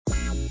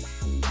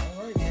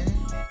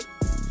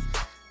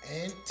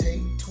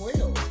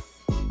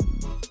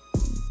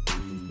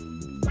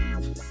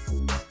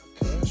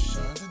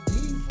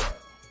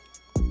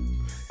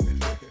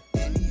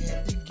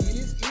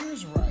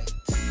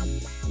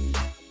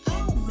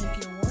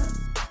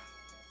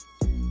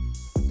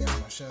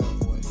Sean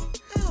voice.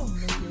 I'll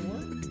make it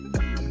work.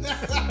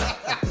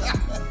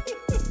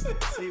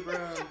 See, bro.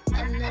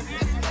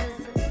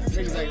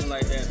 Niggas acting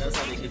like that. That's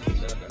how they get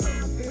kicked out the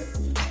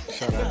house.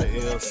 Shout out to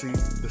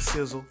LC, the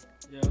Sizzle.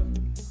 Yeah.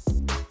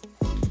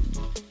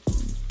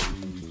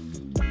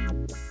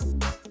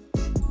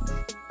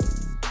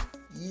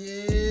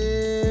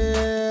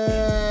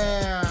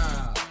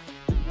 Yeah.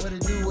 What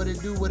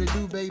it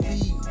do,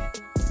 baby?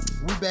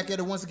 We back at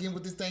it once again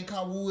with this thing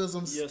called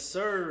Wooisms. Yes,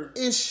 sir.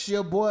 It's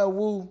your boy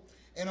Woo,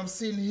 and I'm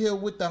sitting here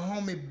with the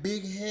homie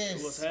Big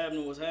Hess. What's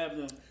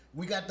happening?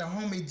 We got the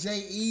homie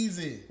Jay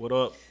Easy. What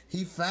up?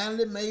 He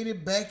finally made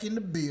it back in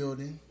the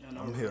building,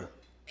 I'm here.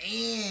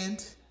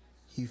 and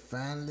he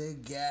finally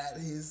got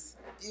his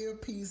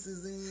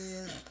earpieces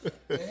in.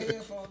 The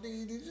headphones.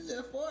 Did you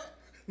just fart?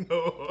 No.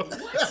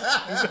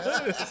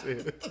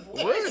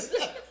 What?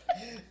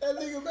 That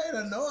nigga made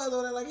a noise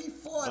on it like he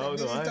farted. Oh,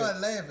 Then no, he I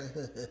started laughing.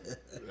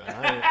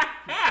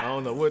 I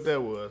don't know what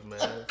that was,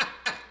 man.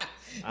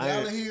 I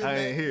ain't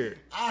hear it.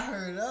 I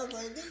heard it. I was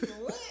like, nigga,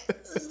 what?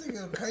 This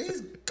nigga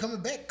crazy coming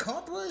back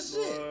comfortable and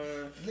shit.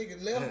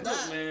 Nigga left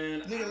out.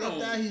 Man, Nigga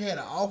left out. He had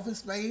an office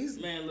space.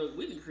 Man, look,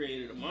 we done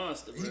created a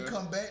monster, bro. He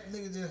come back,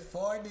 nigga just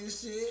farted and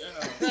shit.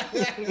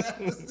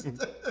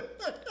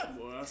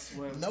 Boy, I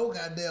swear. No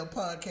goddamn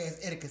podcast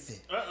etiquette.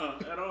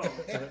 At all.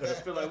 I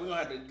feel like we're gonna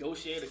have to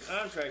negotiate a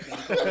contract.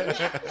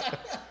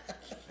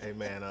 Hey,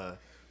 man,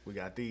 we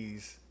got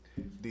these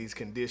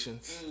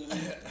conditions.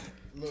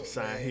 Look,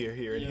 Sign man,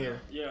 here, and here.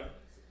 Yeah.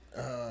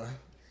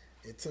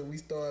 until we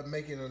start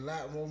making a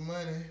lot more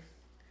money,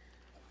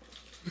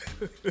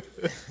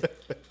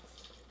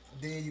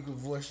 then you can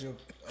voice your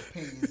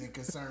opinions and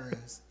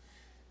concerns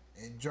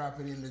and drop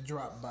it in the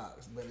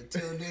Dropbox. But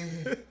until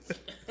then,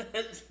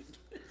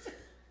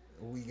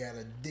 we got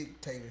a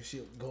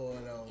dictatorship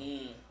going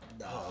on.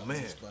 Nah, Oh,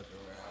 man. just fucking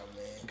around,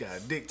 man. We got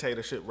a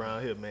dictatorship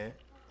around here, man.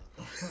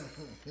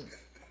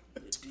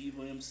 The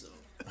diva himself.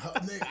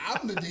 Nigga,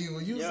 I'm the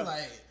diva. You Yeah. was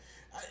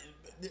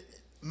like,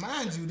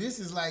 mind you, this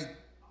is like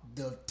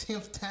the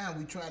 10th time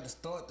we tried to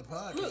start the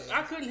podcast. Look,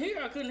 I couldn't hear.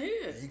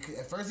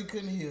 At first he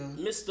couldn't hear.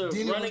 Mr.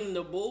 Then Running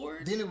the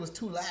board. Then it was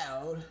too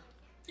loud.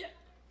 Yeah.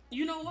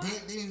 You know what?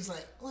 Then he was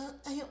like, well,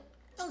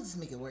 I'll just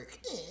make it work.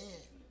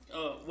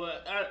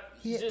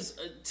 Just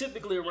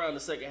typically around the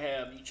second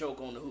half, you choke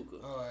on the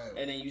hookah, All right.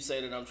 and then you say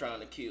that I'm trying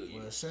to kill you.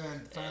 Well,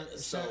 Sean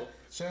so-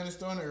 is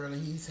starting early.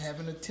 He's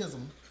having a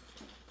tism.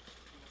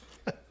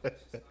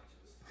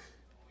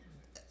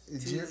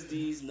 Tis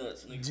these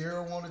nuts, nigga.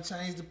 Gerald want to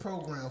change the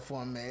program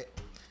format.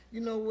 You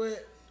know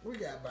what? We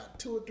got about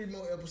 2 or 3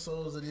 more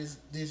episodes of this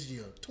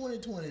year.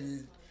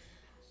 2020.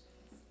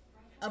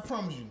 I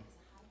promise you.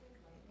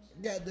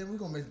 Goddamn, we're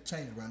gonna make a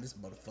change around this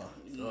motherfucker.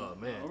 Oh,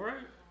 man. All right.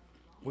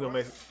 We're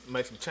going to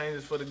make some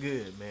changes for the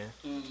good, man.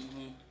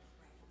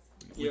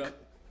 Yeah.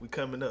 We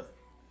coming up.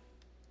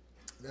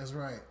 That's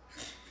right.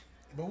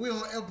 But we're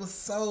on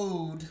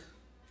episode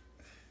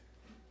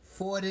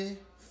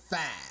 45.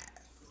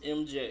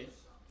 MJ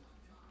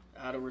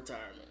out of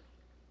retirement,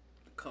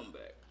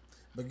 comeback.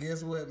 But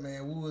guess what,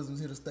 man? We wasn't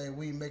here to stay.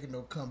 We ain't making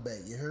no comeback.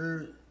 You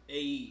heard?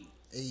 Hey.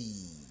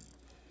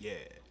 Yeah.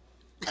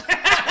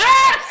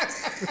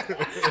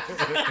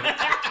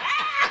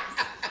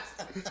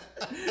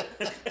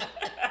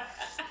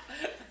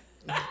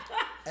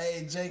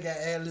 Hey, Jay got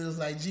ad-libs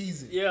like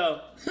Jesus. Yeah.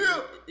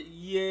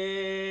 Yeah.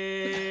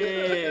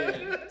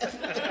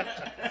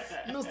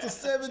 Mr.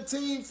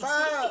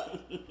 17-5.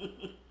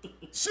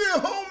 Shit,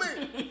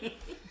 homie.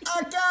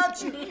 I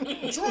got you.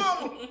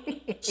 Drama.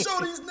 Show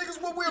these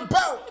niggas what we're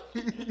about.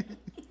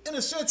 In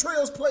a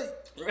Chantrell's plate.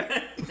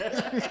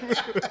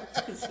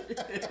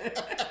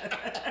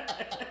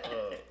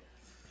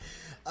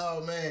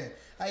 Oh, man.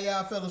 How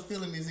y'all fellas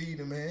feeling this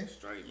evening, man?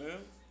 Straight, man.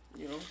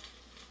 You know,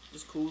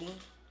 just cooling,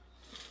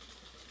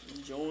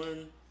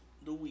 enjoying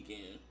the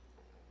weekend.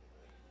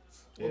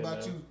 What about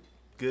man. you?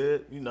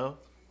 Good,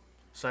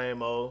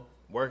 same old,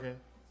 working,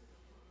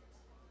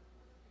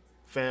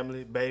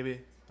 family,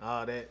 baby,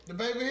 all that. The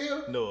baby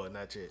here? No,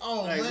 not yet.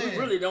 Oh, Like, man. we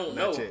really don't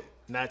know.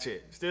 Not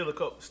yet. Still a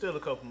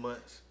couple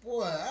months.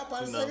 Boy, I about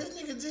to say know. this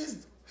nigga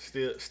just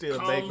Still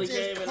Calmly baking.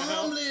 came in the house.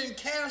 calmly and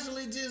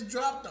casually just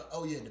dropped the.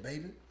 Oh yeah, the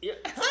baby. Yeah.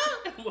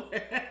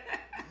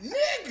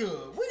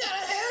 Nigga, we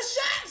gotta have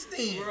shots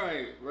then.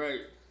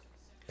 Right.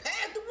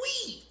 Pass the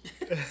weed.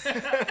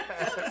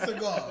 Fuck a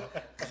cigar.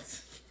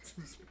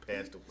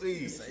 Pass the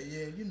weed.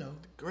 Say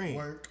green.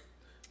 Work.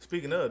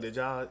 Speaking of, did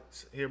y'all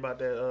hear about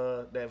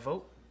that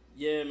vote?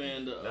 Yeah,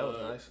 man. That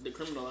was nice. The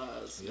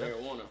criminalized Yeah.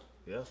 marijuana.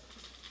 Yeah.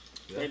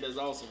 I think that's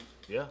awesome.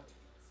 Yeah.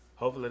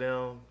 Hopefully they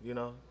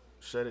don't,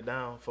 shut it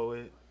down before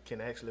it can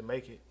actually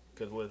make it.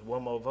 Because it was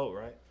one more vote,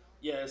 right?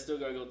 Yeah, it's still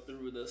gotta go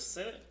through the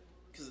Senate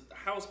because the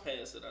House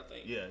passed it, I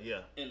think.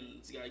 Yeah. And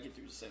it's gotta get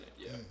through the Senate.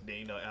 Yeah.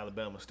 Then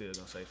Alabama's still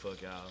gonna say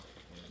fuck y'all.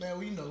 Man,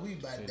 we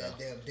about that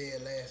damn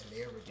dead last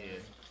and everything. Yeah.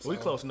 So, We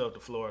close enough to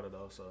Florida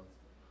though, so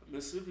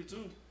Mississippi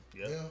too.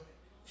 yeah. Yeah.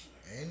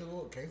 And New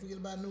Orleans. Can't forget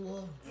about New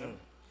Orleans.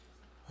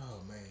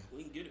 Oh man.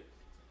 We can get it.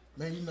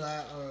 Man,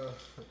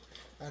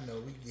 I know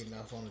we getting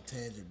off on a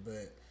tangent,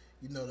 but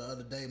You know, the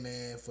other day,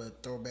 man, for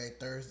Throwback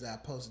Thursday, I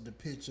posted the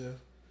picture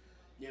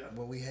Yeah.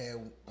 when we had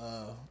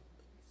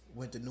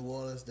went to New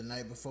Orleans the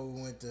night before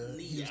we went to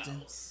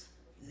Houston.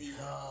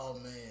 Oh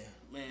man,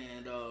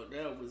 Man, dog,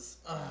 that was.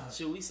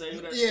 Should we say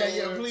that? yeah, story?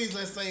 yeah. Please,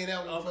 let's say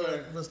that one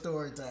Okay. for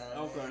story time.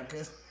 Okay. Man,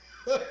 'cause-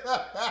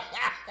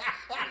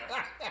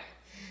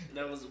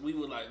 That was. We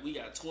were like, we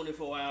got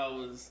 24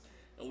 hours,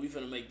 and we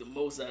finna make the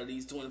most out of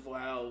these 24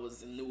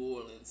 hours in New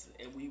Orleans,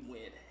 and we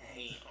went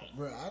ham.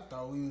 Bro, I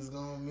thought we was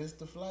gonna miss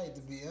the flight.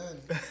 To be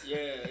honest, Yeah,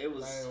 it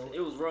was. Like, It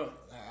was rough.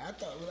 I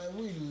thought like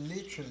we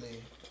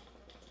literally.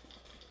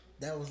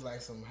 That was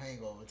like some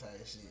hangover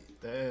type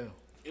shit. Damn.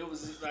 It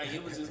was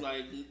just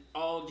like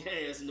all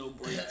gas, no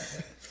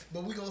brakes.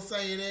 But we gonna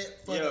say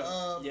that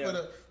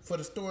for for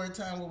the story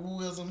time with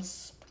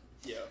Wisms.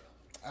 Yeah.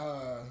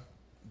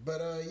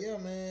 Yeah,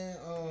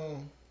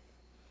 man.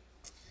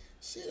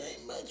 Shit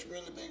ain't much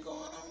really been going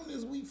on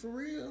this week for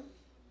real.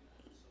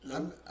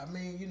 Nope. I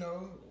mean, you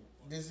know,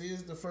 this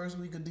is the first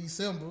week of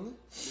December,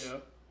 Yeah.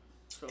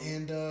 So,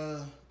 and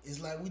it's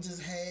like we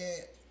just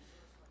had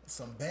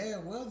some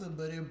bad weather,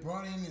 but it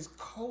brought in this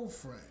cold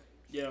front,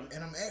 yeah.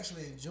 and I'm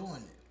actually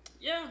enjoying it.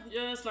 Yeah,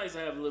 it's nice to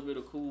have a little bit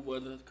of cool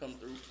weather come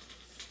through.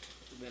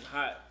 It's been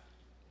hot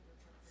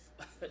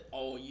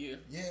all year.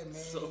 Yeah, man.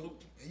 So,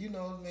 You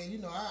know,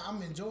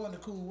 I'm enjoying the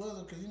cool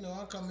weather because, you know,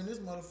 I come in this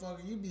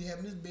motherfucker, you be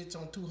having this bitch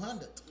on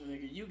 200.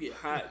 nigga, you get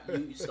hot,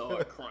 you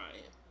start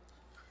crying.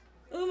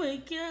 Oh my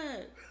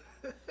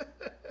god.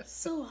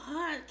 So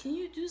hot. Can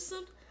you do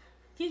something?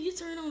 Can you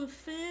turn on the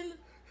fan?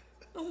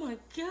 Oh my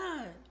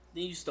god.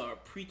 Then you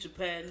start preacher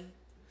patting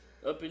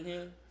up in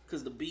here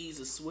because the bees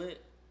are sweat.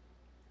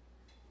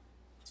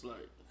 It's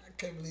like, I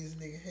can't believe this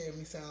nigga had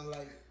me sound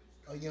like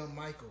a young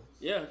Michael.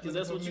 yeah, because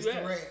that's what you Mr.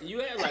 had. Rat. You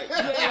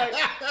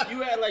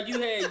had like you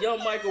had young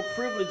Michael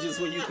privileges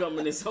when you come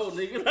in this whole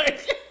nigga.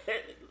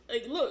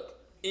 Like look,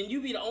 and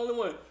you be the only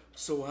one.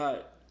 So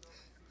hot.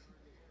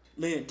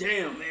 Man,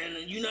 damn, man,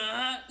 you not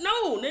hot?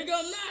 No, nigga,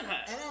 I'm not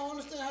hot. And I don't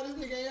understand how this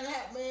nigga ain't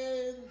hot,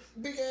 man.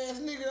 Big ass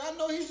nigga. I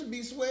know he should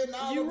be sweating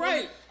all You up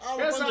right. All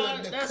That's up how-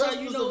 under the that's how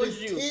you cuspers know of it's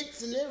his you.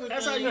 tits and everything.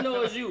 That's how you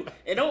know it's you.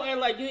 And don't act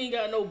like you ain't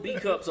got no B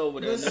cups over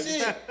there. But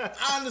Nigga. shit,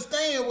 I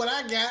understand what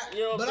I got,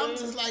 You know what but I'm I'm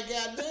saying? just like,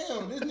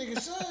 goddamn, this nigga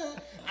son,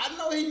 I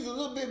know he's a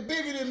little bit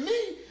bigger than me.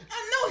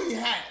 I know he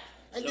hot.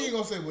 And then you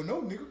gonna say, well,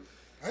 no, nigga,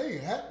 I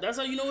ain't hot. That's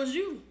how you know it's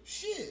you.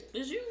 Shit.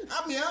 It's you.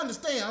 I mean, I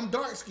understand. I'm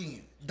dark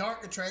skinned.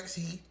 Dark attracts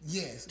heat,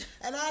 yes.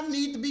 And I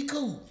need to be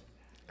cool.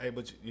 Hey,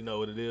 but you know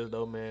what it is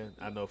though, man.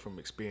 I know from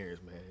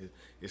experience, man.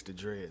 It's the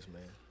dreads,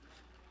 man.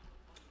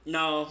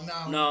 No.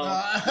 No.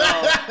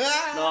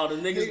 The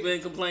niggas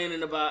been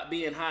complaining about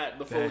being hot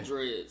before Dang.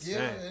 dreads. Yeah,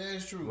 Dang. that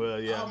is true. Well,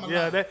 yeah, All my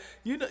yeah,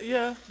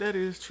 life. that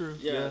is true.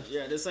 Yeah,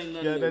 this ain't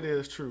nothing Yeah, new. that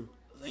is true.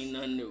 Ain't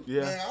nothing new.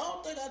 Yeah. Man, I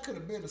don't think I could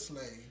have been a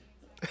slave.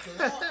 'Cause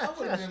I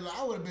would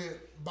have been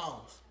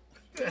boss.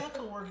 'Cause I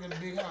could work in a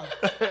big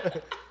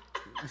house.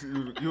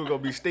 You were gonna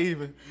be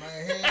Steven.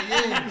 Man,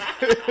 hell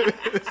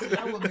yeah. See,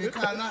 I would be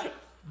kind of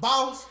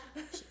boss.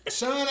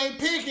 Sean ain't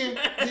picking.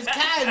 He's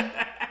cotton.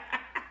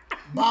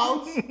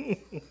 Boss.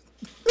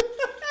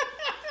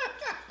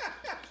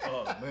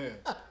 Oh man.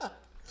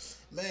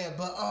 Man,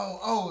 but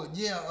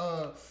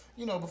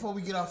you know, before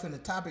we get off in the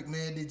topic,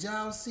 man, did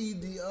y'all see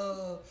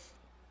the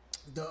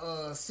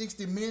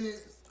 60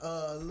 Minutes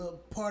little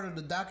part of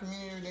the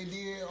documentary they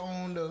did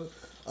on the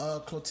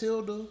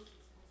Clotilda?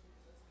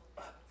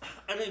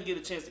 I didn't get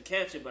a chance to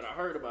catch it, but I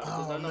heard about it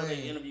because Oh, I know they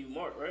man. interviewed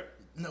Mark, right?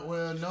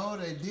 No,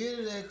 they did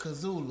it at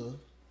Kazula.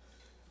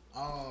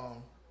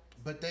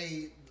 But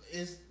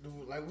it's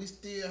like we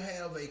still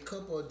have a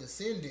couple of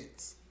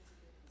descendants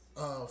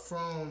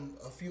from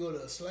a few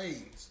of the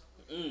slaves.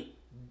 And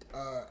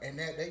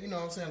that you know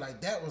what I'm saying,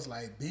 like that was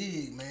like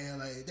big, man.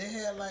 Like they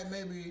had like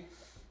maybe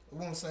I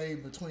won't say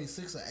between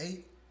 6 or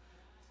 8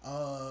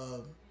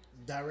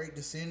 direct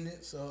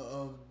descendants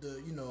of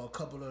the, you know, a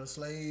couple of the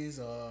slaves,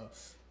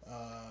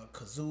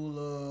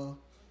 Kazula,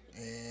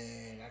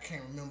 and I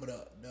can't remember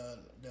the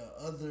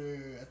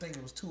other. I think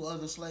it was 2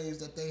 other slaves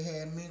that they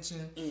had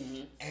mentioned.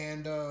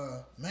 And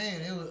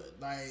man,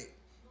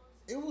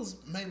 it was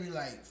maybe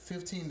like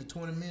 15 to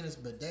 20 minutes,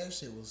 but that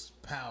shit was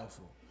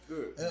powerful.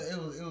 Good. It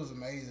was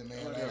amazing, man.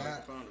 Okay, Like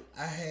I found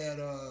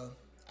it.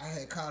 I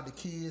had called the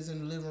kids in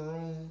the living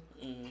room,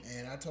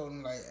 and I told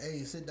them like, "Hey,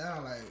 sit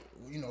down, like,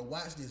 you know,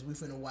 watch this. We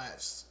finna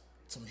watch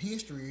some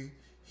history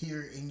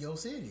here in your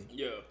city."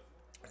 Yeah.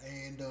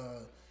 And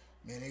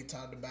man, they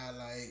talked about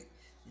like,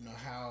 you know,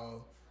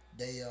 how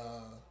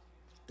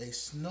they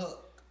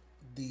snuck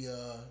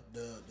the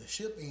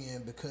ship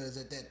in because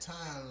at that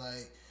time,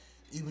 like,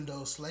 even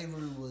though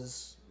slavery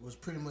was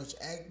pretty much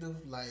active,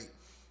 like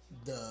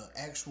the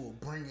actual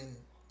bringing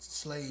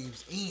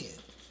slaves in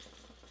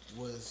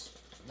was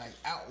like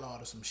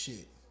outlawed or some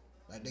shit.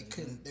 Like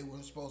they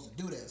weren't supposed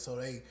to do that. So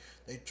they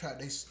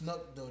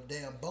snuck the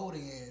damn boat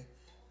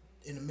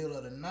in the middle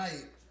of the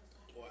night.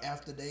 Wow.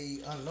 After they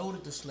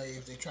unloaded the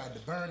slaves, they tried to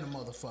burn the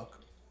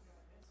motherfucker.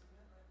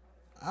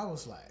 I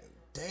was like,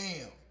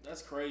 damn.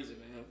 That's crazy,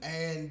 man.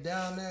 And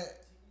down there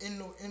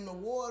in the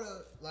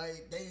water,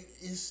 like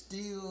it's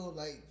still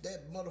like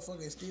that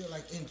motherfucker is still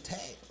like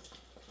intact,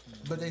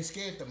 but they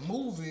scared to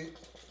move it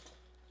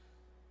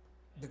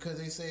because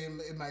they say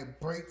it might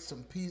break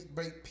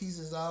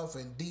pieces off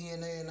and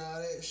DNA and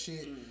all that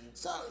shit.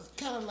 So it's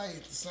kind of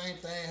like the same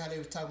thing how they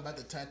was talking about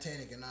the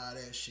Titanic and all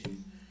that shit.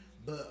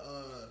 But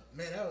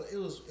man, it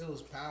was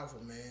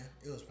powerful, man.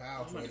 It was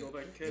powerful. I'm gonna go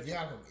back and catch if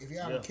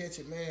y'all can catch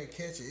it, man,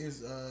 catch it.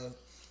 It's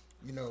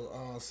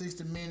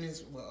 60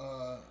 Minutes with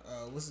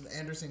what's it,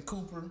 Anderson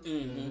Cooper.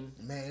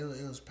 Mm-hmm. Man,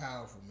 it was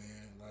powerful,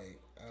 man. Like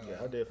Yeah,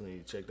 I definitely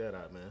need to check that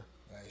out, man.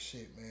 like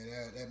shit, man.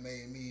 That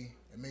made me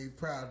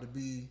proud to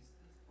be,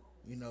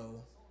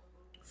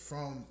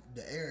 from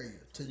the area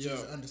to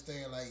just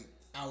understand like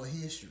our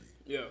history.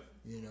 Yeah.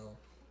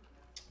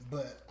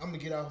 But I'm gonna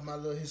get off my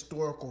little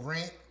historical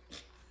rant.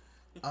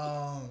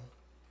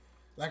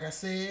 Like I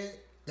said,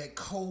 that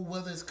cold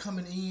weather is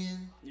coming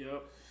in.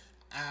 Yep.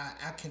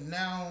 I can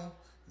now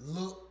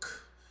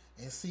look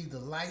and see the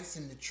lights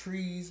in the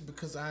trees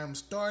because I am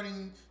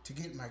starting to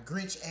get my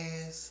Grinch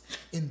ass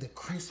in the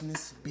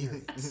Christmas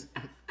spirit.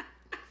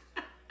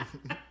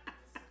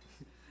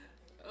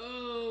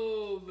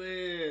 Oh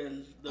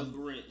man, the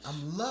Grinch.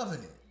 I'm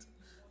loving it.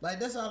 Like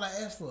that's all I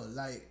ask for.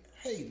 Like,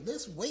 hey,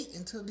 let's wait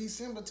until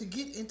December to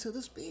get into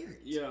the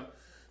spirit. Yeah.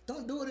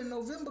 Don't do it in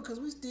November because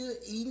we still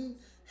eating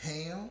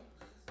ham,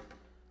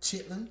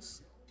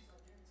 chitlins,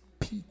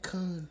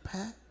 pecan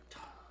pie.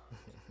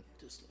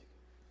 This nigga.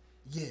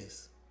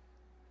 Yes.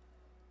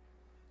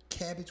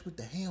 Cabbage with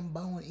the ham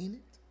bone in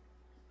it.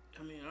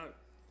 I mean, I'm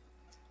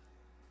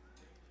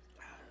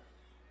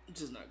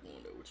just not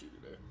going there with you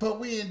today. But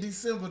we in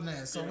December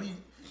now, so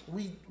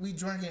we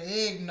drinking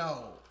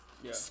eggnog,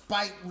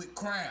 spiked with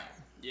Crown.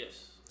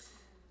 Yes.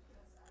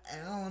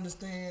 And I don't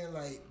understand,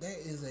 like, that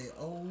is a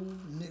old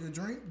nigga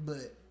drink,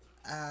 but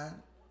I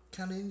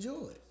kind of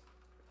enjoy it.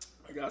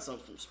 I got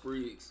something from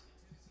Sprigs.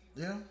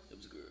 Yeah? It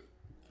was good.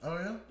 Oh,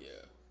 yeah?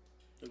 Yeah.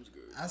 It was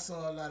good. I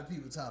saw a lot of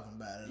people talking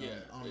about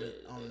it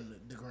on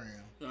the gram.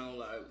 I don't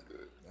lie, it was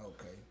good.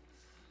 Okay.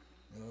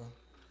 Well,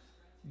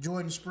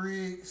 Jordan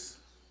Spriggs,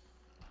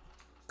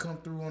 come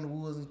through on the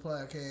Woods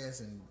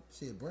podcast and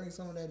shit, bring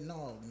some of that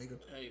nog, nigga.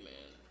 Hey,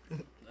 man.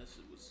 That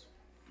shit was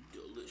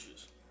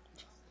delicious.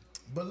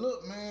 But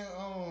look, man,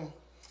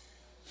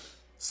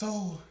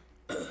 so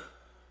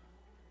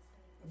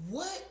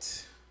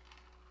what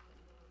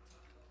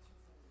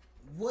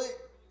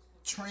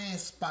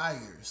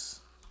transpires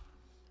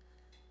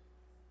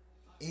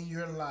in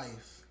your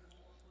life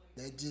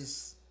that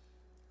just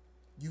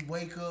you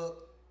wake up,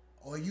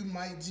 or you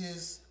might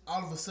just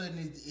all of a sudden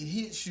it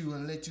hits you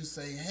and let you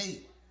say,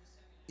 hey,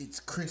 it's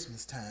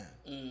Christmas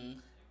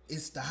time.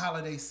 It's the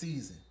holiday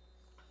season.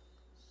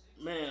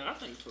 Man, I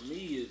think for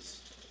me it's,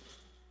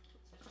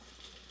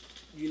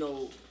 we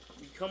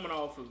coming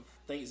off of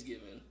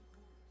Thanksgiving,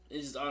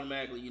 it's just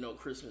automatically,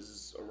 Christmas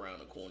is around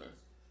the corner.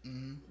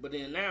 Mm-hmm. But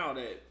then now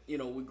that,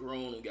 we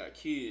grown and got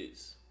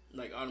kids,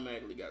 like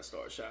automatically got to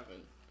start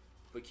shopping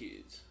for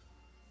kids.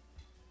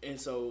 And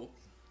so,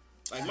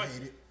 like, I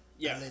hate it.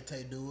 Yeah. I let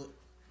Tay do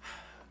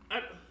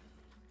it.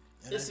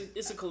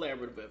 It's a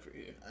collaborative effort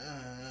here.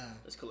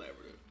 It's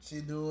collaborative.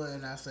 She do it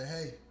and I say,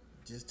 hey,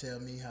 just tell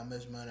me how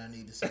much money I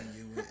need to send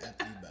you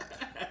after you buy.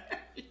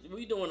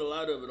 We doing a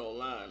lot of it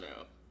online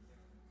now.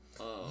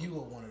 You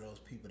are one of those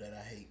people that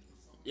I hate.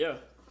 Yeah.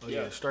 Oh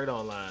yeah, straight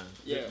online.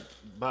 Yeah.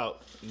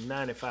 About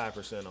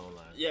 95%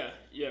 online. Yeah.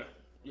 Yeah.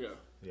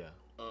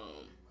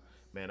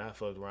 Man, I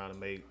fucked around and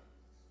made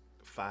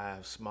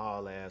 5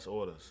 small ass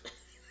orders.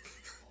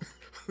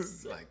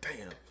 Like,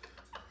 damn.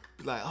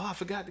 Like, oh, I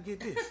forgot to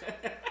get this.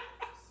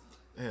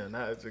 Damn,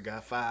 now I just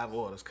got 5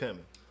 orders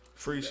coming.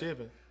 Free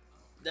shipping.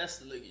 That's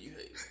the nigga you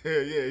hate.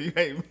 Yeah, you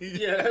hate me.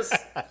 Yes.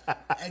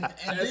 And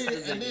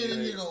then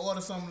the nigga order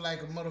something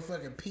like a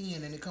motherfucking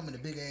pen and it come in a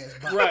big ass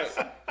box.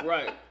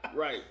 Right.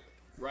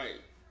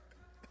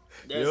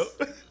 That's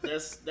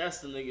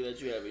the nigga that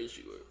you have an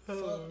issue with.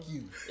 Fuck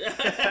you.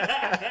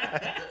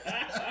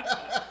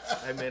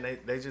 Hey man,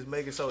 they just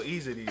make it so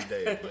easy these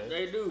days, man.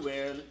 They do,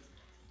 man.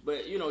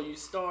 But you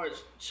start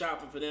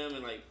shopping for them,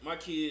 and like my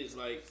kids,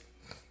 like,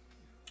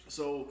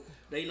 so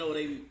they know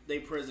they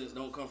presents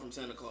don't come from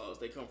Santa Claus.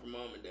 They come from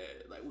mom and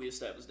dad. Like, we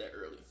established that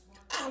early.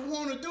 I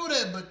want to do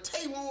that, but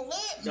Tay won't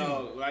let me.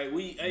 No, like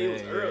it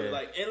was early,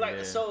 like, and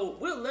like so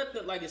we'll let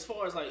them, like, as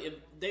far as like if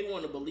they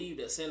want to believe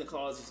that Santa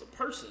Claus is a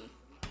person,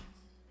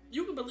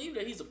 you can believe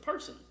that he's a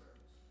person.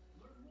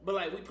 But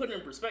like we put it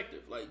in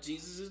perspective, like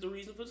Jesus is the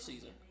reason for the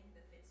season,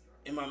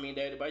 and mommy and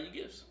daddy buy you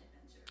gifts.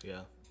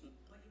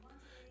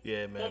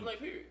 Yeah, man. Point blank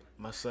period.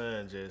 My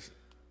son just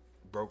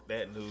broke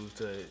that news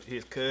to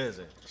his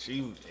cousin.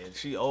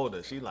 She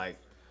older.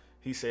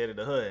 He said it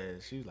to her,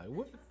 and she was like,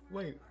 "What?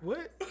 Wait,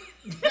 what?"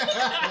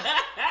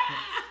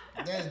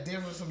 That's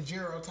different from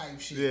Jero type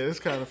shit. Yeah, it's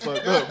kind of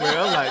fucked up, man.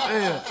 I'm like,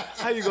 damn,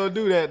 how you gonna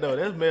do that though?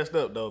 That's messed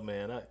up though,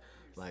 man. I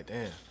like,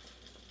 damn.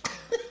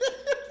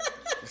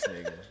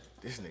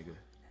 This nigga.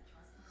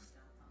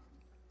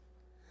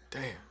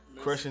 Damn,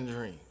 crushing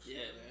dreams. Yeah,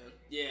 man.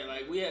 Yeah,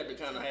 like we had to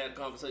kind of have a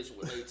conversation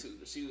with her too,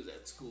 because she was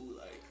at school,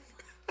 like,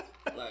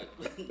 Like,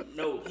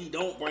 no, he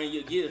don't bring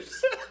your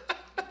gifts.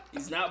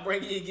 He's not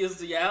bringing your gifts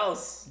to your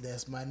house.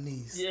 That's my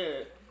niece.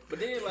 Yeah, but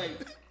then like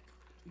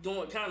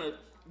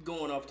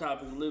going off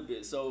topic a little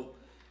bit. So,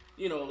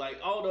 you know, like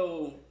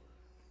although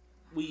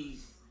we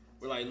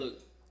were like, look,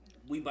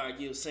 we buy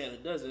gifts, Santa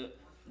doesn't.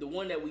 The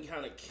one that we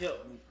kind of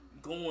kept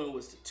going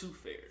was the Tooth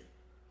Fairy,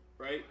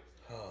 right?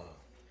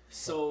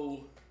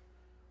 So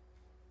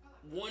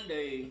one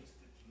day,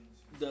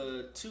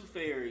 the Tooth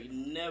Fairy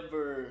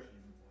never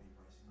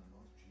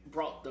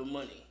brought the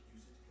money.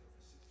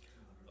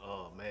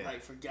 Oh man!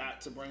 Like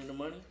forgot to bring the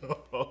money,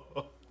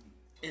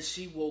 and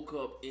she woke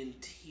up in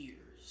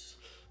tears.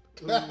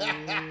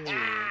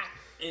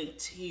 In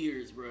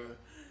tears, bro.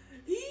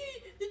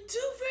 The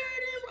Tooth Fairy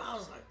didn't. I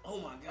was like, oh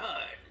my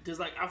god, because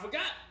like I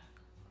forgot.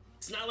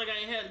 It's not like I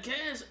ain't had the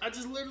cash. I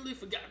just literally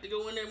forgot to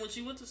go in there when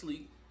she went to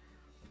sleep.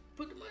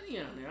 Put the money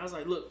on there. I was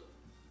like, look,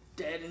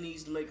 Daddy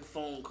needs to make a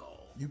phone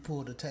call. You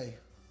pulled a Tay.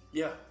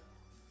 Yeah.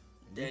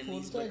 Daddy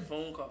needs to make a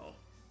phone call.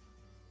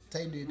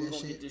 Tay did We're that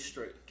gonna shit get this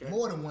straight. Okay?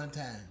 more than one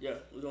time. Yeah,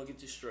 we're gonna get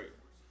this straight.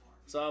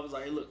 So I was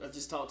like, hey, look, I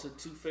just talked to the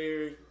Tooth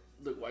Fairy.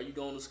 Look, while you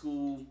going to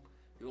school,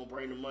 you're gonna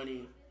bring the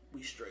money.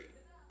 We straight.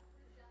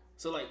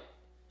 So like,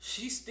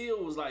 she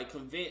still was like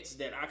convinced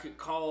that I could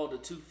call the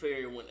Tooth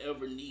Fairy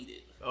whenever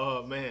needed.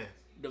 Oh man!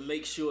 To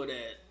make sure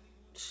that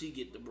she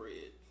get the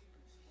bread.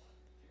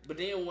 But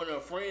then one of her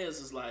friends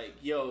was like,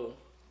 yo,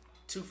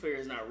 Tooth Fairy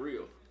is not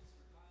real.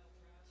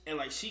 And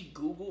like she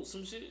Googled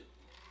some shit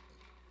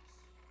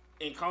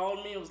and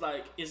called me and was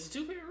like, is the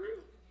Tooth Fairy real?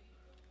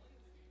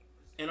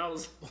 And I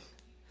was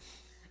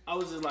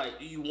just like,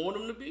 do you want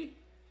him to be?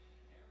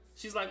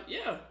 She's like,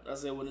 yeah. I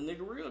said, well, the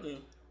nigga real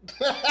then.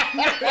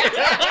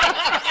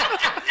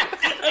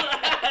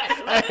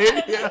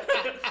 Yeah.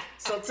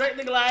 So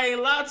technically I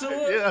ain't lied to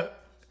her. Yeah.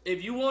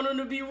 If you want him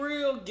to be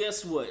real,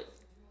 guess what?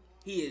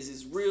 He is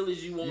as real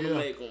as you want to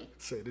make him.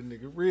 Say the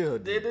nigga real.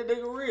 The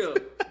nigga real.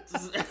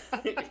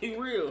 He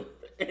real.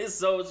 And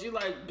so she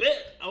like,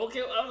 bet. I don't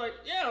care. I was like,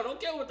 yeah, I don't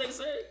care what they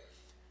say.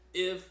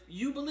 If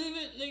you believe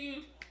it,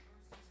 nigga,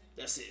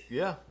 that's it.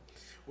 Yeah.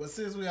 Well,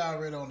 since we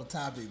already on the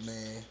topic,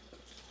 man,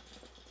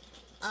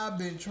 I've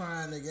been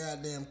trying to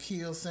goddamn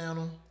kill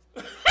Santa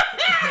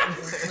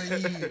for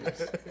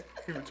years.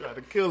 He was trying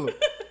to kill him.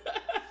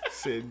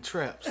 Setting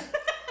traps.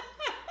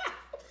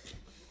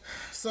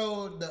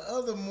 So the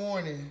other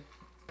morning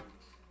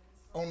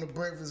on the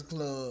Breakfast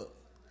Club,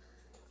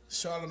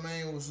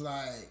 Charlamagne was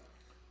like,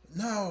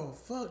 no,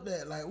 fuck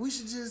that. Like, we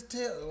should just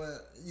tell, well,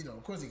 you know,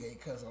 of course he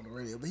can't cuss on the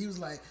radio, but he was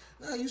like,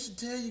 no, you should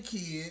tell your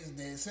kids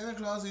that Santa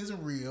Claus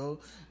isn't real,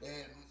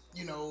 that,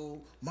 you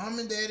know, mom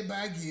and daddy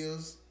buy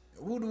gifts.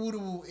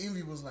 Woo-doo-woo-doo-woo.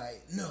 Envy was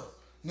like, no.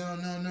 Now,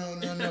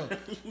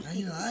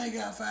 you know, I ain't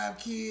got 5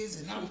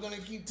 kids, and I'm going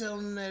to keep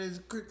telling them that it's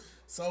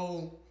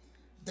so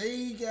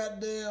they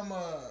goddamn,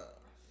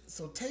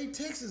 so Tay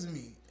texts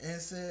me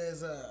and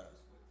says,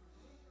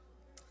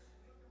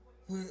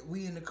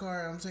 we in the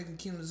car, I'm taking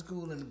Kim to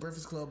school, and the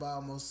Breakfast Club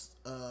almost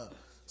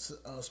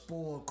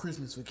spoiled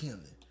Christmas for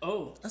Kim.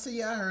 Oh. I said,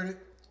 yeah, I heard it.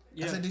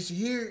 Yeah. I said, did she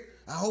hear it?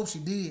 I hope she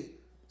did.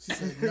 She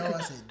said, no.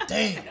 I said,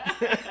 damn.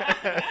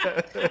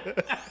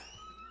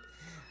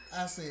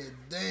 I said,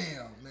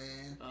 damn,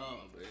 man. Oh,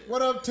 man.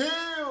 What up, Tim?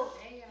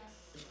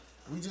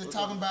 We just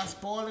talking about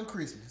spoiling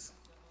Christmas.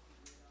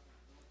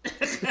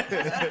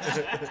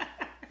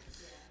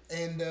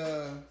 And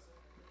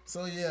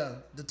so yeah,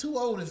 the 2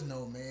 oldest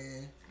know,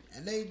 man,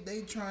 and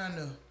they trying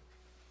to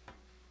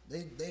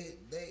they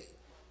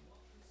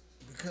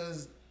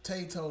because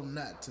Tay told them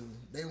not to.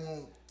 They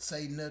won't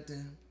say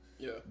nothing.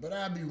 Yeah. But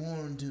I be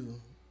wanting to,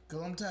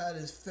 cause I'm tired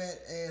of this fat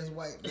ass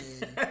white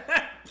man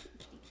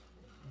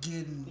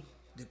getting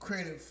the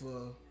credit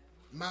for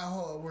my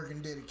hard work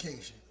and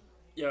dedication.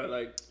 Yeah,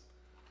 like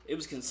it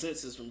was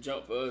consensus from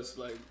jump for us.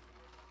 Like,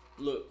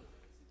 look,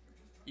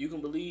 you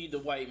can believe the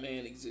white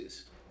man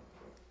exists,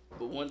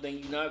 but one thing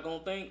you're not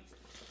gonna think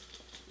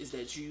is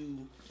that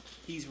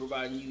he's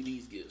providing you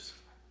these gifts.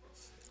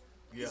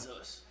 Yeah. It's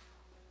us.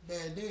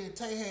 Man, then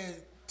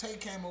Tay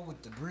came up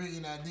with the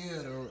brilliant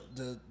idea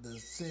to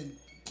send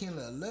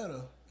Kendra a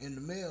letter in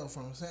the mail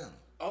from Santa.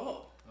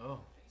 Oh.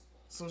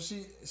 So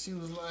she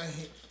was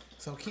like,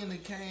 so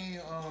Kendra came,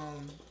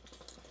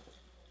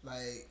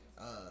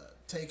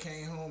 Tay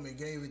came home and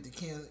gave it to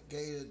Ken,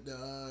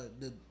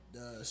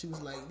 she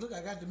was like, look,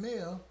 I got the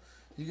mail.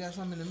 You got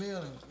something in the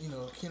mail, and you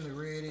know, Kendra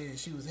read it and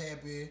she was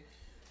happy,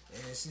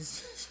 and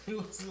she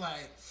was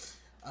like,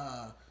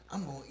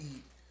 I'm gonna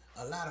eat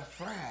a lot of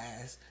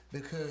fries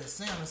because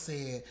Santa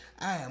said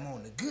I am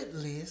on the good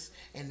list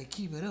and to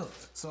keep it up,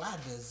 so I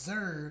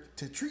deserve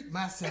to treat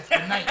myself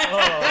tonight.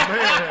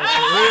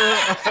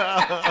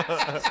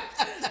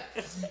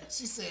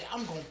 She said,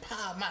 I'm gonna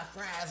pile my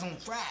fries on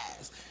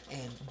fries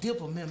and dip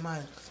them in my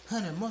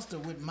honey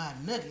mustard with my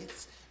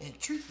nuggets and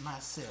treat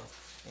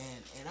myself.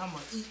 And I'm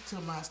gonna eat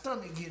till my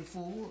stomach get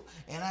full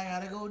and I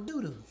gotta go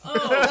doo-doo.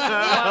 Oh,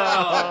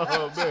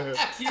 wow. Man.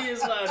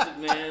 Kids logic,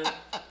 man.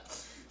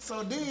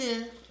 So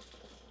then,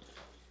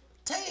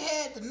 Tay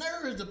had the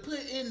nerve to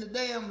put in the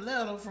damn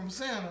letter from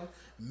Santa,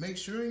 make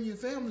sure in your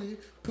family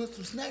put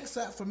some snacks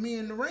out for me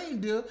and the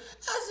reindeer.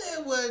 I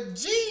said, well,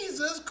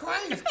 Jesus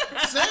Christ,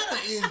 Santa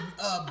is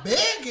a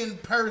begging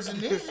person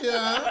this year.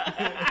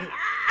 Huh?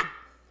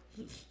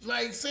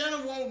 Like,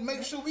 Santa won't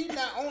make sure we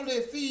not only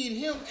feed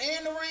him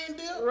and the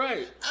reindeer.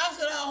 Right. I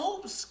said, I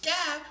hope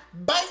Sky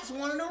bites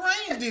one of the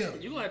reindeer.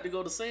 You gonna have to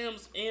go to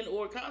Sam's and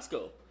or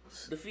Costco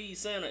to feed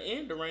Santa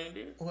and the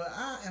reindeer. Well,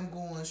 I am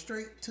going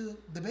straight to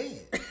the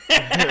bed.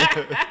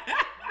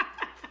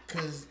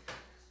 Because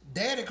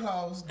Daddy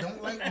Claus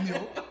don't like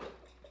milk.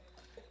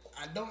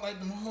 I don't like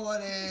them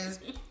hard-ass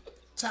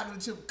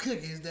chocolate chip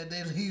cookies that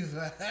they leave.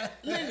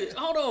 Nigga,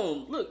 hold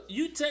on. Look,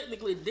 you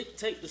technically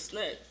dictate the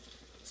snack.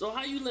 So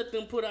how you let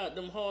them put out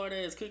them hard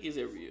ass cookies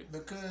every year?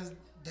 Because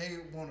they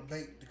want to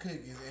bake the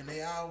cookies, and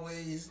they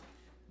always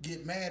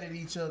get mad at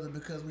each other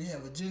because we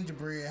have a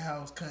gingerbread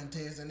house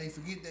contest, and they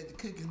forget that the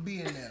cookies be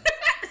in there.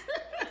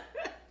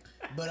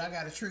 But I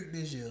got a trick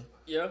this year.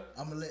 Yeah.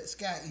 I'm gonna let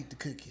Sky eat the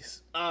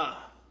cookies.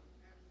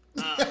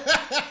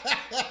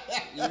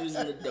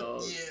 Using the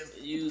dog. Yes.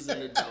 Using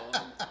the dog.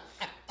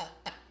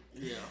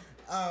 Yeah.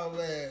 Oh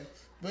man,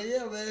 but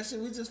yeah, man, shit,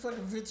 we just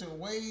fucking venture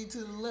way to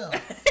the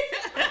left.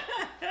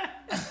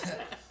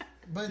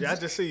 But Yeah, I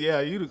just see. Yeah,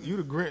 you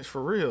the Grinch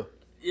for real.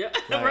 Yeah.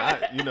 Like,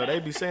 Right. they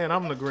be saying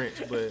I'm the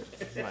Grinch, but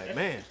like,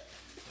 man,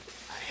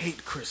 I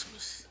hate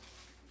Christmas.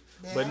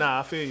 man, But nah,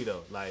 I feel you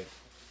though. Like,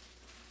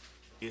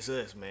 it's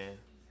us, man.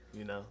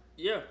 You know,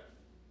 Yeah.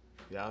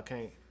 y'all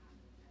can't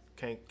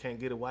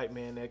get a white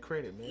man that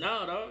credit, man.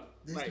 Nah, dog.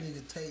 this Like,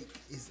 nigga take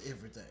is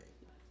everything.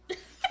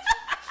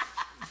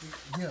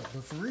 Yeah,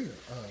 but for real.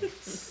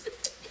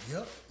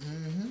 Yep.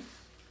 Mm-hmm.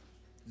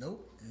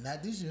 Nope,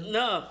 not this year.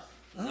 nah.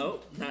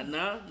 Nope. Not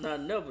now.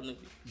 Not never, nigga.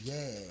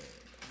 Yeah.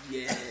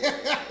 Yeah.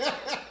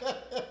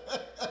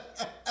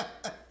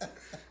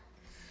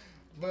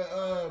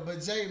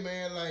 But Jay,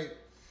 man, like,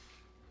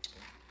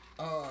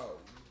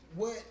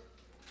 what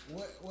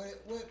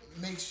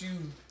makes you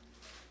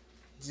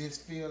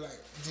just feel like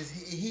it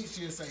hits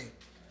you and say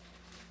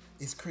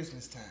it's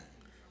Christmas time?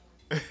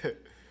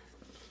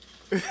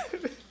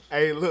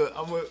 Hey, look,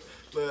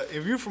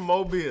 if you're from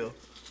Mobile,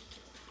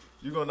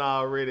 you're gonna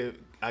already,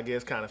 I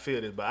guess, kind of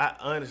feel this. But I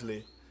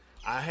honestly,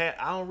 I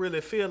don't really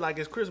feel like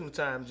it's Christmas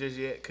time just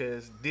yet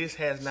because this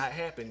has not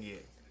happened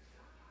yet.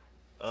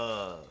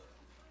 But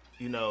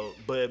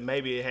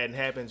maybe it hadn't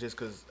happened just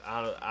because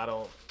I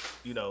don't,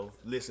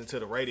 listen to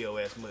the radio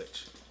as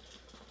much.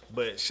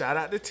 But shout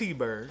out to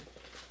T-Bird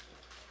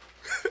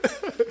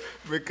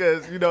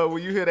because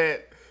when you hear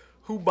that,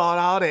 who bought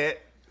all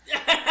that?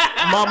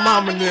 My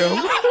mama knew.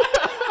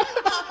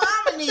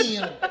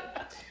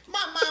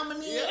 My mama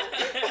knew.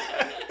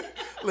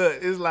 Look,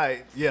 it's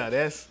like, yeah,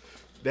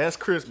 that's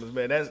Christmas,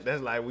 man.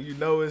 That's like when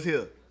it's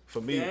here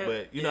for me. Yeah,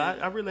 But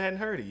I really hadn't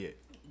heard it yet.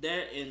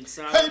 That and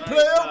Silent Hey Night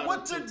player, by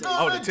what the you Temptations.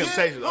 gonna Oh, the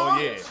Temptations. get? Oh,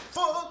 yeah.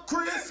 For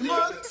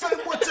Christmas, say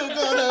what you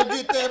gonna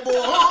get that boy?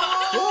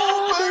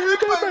 Oh,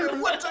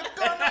 baby, what you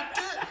gonna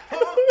get?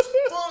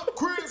 For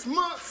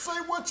Christmas, say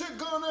what you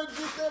gonna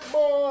get that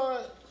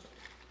boy?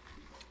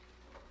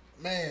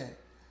 Man,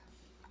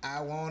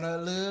 I want a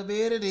little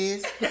bit of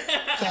this, a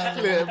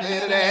little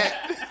bit of that.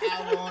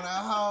 I want a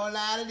whole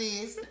lot of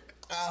this,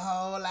 a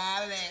whole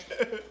lot of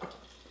that.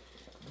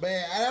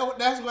 Man,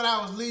 that's what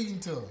I was leading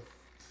to.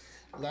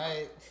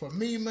 Like, for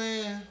me,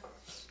 man,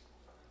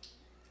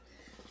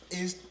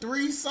 it's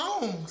 3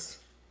 songs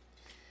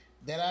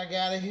that I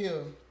gotta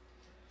hear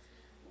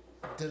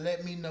to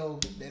let me know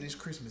that it's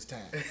Christmas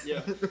time.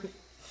 Yeah.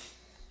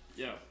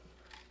 Yeah.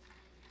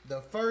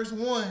 The first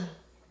one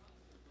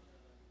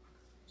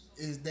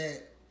is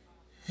that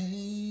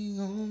hang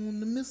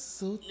on the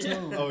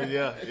mistletoe. Oh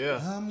yeah,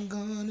 yeah. I'm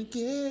gonna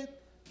get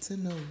to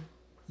know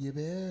you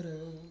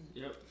better.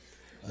 Yep.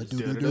 A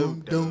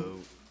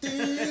doo-doo-dum-dum.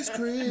 This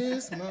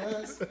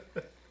Christmas,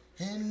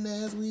 and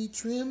as we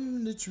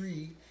trim the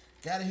tree,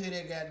 gotta hear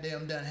that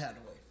goddamn Donny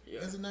Hathaway. Yeah.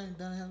 Is his name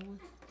Donny Hathaway?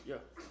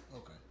 Yeah.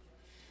 Okay.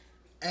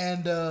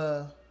 And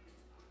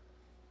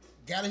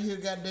gotta hear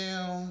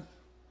goddamn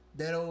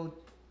that old.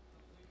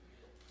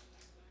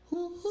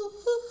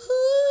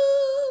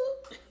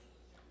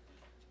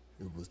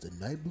 It was the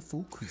night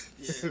before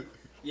Christmas.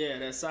 Yeah,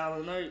 that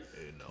Silent Night.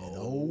 And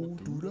all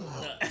through the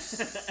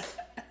house,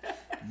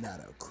 not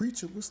a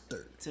creature was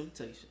stirred.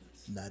 Temptations.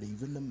 Not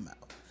even the mouth.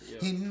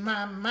 Yeah. In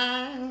my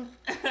mind.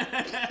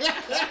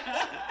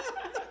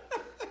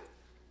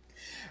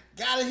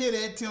 Gotta hear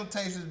that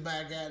Temptations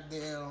by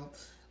goddamn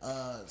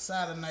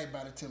Silent Night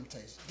by the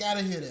Temptations.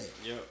 Gotta hear that.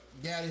 Yep.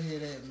 Gotta hear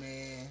that,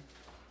 man.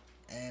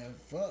 And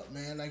fuck,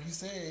 man, like you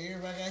said,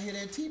 everybody gotta hear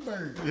that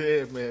T-Bird.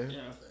 Yeah, man.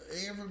 Yeah.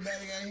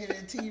 Everybody gotta hear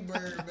that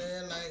T-Bird,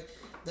 man. Like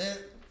that.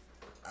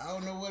 I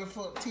don't know what the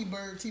fuck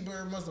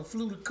T-Bird must have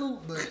flew the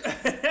coop, but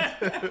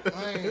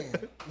man,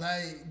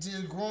 like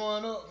just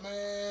growing up,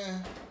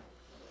 man.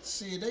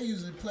 Shit, they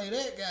usually play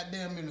that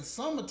goddamn in the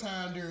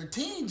summertime during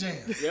Teen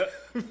Jam. Yep.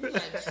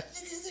 Like,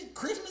 is it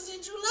Christmas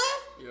in July?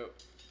 Yep.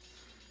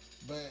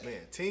 But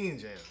Man, Teen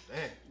Jam.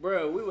 Dang.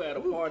 Bro, we were at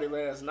a party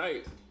last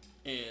night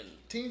and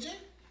Teen Jam?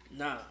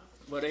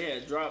 but they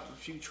had dropped a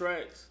few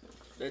tracks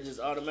that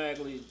just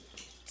automatically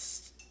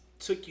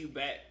took you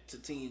back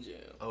to Teen Jam.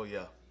 Oh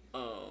yeah.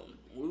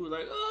 We were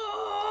like,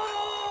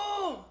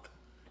 oh,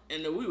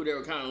 and then we were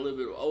there kind of a little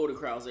bit of older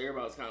crowds. So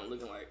everybody was kind of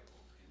looking like,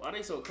 why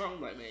they so crunk?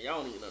 I'm like, man,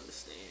 y'all don't even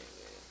understand, man.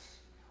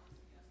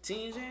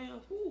 Teen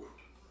Jam, whew.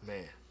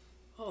 Man.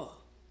 Oh,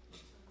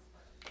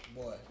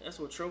 Boy. that's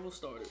where trouble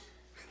started.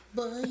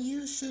 But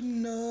you should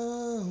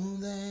know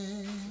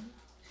that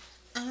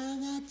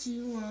I got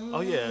you on.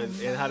 Oh yeah,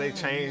 and how they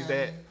changed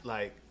that, mind.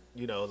 like,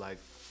 you know, like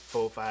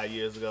 4 or 5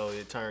 years ago,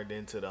 it turned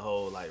into the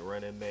whole like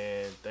Running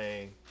Man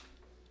thing.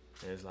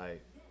 And it's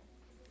like,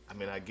 I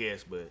mean, I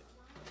guess, but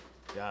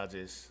y'all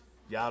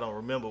don't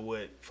remember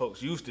what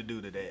folks used to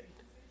do to that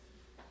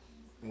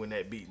when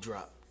that beat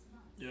dropped.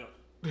 Yeah.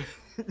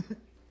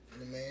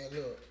 Man,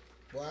 look,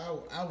 boy,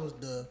 I was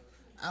the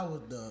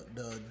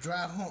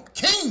dry hump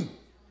king.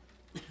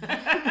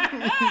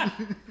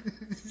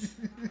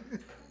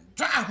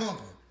 Dry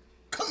humping.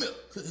 Come here.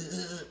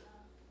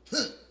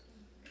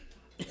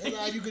 That's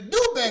all you could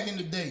do back in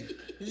the day.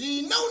 'Cause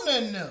you didn't know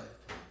nothing else.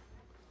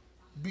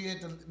 Be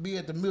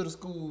at the middle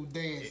school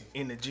dancing.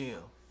 In the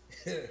gym.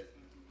 At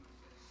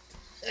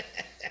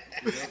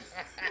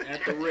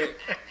the Rick.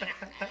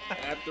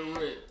 At the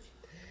Rick.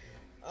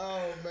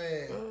 Oh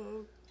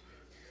man.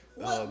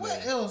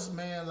 What else,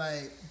 man?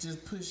 Like,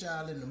 just push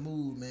y'all in the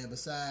mood, man.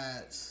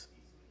 Besides,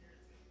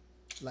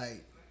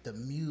 like, the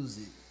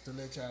music to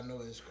let y'all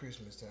know it's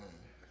Christmas time.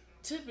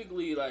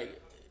 Typically,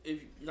 like, if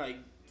like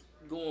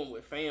going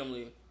with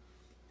family,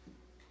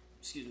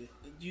 excuse me,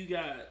 you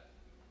got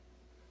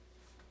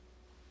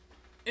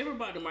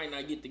everybody might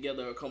not get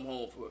together or come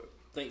home for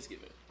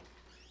Thanksgiving,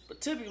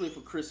 but typically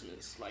for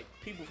Christmas, like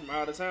people from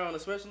out of town,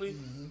 especially,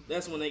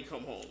 that's when they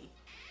come home.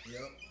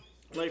 Yep.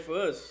 Like for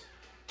us,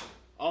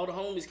 all the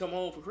homies come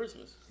home for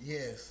Christmas.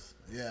 Yes.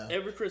 Yeah.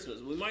 Every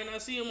Christmas, we might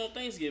not see them on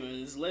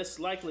Thanksgiving. It's less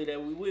likely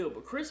that we will,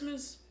 but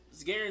Christmas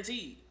is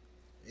guaranteed.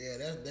 Yeah,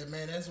 that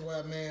man. That's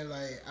why, man.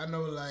 Like, I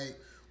know, like,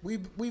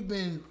 we've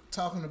been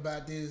talking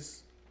about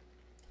this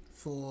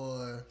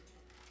for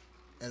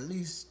at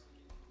least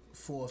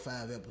 4 or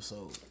 5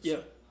 episodes.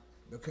 Yeah.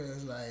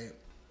 Because, like,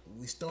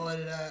 we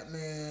started out,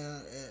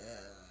 man,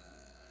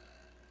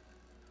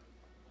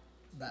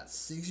 about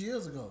 6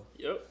 years ago.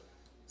 Yep.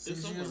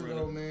 6 years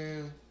ago,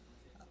 man.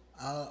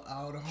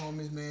 All the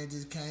homies, man,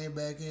 just came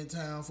back in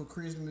town for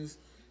Christmas.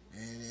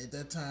 And at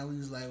that time, we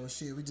was like, well,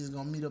 shit, we just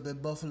gonna meet up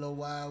at Buffalo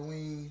Wild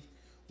Wings.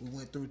 We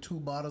went through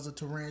 2 bottles of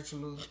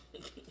Tarantula.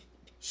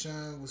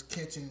 Sean was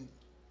catching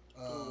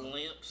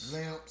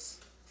lamps,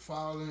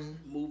 falling,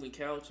 moving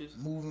couches.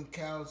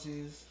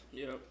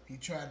 Yep. He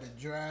tried to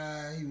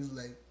drive. He was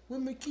like, where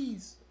my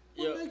keys?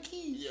 Where my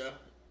keys?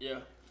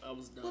 Yeah. I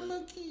was done. Where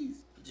my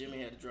keys?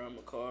 Jimmy had to drive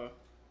my car.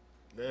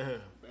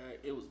 Damn. Back.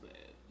 It was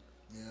bad.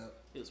 Yeah.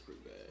 It was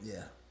pretty bad.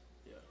 Yeah.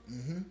 Yeah.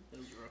 Mm-hmm. It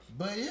was rough.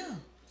 But yeah,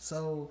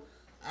 so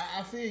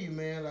I feel you,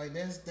 man. Like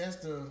that's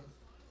the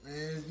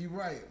man. You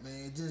right,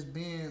 man. Just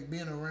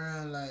being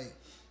around, like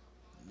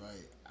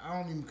I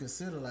don't even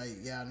consider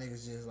like y'all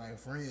niggas just like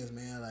friends,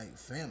 man. Like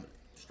family.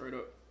 Straight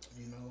up.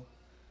 You know,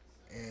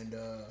 and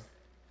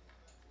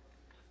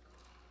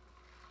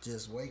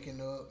just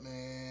waking up,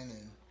 man.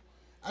 And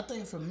I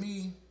think for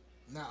me,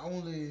 not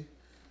only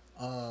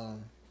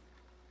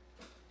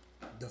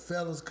the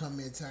fellas come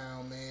in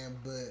town, man,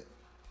 but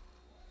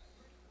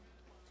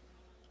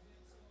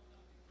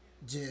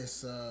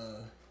just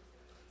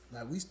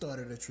like we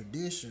started a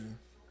tradition,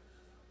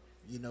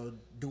 you know,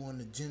 doing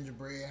the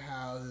gingerbread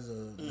houses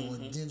or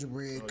doing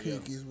gingerbread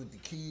cookies with the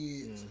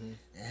kids and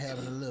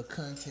having a little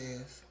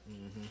contest,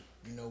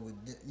 you know,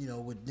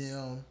 with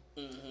them.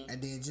 And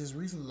then just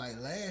recently, like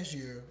last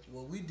year,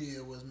 what we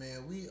did was,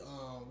 man, we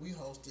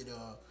hosted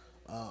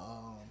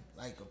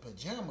like a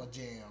pajama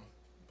jam,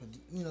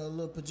 you know, a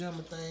little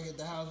pajama thing at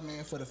the house,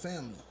 man, for the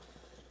family.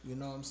 You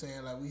know what I'm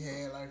saying? Like, we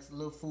had, like, a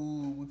little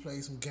food. We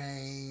played some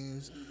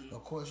games.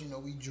 Of course, you know,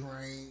 we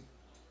drank.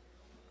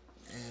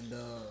 And,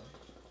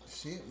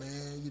 shit,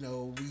 man, you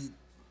know, we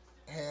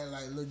had,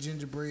 like, little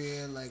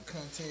gingerbread, like,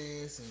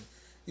 contests. And,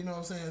 you know what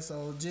I'm saying?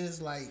 So,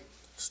 just, like,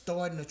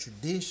 starting the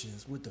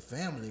traditions with the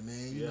family,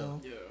 man, you know?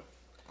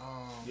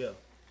 Yeah.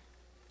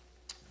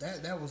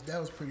 That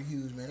was pretty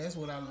huge, man. That's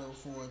what I look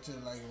forward to,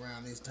 like,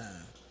 around this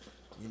time.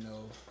 You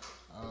know?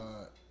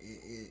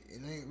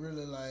 It ain't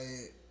really,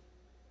 like,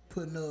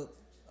 putting up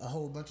a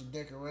whole bunch of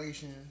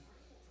decoration,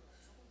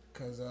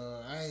 cause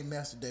I ain't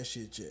mastered that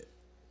shit yet.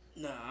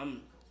 Nah,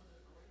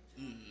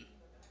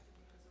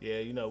 Yeah,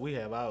 you know, we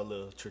have our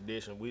little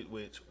tradition,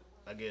 which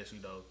I guess, you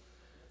know,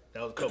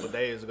 that was a couple of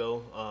days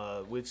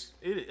ago. Which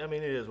it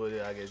is what it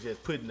is. I guess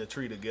just putting the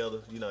tree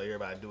together. You know,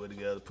 everybody do it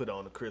together. Put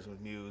on the Christmas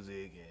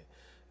music, and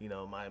you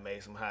know, might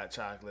make some hot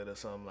chocolate or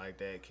something like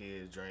that.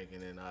 Kids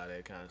drinking and all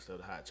that kind of stuff,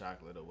 the hot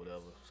chocolate or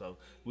whatever. So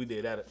we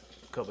did that a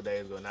couple of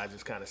days ago, and I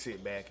just kind of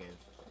sit back and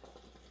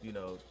you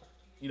know,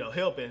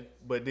 helping,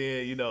 but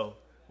then, you know,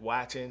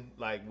 watching,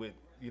 like, with,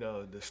 you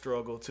know, the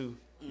struggle, too.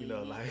 You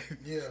know, like,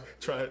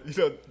 trying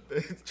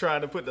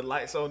to put the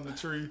lights on the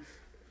tree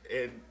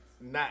and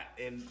not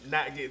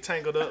get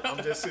tangled up.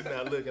 I'm just sitting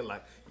there looking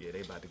like, yeah,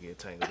 they about to get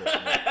tangled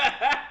up.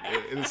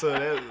 Yeah, and so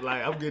that's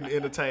like I'm getting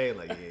entertained.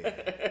 Like,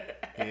 yeah,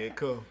 here it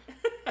come.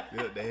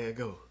 Yeah, there it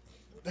go.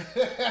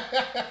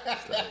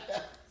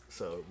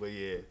 So, but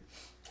yeah.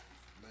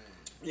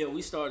 Yeah,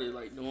 we started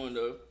like doing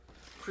the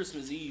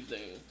Christmas Eve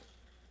thing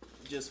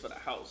just for the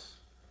house.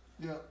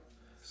 Yeah.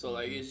 So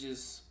like it's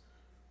just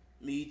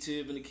me,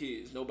 Tib, and the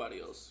kids.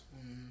 Nobody else.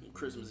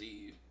 Christmas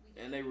Eve,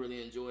 and they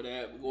really enjoy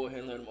that. We go ahead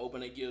and let them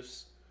open their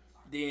gifts.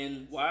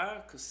 Then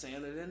why? Cause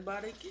Santa didn't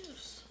buy their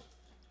gifts.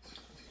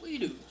 We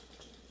do.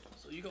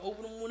 So you can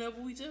open them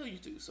whenever we tell you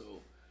to.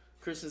 So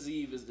Christmas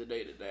Eve is the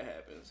day that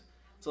happens.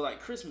 So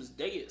like Christmas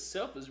Day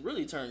itself is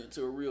really turned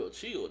into a real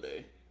chill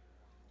day.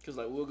 Cause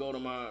like we'll go to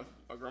my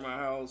grandma's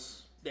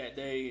house that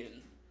day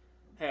and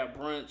have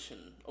brunch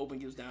and open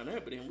gifts down there.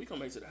 But then we come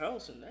back to the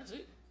house and that's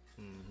it.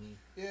 Mm-hmm.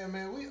 Yeah,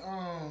 man.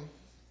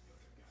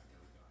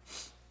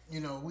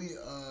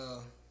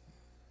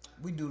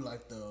 We do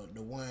like the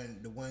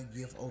one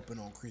gift open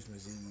on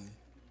Christmas Eve.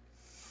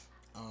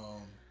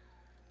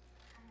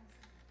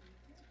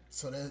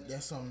 So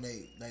that's something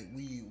that like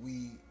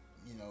we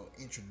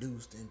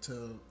introduced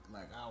into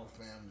like our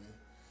family,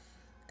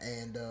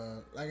 and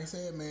like I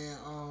said,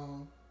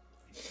 man,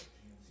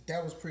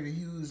 that was pretty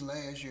huge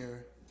last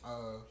year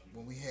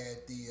when we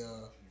had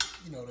the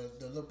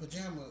little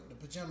pajama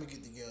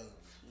get together.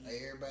 Like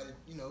everybody,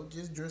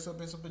 just dress up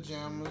in some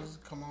pajamas,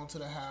 come on to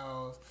the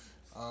house.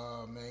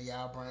 Man,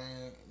 y'all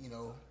bring,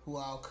 who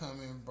all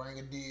coming, bring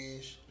a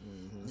dish.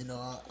 Mm-hmm.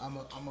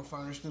 I'm a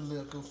furnish the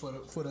liquor for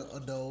the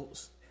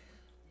adults.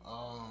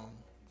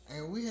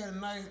 And we had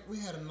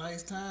a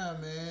nice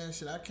time, man.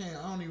 Shit, I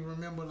don't even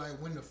remember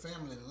like when the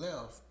family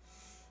left.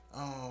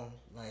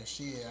 Like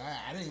shit,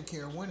 I didn't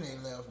care when they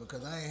left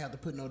because I ain't have to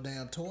put no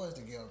damn toys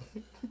together.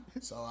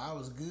 So I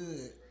was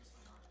good,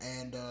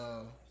 and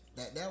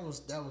that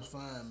was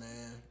fun,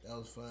 man. That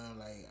was fun.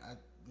 Like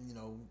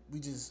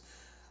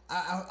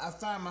I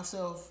find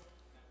myself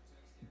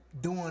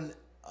doing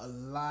a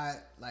lot,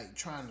 like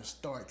trying to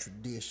start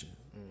tradition.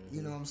 Mm-hmm.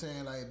 You know what I'm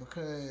saying? Like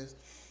because,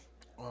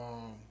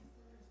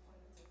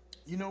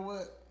 you know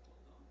what?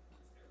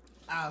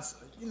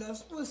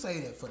 We'll say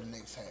that for the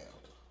next half.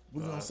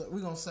 We're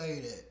gonna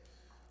say that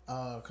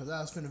because I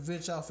was finna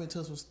venture off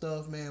into some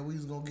stuff, man. We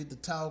was gonna get to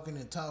talking,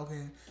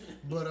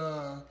 but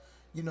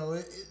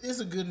it's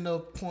a good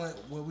enough point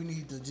where we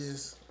need to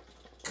just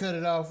cut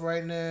it off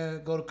right now.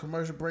 Go to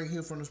commercial break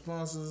here from the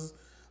sponsors.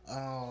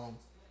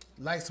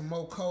 Light some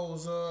more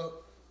coals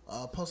up.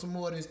 Put some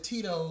more of this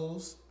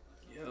Tito's.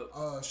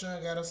 Yep.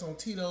 Sean got us on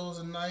Tito's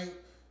tonight,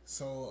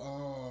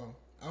 so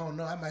I don't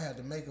know. I might have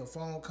to make a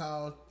phone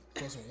call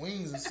for some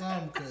wings or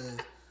something because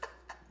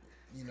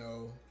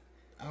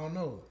I don't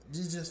know.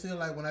 Just feel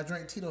like when I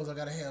drink Tito's, I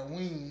gotta have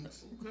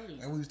wings. Okay.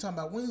 And we was talking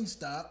about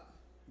Wingstop.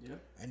 Yeah.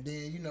 And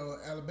then,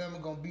 Alabama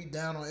gonna beat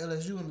down on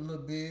LSU in a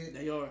little bit.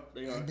 They are.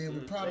 And then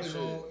we probably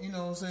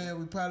gonna,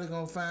 we probably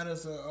gonna find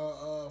us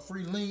a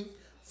free link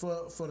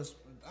for the.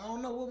 I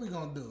don't know what we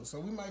gonna do. So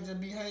we might just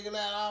be hanging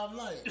out all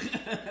night.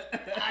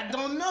 I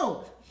don't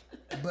know.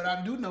 But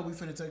I do know we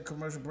finna take a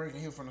commercial break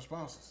and hear from the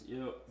sponsors.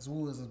 Yep. It's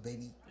Wooisms,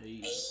 baby.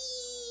 Hey.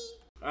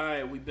 All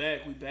right, we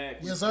back.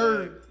 Yes,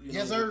 sir.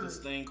 Yes, sir. This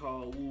thing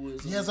called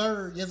Wooisms. Yes,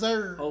 sir. Yes,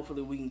 sir.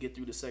 Hopefully, we can get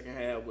through the second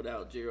half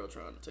without Gerald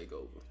trying to take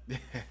over.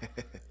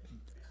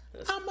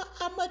 I'm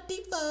a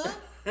diva.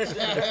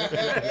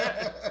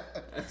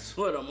 That's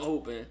what I'm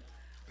hoping.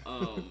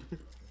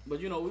 But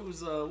we were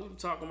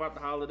talking about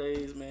the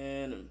holidays,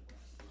 man,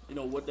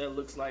 and what that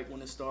looks like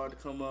when it started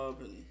to come up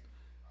and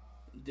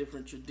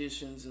different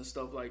traditions and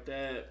stuff like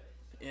that.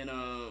 And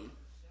I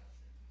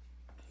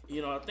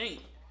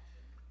think.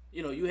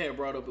 You had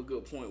brought up a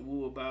good point,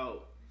 Woo,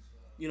 about,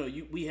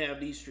 we have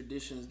these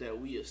traditions that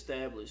we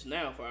establish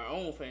now for our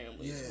own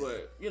families. Yeah.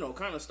 But,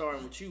 kind of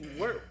starting with you,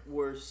 what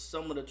were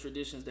some of the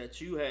traditions that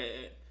you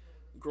had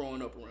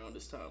growing up around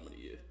this time of the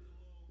year?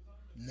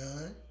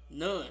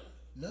 None.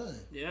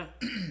 Yeah.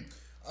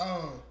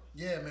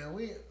 Yeah, man,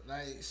 we,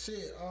 like,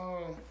 shit,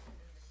 I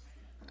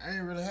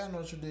ain't really had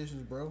no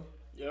traditions, bro.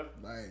 Yeah.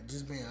 Like,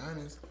 just being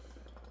honest.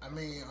 I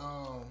mean,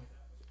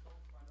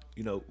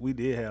 we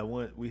did have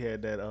one. We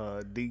had that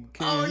Dean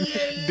King. Oh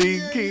yeah,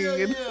 Dean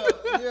King.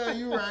 Yeah,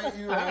 you right.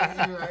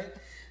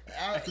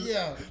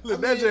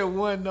 Look, that's just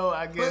one note.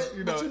 I guess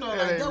but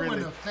that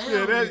wasn't a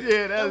family. That's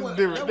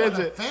different. That's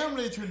a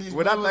family tradition.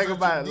 When I think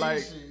about it,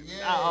 like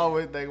I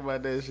always think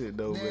about that shit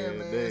though, man.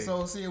 Dang.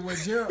 So see what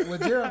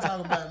Gerald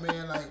talking about,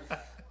 man. Like,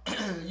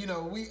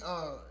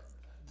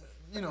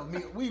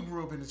 we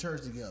grew up in the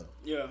church together.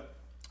 Yeah.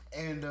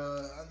 And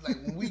like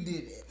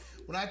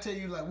when I tell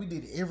you, like, we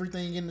did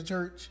everything in the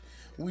church,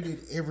 we did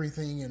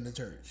everything in the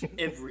church.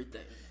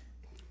 Everything.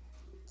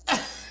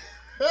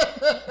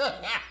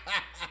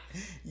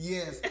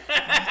 Yes.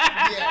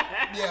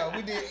 Yeah,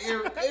 we did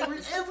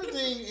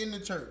everything in the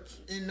church.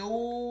 In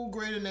no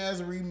Greater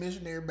Nazarene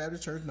Missionary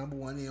Baptist Church, number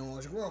 1 in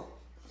Orange Grove.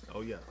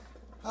 Oh, yeah.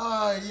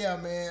 Yeah,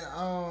 man.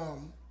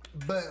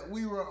 But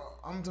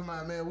I'm talking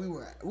about, man, we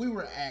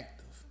were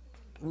active.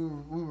 We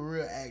were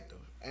real active.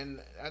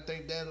 And I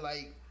think that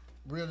like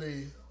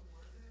really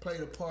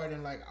played a part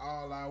in like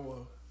all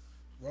our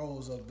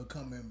roles of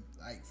becoming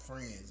like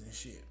friends and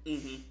shit.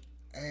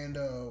 And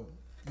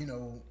you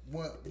know,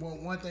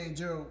 one thing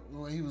Gerald,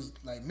 when he was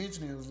like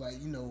mentioning, it was like,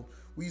 you know,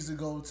 we used to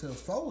go to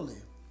Foley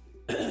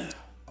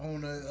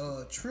on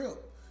a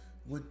trip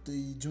with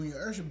the Junior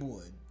Ursa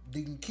boy,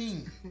 Deacon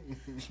King,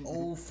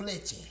 old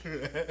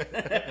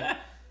Fletcher.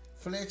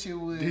 Fletcher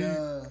would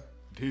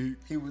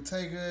he would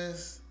take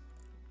us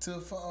to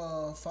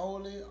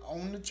Foley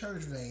on the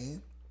church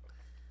van,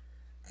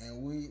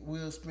 and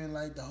we'll spend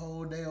like the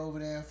whole day over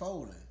there in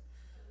Foley.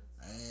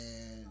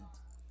 And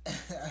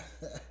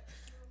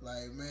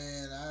like,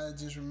 man, I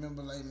just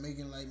remember like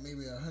making like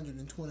maybe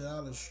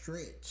 $120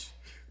 stretch.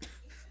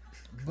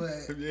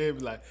 But yeah, be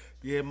like,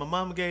 yeah, my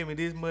mama gave me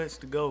this much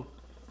to go.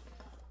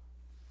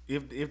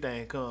 If they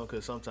ain't come,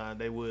 cause sometimes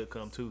they would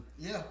come too.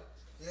 Yeah.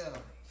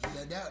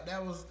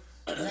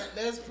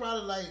 That's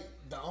probably like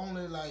the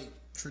only like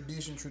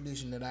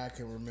tradition that I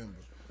can remember.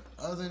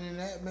 Other than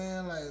that,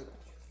 man, like,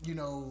 you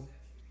know,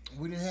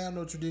 we didn't have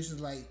no traditions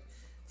like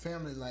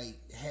family, like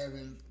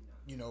having,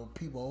 you know,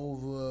 people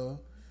over,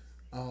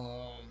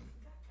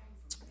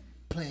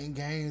 playing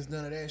games,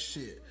 none of that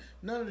shit.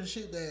 None of the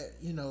shit that,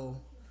 you know,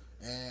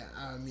 and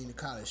I mean to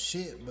call it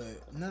shit,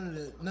 but none of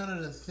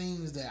the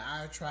things that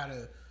I try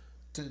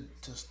to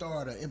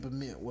start or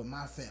implement with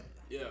my family.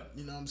 Yeah.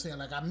 You know what I'm saying?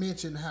 Like I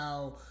mentioned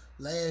how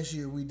last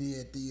year we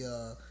did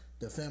the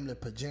family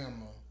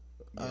pajama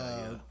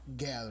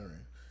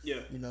gathering.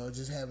 Yeah. You know,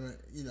 just having,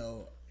 you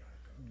know,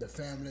 the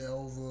family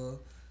over,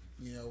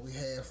 you know, we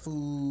had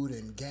food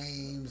and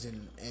games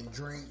and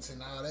drinks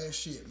and all that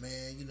shit,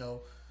 man. You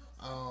know,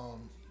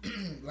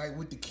 like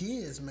with the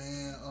kids,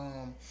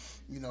 man,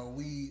 you know,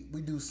 we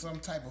do some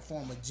type of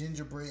form of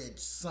gingerbread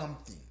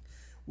something.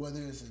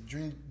 Whether it's a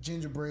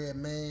gingerbread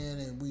man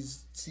and we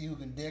see who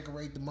can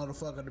decorate the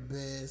motherfucker the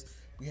best.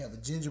 We have a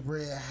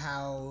gingerbread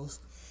house.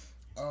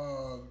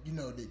 You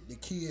know, the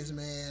kids,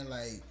 man,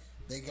 like,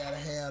 they gotta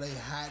have a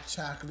hot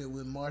chocolate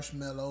with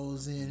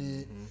marshmallows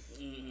in it.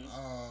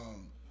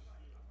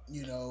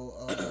 You know,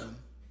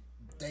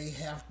 they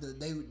have to,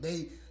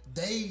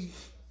 they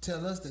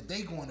tell us that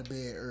they going to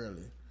bed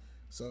early.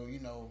 So, you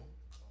know,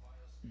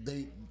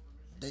 they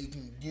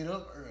can get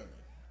up early.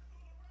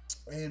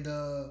 And,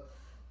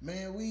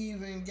 man, we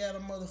even got a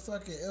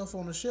motherfucking elf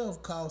on the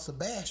shelf called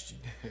Sebastian.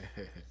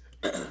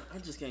 I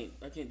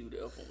can't do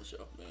the elf on the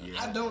shelf, man.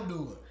 Yeah. I don't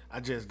do it. I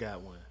just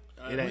got one.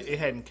 It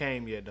hadn't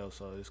came yet though,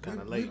 so it's kind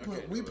of late.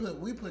 We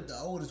put the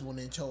oldest one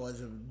in charge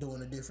of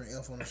doing a different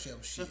elf on the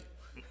shelf shit.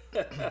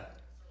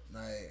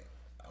 Like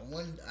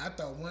I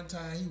thought one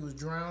time he was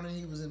drowning.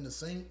 He was in the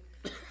sink.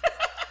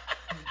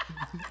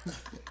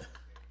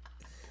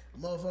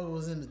 Motherfucker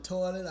was in the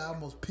toilet. I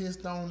almost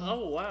pissed on him.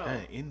 Oh wow!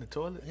 Dang, in the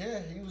toilet?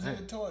 Yeah, he was in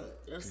the toilet.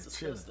 That's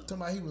disgusting. Talking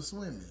about he was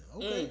swimming.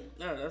 Okay,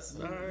 Yeah, that's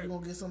all right. You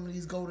gonna get some of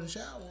these golden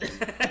showers.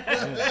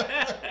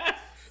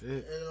 You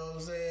know what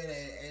I'm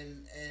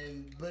saying?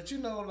 And but you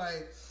know,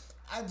 like,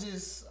 I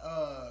just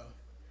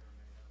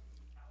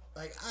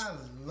like, I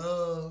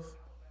love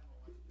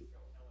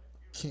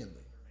Kinley,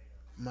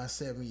 my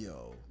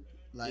 7-year-old.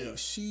 Like, Yeah.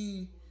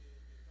 she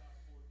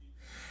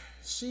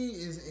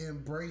is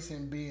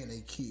embracing being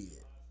a kid.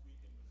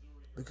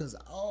 Because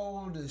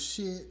all the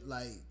shit,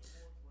 like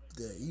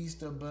the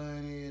Easter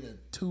Bunny, the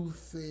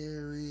Tooth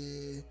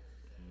Fairy,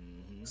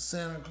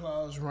 Santa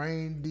Claus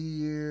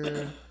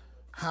reindeer,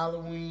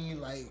 Halloween,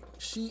 like,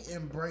 she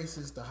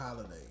embraces the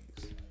holidays.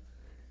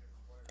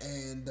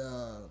 And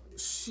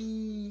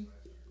she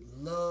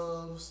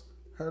loves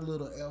her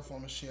little elf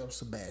on the shelf,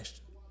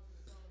 Sebastian.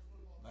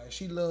 Like,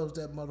 she loves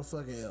that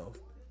motherfucking elf.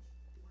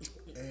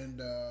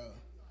 And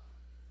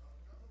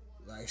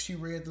like, she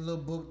read the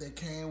little book that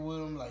came with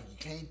him, like, you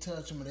can't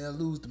touch him and they'll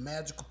lose the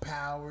magical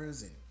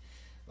powers. And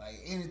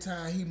like,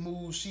 anytime he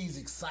moves, she's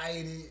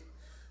excited.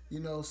 You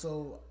know,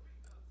 so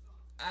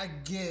I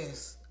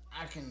guess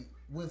I can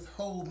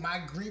withhold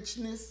my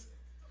Grinchness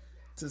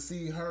to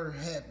see her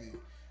happy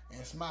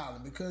and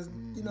smiling, because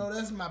you know,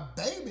 that's my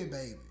baby,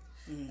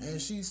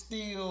 and she's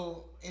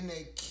still in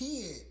that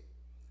kid,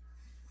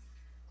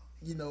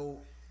 you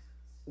know,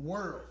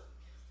 world.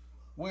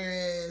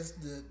 Whereas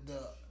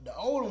the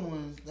older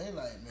ones, they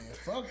like, man,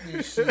 fuck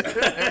this shit.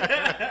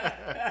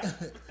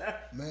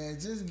 Man,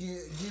 just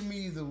give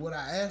me either what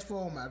I asked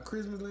for on my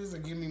Christmas list or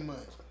give me money.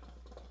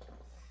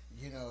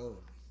 You know,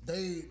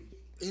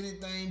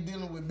 anything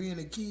dealing with being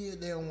a kid,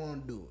 they don't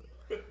want to do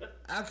it.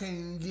 I can't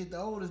even get the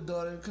oldest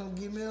daughter to come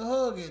give me a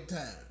hug at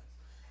time.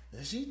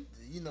 And she,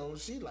 you know,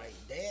 she like,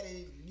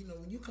 Daddy, you know,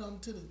 when you come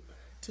to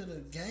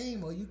the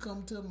game or you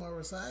come to my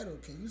recital,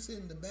 can you sit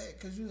in the back?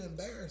 Because you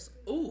embarrassing.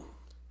 Ooh.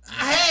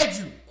 I had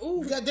you.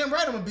 Ooh. You goddamn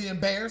right I'm going to be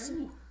embarrassed.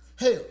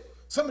 Hell,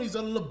 some of these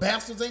other little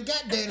bastards ain't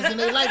got daddies in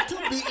their life to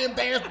be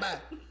embarrassed by.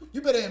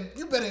 You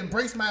better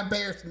embrace my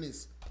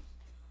embarrassedness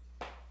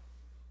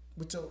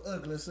with your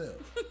ugly self.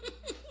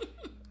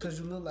 Because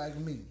you look like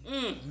me.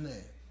 Nah.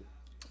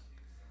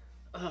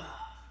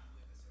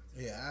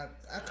 Yeah,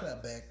 I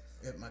clap back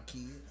at my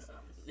kids.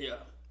 Yeah.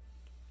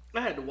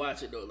 I had to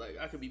watch it though. Like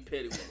I could be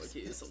petty with my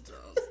kids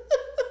sometimes.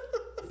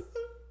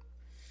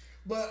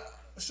 But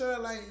sure,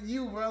 like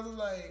you, brother,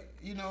 like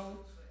you know,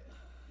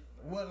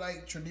 what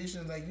like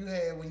traditions like you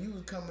had when you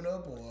was coming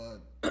up, or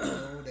you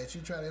know, that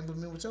you try to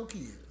implement with your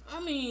kids. I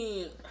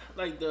mean,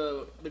 like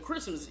the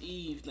Christmas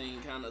Eve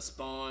thing kind of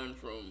spawned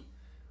from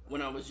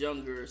when I was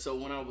younger. So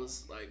when I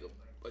was like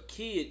a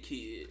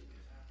kid,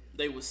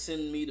 they would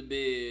send me to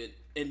bed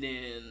and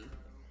then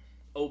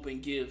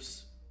open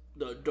gifts.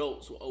 The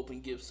adults will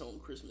open gifts on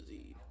Christmas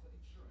Eve.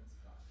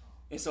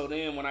 And so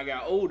then when I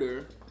got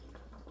older,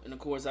 and of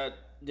course I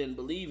didn't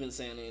believe in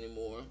Santa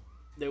anymore,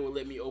 they would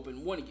let me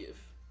open one gift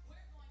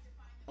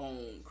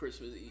on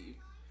Christmas Eve.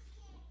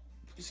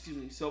 Excuse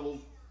me. So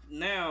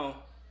now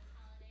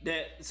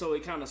so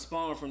it kind of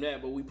spawned from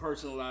that, but we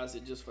personalized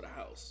it just for the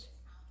house.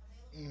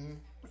 Mm-hmm.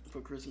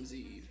 For Christmas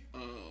Eve.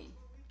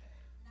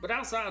 But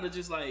outside of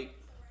just like,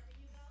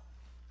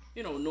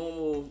 you know,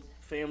 normal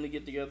family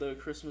get together,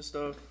 Christmas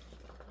stuff,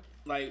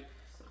 like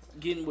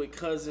getting with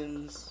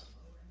cousins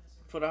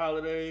for the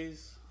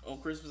holidays on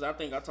Christmas. I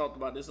think I talked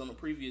about this on a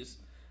previous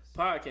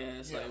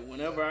podcast. Like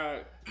whenever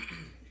our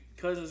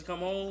cousins come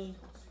home,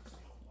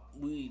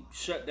 we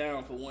shut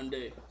down for one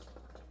day.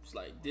 It's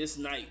like this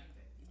night,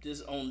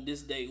 on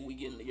this day we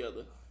getting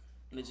together,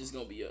 and it's just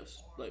gonna be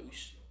us. Like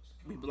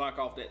we block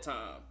off that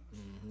time.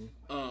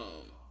 Mm-hmm.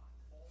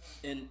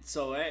 And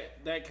so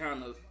that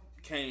kind of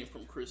came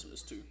from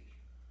Christmas too.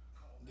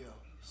 Yeah.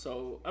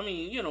 So I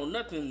mean, you know,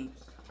 nothing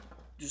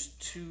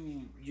just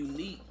too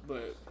unique,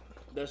 but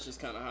that's just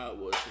kind of how it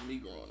was for me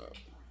growing up.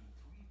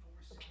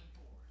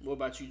 What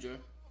about you, Joe?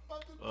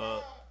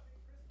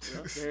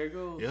 Yep, there it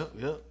goes.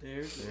 Yep.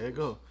 There it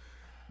go.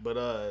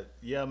 But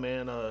yeah,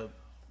 man.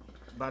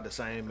 About the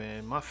same,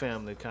 man. My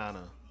family kind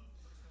of,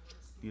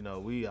 you know,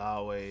 we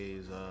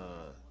always,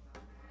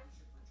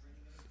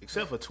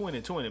 except for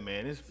 2020,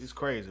 man. It's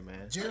crazy,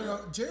 man.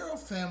 Gerald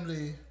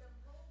family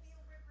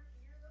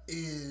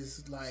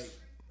is like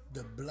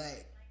the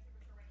Black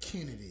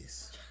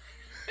Kennedys.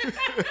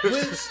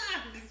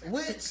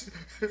 which,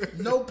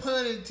 no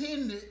pun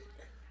intended,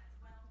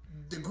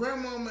 the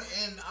grandmama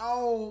and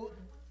all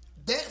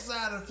that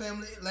side of the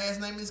family,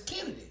 last name is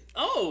Kennedy.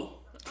 Oh.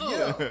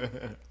 Yeah.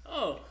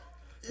 Oh.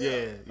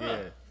 Yeah.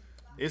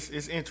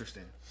 It's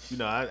interesting. You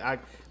know,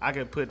 I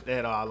can put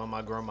that all on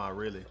my grandma,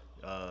 really.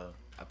 I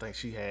think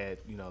she had,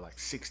 you know, like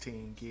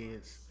 16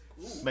 kids.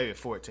 Ooh. Maybe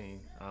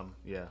 14.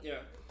 Yeah. Yeah.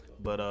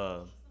 But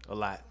a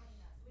lot.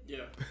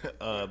 Yeah.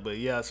 But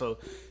yeah, so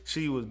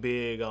she was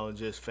big on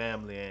just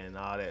family and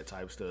all that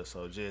type of stuff.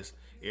 So just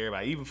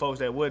everybody, even folks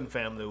that wasn't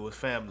family, was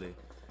family.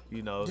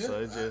 You know, yeah,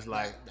 so it's just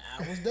like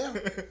I was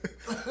there.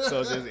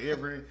 So just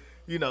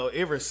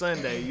every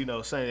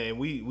Sunday, Sunday, and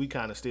we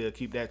kind of still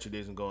keep that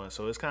tradition going.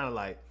 So it's kind of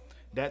like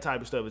that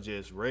type of stuff is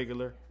just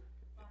regular,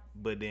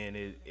 but then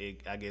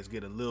it I guess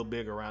get a little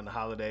bigger around the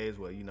holidays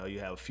where you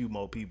have a few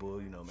more people,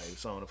 maybe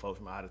some of the folks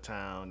from out of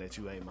town that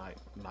you might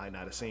not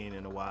have seen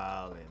in a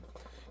while,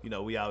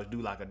 and we always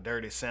do like a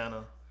dirty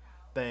Santa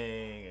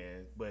thing,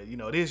 but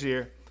this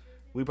year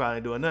we probably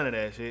ain't doing none of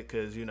that shit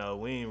because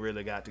we ain't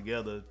really got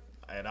together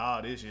at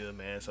all this year,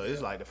 man. So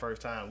it's like the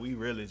first time we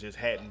really just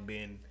hadn't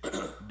been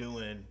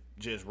doing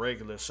just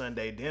regular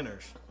Sunday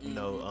dinners,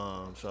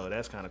 so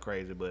that's kind of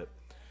crazy. But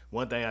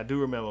one thing I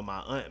do remember, my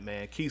aunt,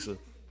 man, Keisha,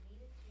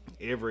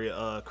 every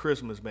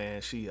Christmas,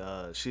 man,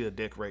 she'll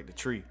decorate the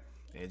tree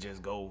and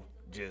just go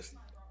just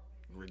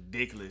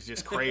ridiculous,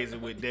 just crazy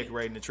with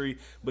decorating the tree.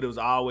 But it was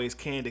always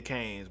candy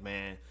canes,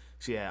 man.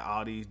 She had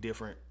all these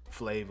different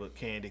flavored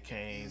candy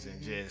canes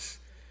and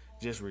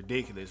just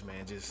ridiculous,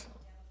 man, just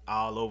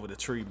all over the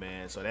tree,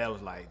 man. So that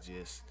was like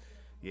just,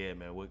 yeah,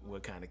 man,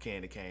 what kind of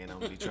candy cane I'm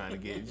gonna be trying to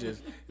get.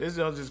 This is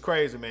just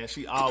crazy, man.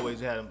 She always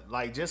had them,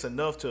 like, just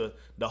enough to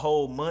the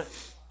whole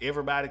month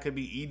everybody could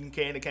be eating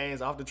candy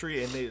canes off the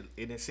tree, and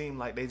it seemed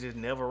like they just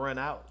never run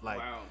out. Like,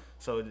 wow.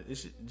 So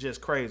it's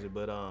just crazy.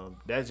 But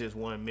that's just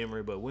one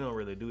memory. But we don't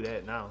really do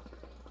that now.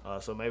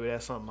 So maybe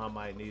that's something I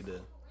might need to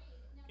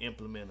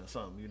implement or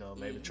something.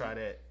 Maybe try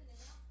that.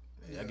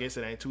 Yeah. I guess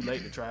it ain't too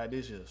late to try it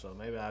this year. So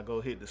maybe I'll go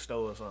hit the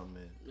store or something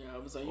and I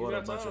was like, order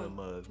a bunch of the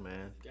mugs,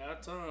 man.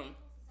 Got time.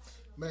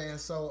 Man,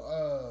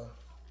 so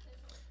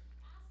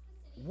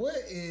what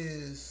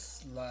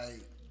is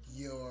like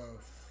your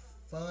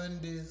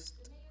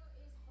fondest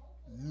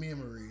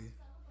memory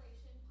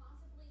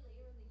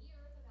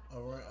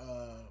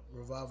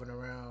revolving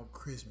around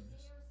Christmas?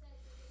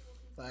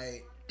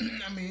 Like,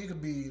 I mean, it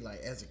could be like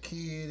as a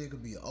kid, it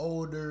could be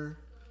older.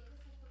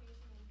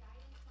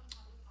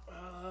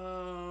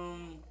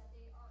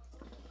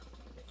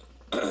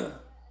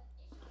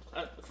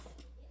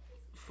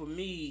 For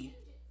me,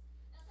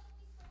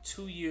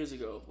 2 years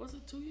ago, was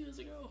it 2 years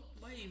ago?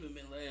 Might even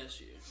been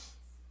last year.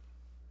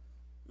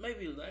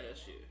 Maybe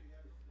last year.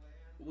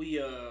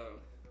 We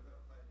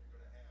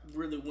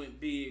really went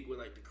big with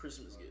like the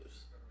Christmas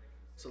gifts.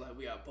 So like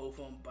we got both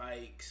on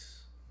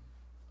bikes.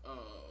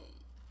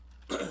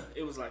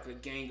 It was like a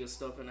gang of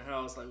stuff in the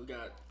house. Like we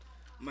got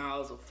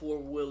Miles a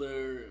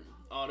 4-wheeler and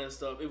all that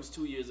stuff. It was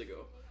 2 years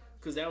ago.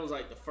 because that was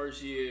like the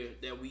first year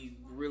that we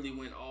really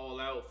went all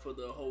out for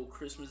the whole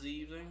Christmas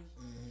Eve thing.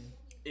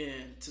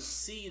 And to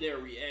see their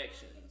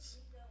reactions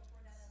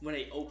when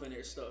they open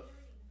their stuff,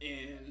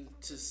 and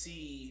to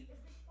see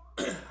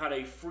how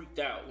they freaked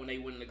out when they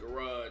went in the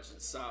garage and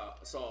saw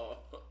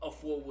a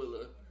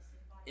 4-wheeler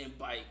and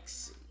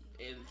bikes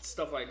and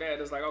stuff like that.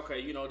 It's like, okay,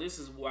 you know, this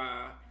is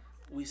why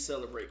we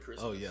celebrate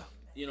Christmas. Oh, yeah.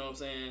 You know what I'm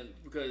saying?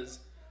 Because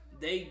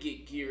they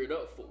get geared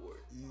up for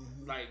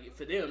it. Like,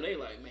 for them, they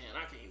like, man,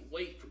 I can't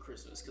wait for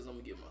Christmas because I'm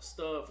going to get my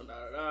stuff and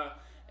da-da-da.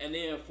 And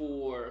then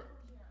for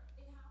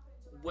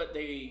what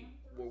they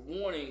were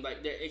wanting,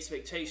 like, their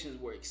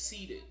expectations were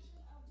exceeded.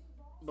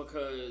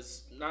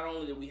 Because not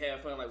only did we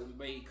have fun, like, we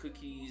made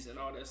cookies and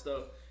all that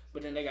stuff,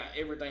 but then they got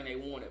everything they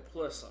wanted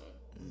plus some.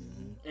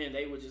 And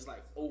they were just,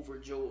 like,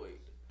 overjoyed.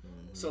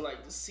 So,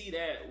 like, to see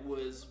that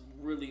was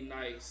really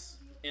nice.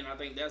 And I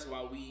think that's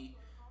why we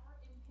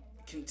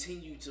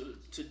continue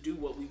to do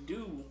what we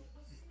do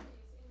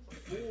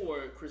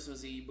for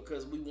Christmas Eve,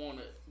 because we want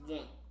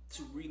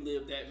to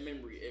relive that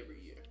memory every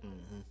year.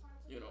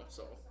 You know,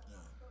 so.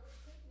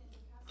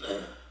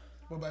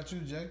 What about you,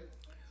 Jay?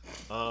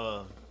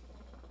 I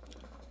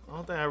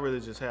don't think I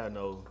really just had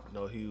no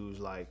huge,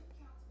 like,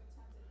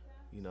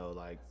 you know,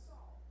 like,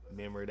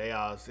 memory. They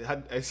all,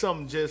 it's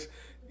something just,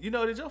 you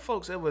know, did your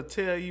folks ever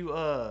tell you,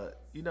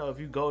 you know, if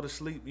you go to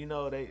sleep, you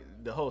know,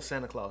 the whole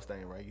Santa Claus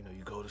thing, right? You know,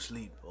 you go to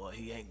sleep or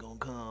he ain't gonna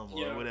come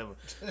or whatever.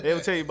 They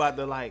would tell you about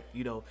the, like,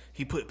 you know,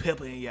 he put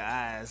pepper in your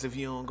eyes if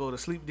you don't go to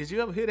sleep. Did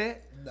you ever hear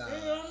that? Nah.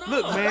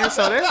 Look, man,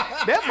 so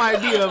that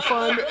might be a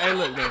fun, hey,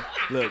 look, man,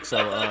 look, so,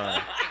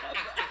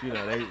 you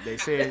know, they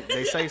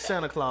say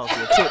Santa Claus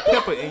will put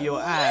pepper in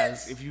your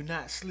eyes if you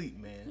not sleep,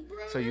 man.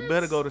 So you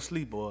better go to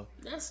sleep, or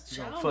That's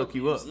gonna child fuck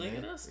you up, abuse, nigga.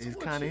 man. That's It torture.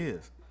 kind of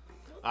is.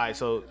 All right,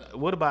 so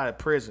what about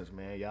presents,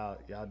 man? Y'all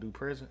do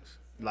presents?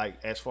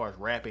 Like, as far as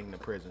wrapping the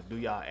presents, do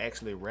y'all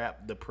actually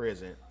wrap the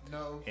present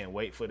No. and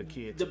wait for the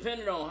kid?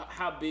 Depending on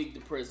how big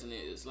the present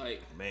is,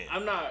 like, Man.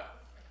 I'm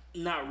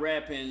not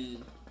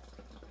wrapping.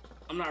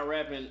 I'm not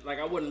wrapping, like,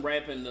 I wasn't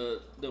wrapping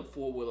the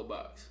 4-wheeler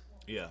box.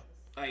 Yeah,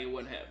 Like, it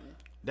wasn't happening.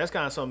 that's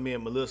kind of something me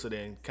and Melissa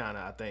then kind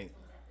of, I think,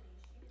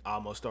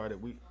 almost started.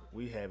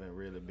 We haven't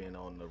really been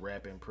on the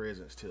wrapping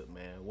presents tip,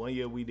 man. One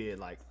year we did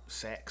like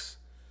sacks,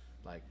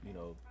 like, you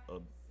know, a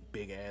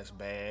big ass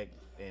bag,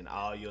 and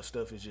all your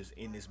stuff is just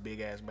in this big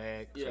ass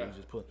bag. So Yeah. you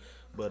just put,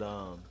 but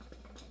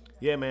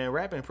yeah, man,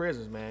 wrapping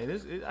presents, man.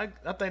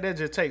 I think that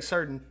just takes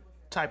certain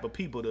type of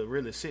people to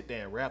really sit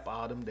there and wrap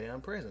all them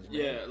damn presents, man.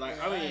 Yeah, like,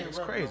 I mean, it's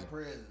crazy.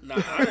 nah,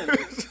 I didn't.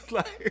 It's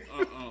like,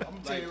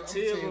 Like,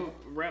 Till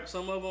wrap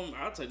some of them,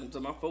 I'll take them to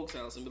my folks'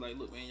 house and be like,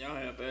 look, man, y'all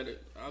have at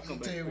it. I'll come I'm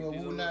back tell you and what,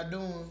 pick these we're up. not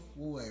doing.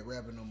 We ain't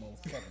wrapping no more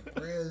fucking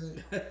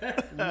present.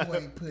 We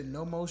ain't putting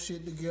no more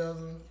shit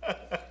together.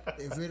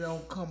 If it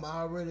don't come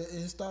already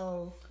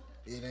installed,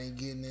 it ain't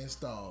getting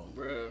installed.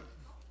 Bruh.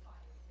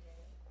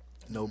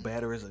 no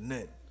batteries or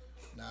nothing.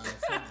 Nah,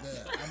 fuck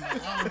that.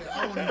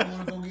 I don't even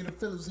want to go get a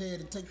Phillips head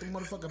and take the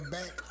motherfucking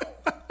back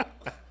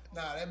off.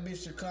 Nah, that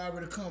bitch should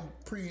already come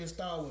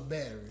pre-installed with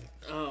battery.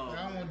 Oh,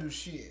 I don't want to do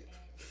shit.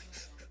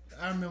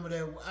 I remember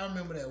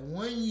that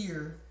one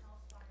year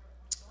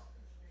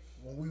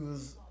when we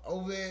was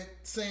over at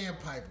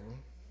Sandpiper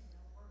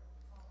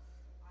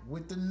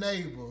with the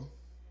neighbor.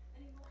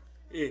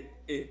 This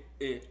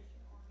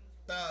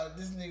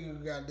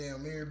nigga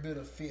goddamn every bit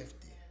of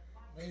 50.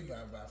 Maybe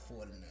about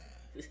 49.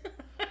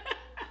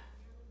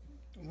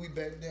 We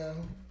back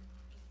down.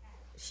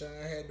 Sean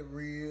had the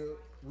rib.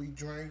 We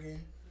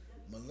drinking.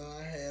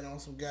 Milan had on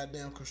some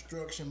goddamn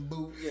construction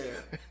boots.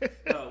 yeah.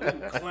 No, we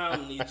were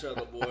clowning each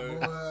other, boy.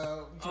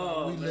 Boy,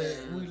 Oh,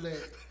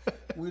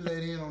 we let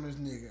in on this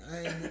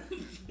nigga.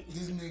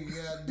 This nigga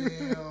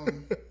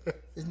goddamn.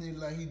 This nigga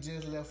like he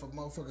just left a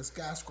motherfucking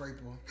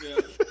skyscraper. Yeah.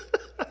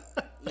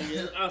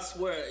 Nigga, I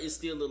swear it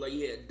still look like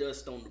he had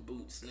dust on the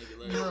boots, nigga.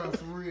 Like, Bro,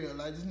 for real.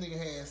 Like this nigga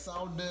had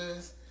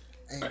sawdust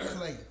and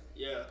clay.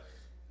 yeah.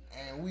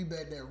 And we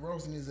back there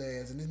roasting his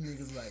ass, and this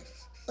nigga's like,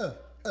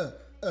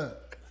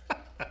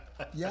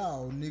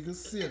 y'all niggas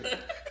silly.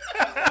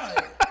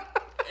 Like,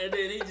 And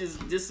then he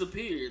just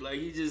disappeared. Like,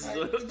 he just.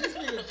 like, did this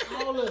nigga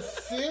call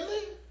us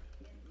silly?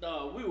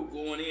 No, we were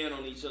going in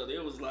on each other.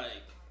 It was like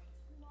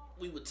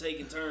we were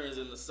taking turns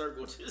in the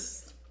circle,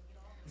 just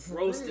For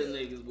roasting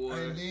real. niggas, boy.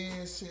 And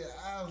then shit,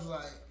 I was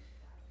like,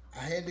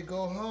 I had to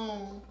go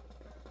home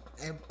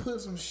and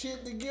put some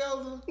shit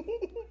together.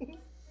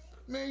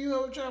 Man, you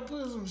ever try to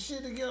put some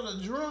shit together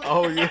drunk?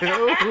 Oh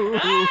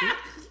yeah.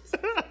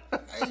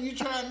 And you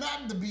try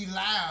not to be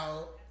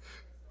loud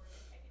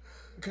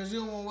because you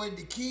don't want to wake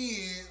the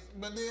kids.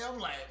 But then I'm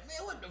like,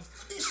 man, what the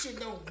this shit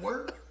don't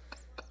work.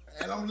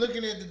 And I'm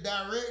looking at the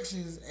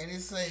directions and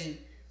it say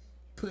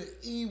put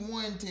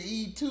E1 to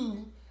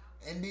E2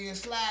 and then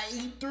slide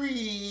E3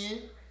 in.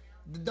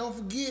 But don't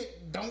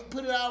forget, don't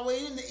put it all the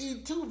way into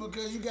E2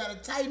 because you got to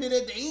tighten it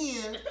at the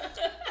end.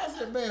 I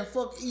said, man,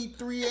 fuck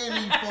E3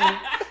 and E4.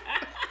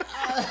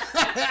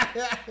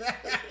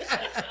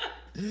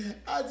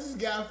 I just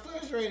got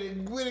frustrated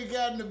and went and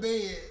got in the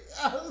bed.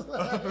 I was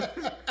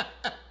like,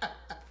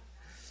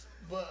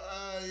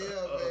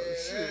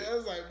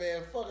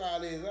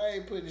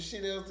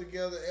 shit else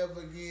together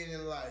ever again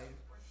in life,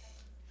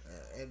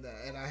 and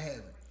I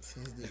haven't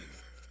since then.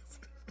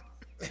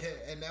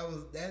 And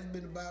that's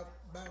been about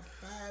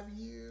 5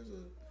 years.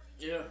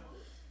 Yeah.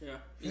 It's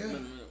been a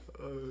minute.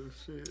 Oh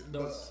shit.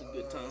 Those are some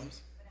good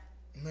times.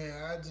 Man,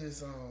 I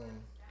just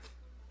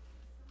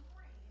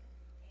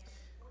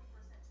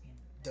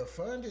the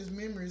fondest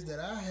memories that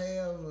I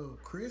have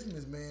of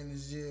Christmas, man,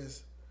 is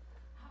just,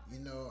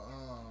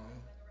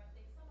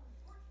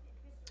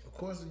 of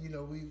course, we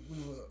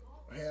would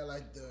have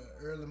like the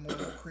early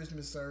morning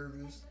Christmas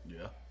service.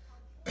 Yeah.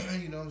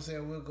 You know what I'm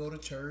saying? We'll go to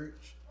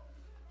church.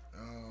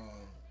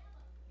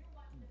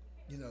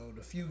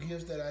 The few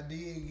gifts that I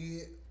did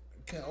get,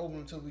 can't open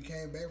until we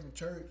came back from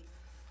church.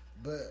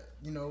 But,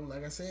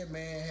 like I said,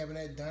 man, having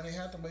that Donny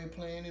Hathaway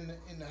playing in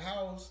the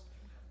house,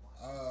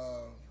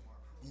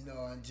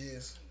 and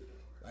just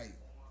like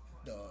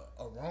the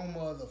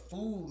aroma of the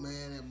food,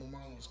 man, that my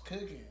mom was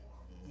cooking.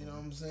 You know what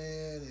I'm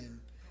saying? And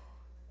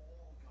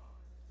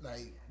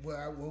like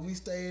where we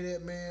stayed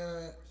at,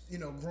 man,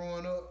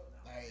 growing up,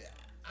 like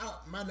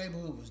my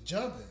neighborhood was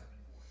jumping.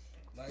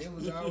 Like it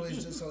was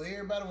always just so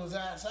everybody was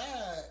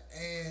outside,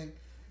 and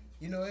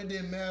it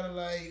didn't matter.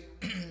 Like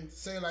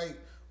say like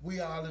we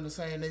all in the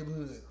same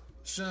neighborhood.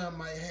 Sean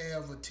might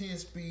have a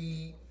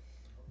 10-speed.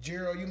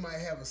 Gerald, you might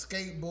have a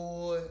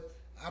skateboard.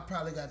 I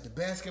probably got the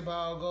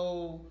basketball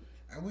goal.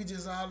 And we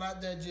just all out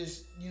there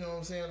just, what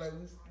I'm saying? Like,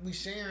 we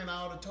sharing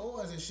all the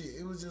toys and shit.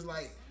 It was just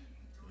like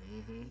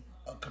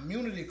a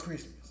community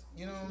Christmas.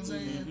 You know what I'm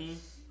saying?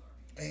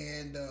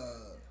 And,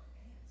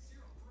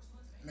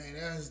 man,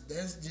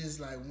 that's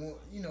just like,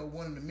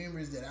 one of the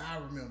memories that I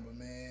remember,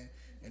 man.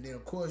 And then,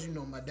 of course,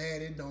 my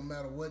dad, it don't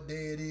matter what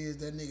day it is,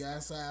 that nigga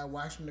outside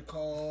washing the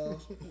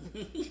cars.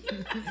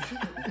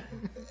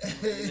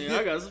 Yeah,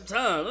 I got some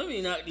time. Let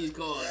me knock these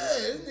cars. Yeah,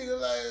 this nigga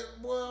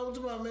like, boy, I'm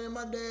talking about, man,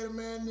 my daddy,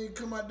 man, nigga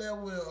come out there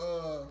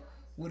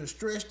with a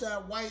stretched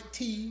out white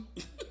tee,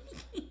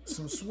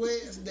 some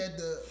sweats that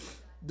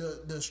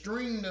the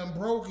string done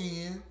broke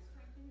in,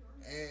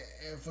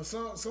 and for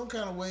some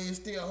kind of way, it's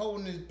still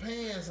holding his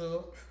pants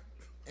up,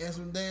 and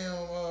some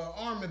damn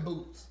army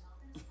boots.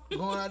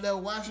 Going out there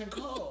washing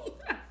cars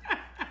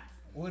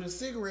with a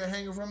cigarette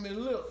hanging from his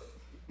lip.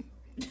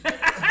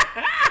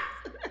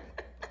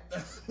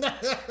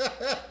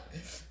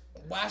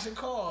 Washing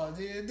cars.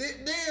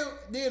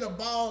 Then a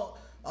ball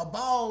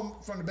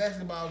from the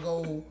basketball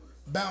goal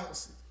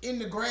bounced in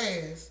the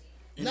grass,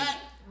 not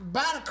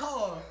by the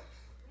car.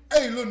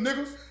 Hey, little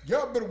niggas,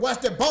 y'all better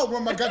watch that ball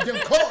run my goddamn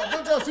car.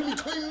 Don't y'all see me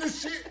cleaning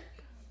this shit?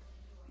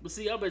 But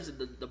see, I bet you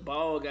the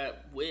ball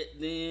got wet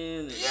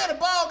then. Yeah, the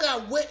ball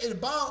got wet in the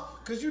ball.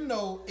 Because in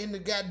the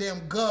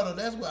goddamn gutter,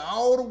 that's where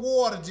all the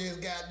water just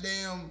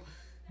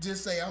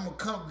say, I'm going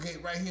to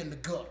congregate right here in the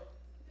gutter.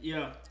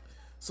 Yeah.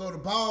 So the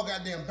ball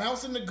goddamn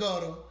bounced in the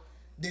gutter.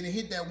 Then it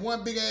hit that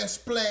one big ass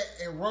splat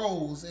and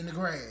rolls in the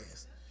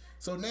grass.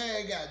 So now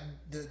it got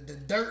the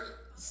dirt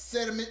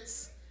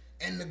sediments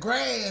and the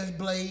grass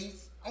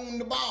blades on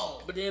the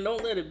ball. But then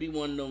don't let it be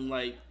one of them,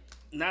 like,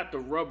 not the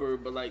rubber,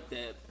 but like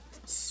that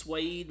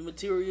suede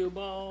material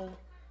ball.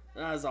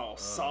 That's all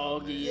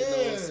soggy in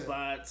those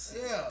spots.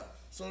 Yeah.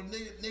 So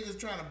niggas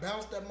trying to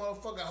bounce that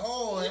motherfucker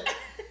hard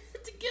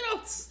to get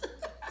out.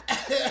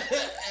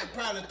 and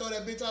probably throw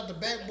that bitch out the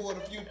backboard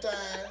a few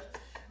times.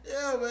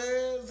 Yeah,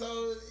 man.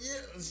 So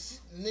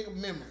nigga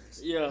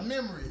memories. Yeah.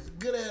 Memories.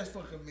 Good ass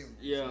fucking memories.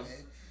 Yeah.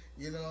 Man.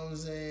 You know what I'm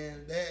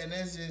saying?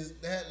 That's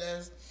just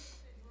that's.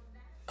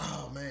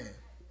 Oh man.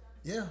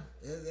 Yeah.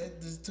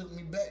 That just took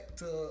me back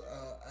to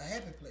a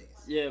happy place.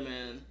 Yeah,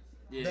 man.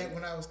 Yeah. Back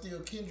when I was still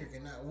Kendrick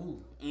and not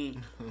Woo.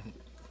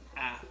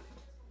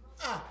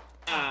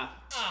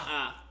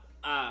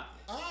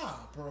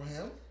 Bro,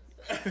 him.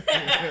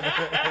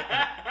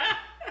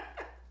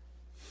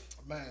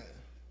 Man.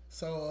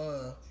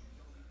 So,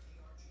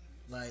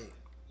 like,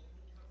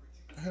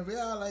 have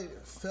y'all,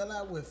 like, fell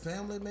out with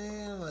family,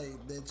 man?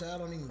 Like, that y'all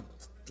don't even,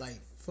 like,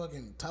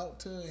 fucking talk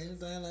to or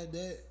anything like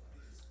that?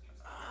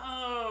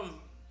 I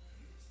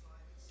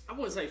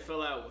wouldn't say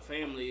fell out with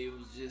family. It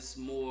was just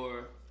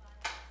more...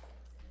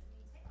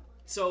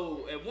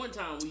 So, at one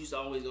time, we used to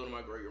always go to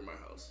my great-grandma's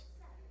house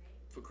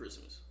for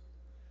Christmas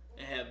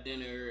and have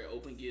dinner,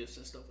 open gifts,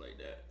 and stuff like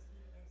that.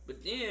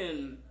 But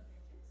then,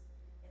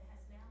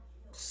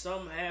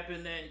 something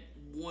happened that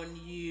one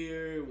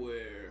year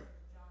where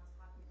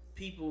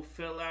people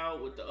fell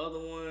out with the other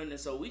one, and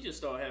so we just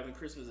started having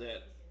Christmas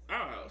at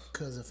our house.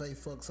 Because if they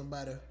fuck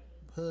somebody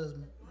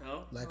husband?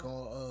 No. Like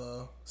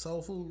on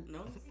Soul Food?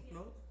 No.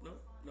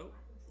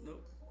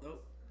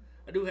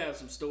 I do have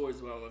some stories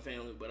about my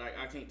family, but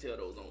I can't tell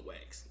those on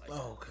wax. Like,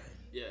 oh, okay.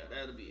 Yeah, I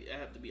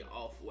have to be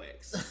off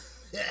wax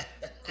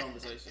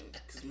conversation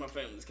because my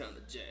family's kind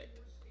of jacked.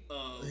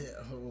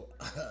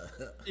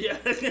 Yeah,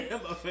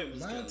 my family's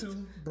mine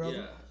too,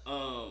 brother.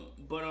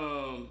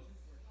 Yeah,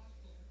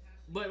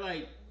 but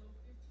like,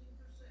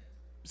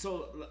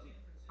 so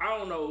I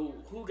don't know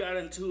who got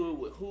into it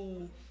with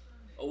who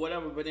or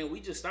whatever, but then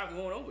we just stopped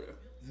going over there.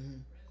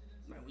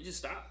 Mm-hmm. Like we just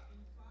stopped,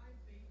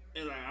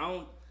 and like I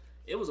don't.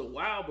 it was a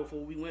while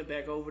before we went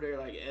back over there,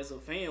 like as a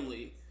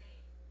family,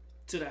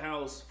 to the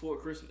house for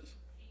Christmas.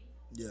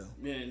 Yeah.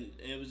 And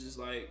it was just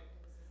like,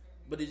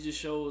 but it just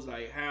shows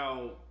like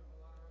how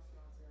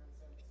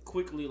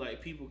quickly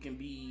like people can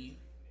be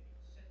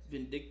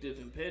vindictive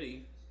and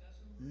petty,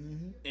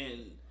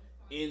 and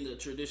in the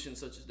tradition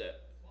such as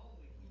that.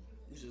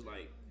 It's just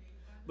like,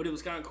 but it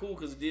was kind of cool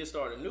because it did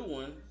start a new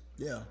one.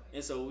 Yeah.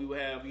 And so we would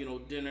have, you know,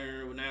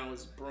 dinner. Now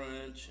it's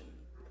brunch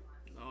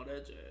and all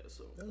that jazz.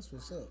 So That's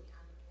what's up.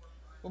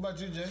 What about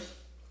you, Jay?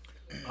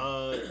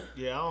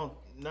 Yeah, I don't,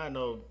 not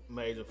no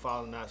major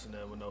falling outs and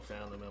nothing with no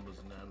family members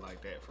or nothing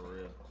like that for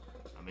real.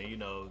 I mean, you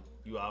know,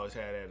 you always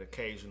have that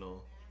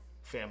occasional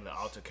family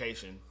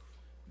altercation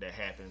that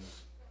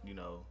happens, you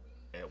know,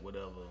 at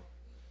whatever.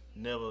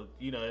 Never,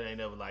 you know, it ain't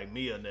never like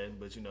me or nothing,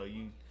 but you know,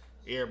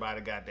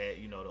 everybody got that,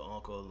 you know, the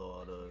uncle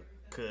or the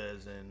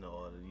cousin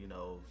or the, you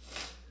know,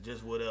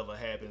 just whatever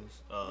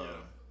happens.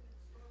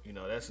 You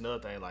know, that's another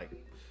thing. Like,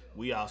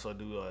 we also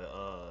do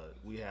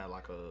we have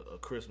like a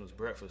Christmas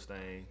breakfast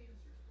thing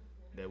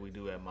that we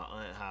do at my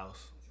aunt's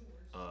house,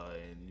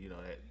 and you know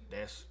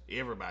that's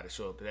everybody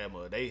show up to that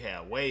mother. They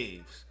have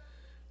waves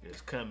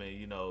that's coming,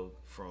 you know,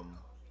 from,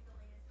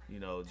 you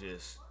know,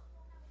 just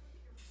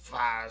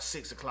 5,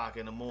 6 o'clock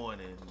in the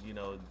morning, you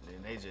know,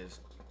 and they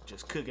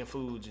just cooking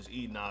food, just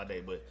eating all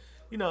day. But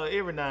you know,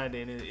 every now and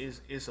then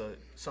it's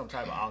some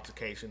type of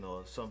altercation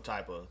or some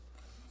type of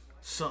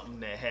something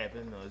that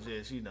happened, or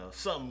just, you know,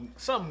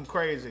 something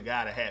crazy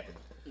gotta happen.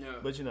 yeah,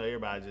 But you know,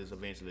 everybody just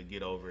eventually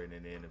get over it,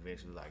 and then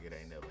eventually like it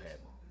ain't never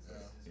happened.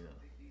 You know.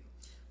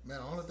 Man,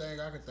 the only thing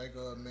I can think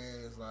of, man,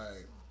 is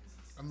like,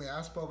 I mean,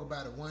 I spoke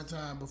about it one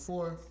time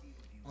before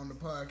on the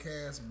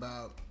podcast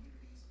about,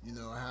 you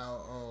know,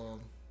 how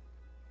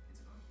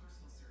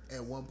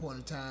at one point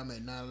in time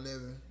at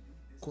 9/11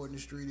 Courtney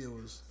Street, it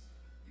was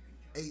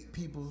 8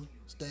 people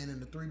staying in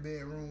the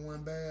 3-bedroom,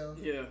 1 bath.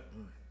 yeah,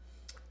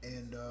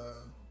 And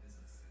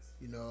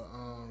you know,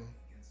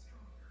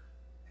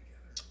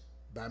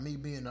 by me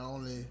being the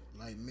only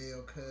like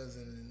male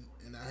cousin,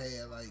 and I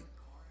had like,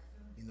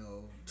 you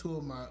know, two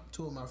of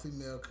my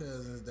female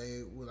cousins,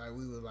 they were like,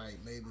 we were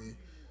like maybe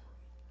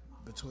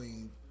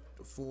between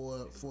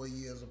 4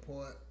 years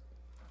apart,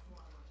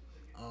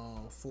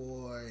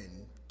 4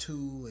 and 2,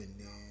 and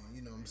then,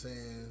 you know what I'm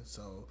saying,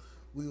 so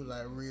we were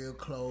like real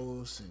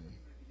close. And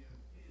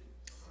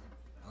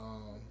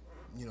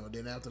you know,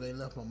 then after they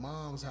left my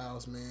mom's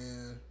house,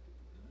 man,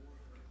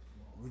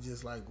 we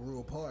just like grew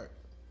apart,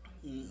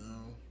 you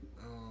know,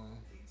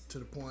 to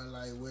the point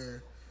like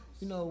where,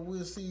 you know,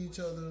 we'll see each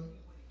other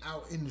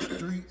out in the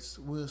streets,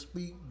 we'll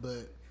speak,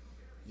 but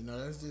you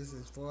know, that's just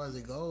as far as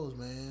it goes,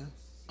 man.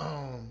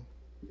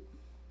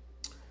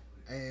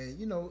 And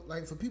you know,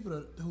 like for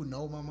people who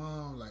know my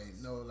mom, like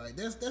know, like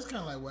that's kind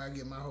of like where I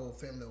get my whole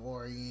family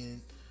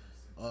oriented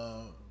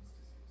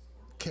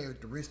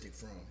characteristic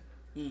from.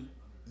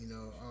 You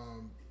know,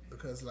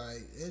 because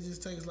like it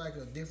just takes like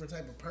a different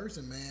type of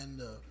person, man,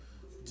 to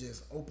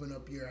just open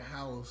up your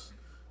house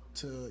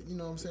to, you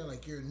know what I'm saying,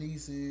 like your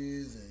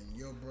nieces and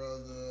your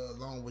brother,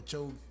 along with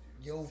your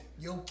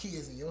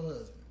kids and your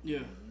husband.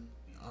 yeah,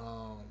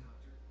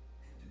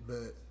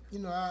 But you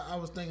know, I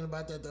was thinking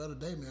about that the other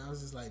day, man. I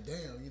was just like,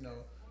 damn, you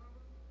know,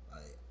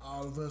 like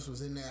all of us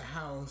was in that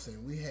house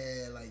and we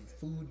had like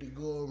food to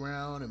go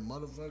around, and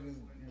motherfuckers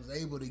was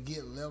able to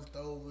get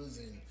leftovers,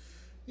 and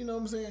you know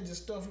what I'm saying,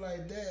 just stuff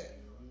like that.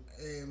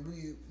 And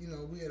we, you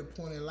know, we at a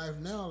point in life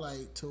now,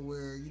 like to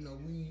where, you know,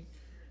 we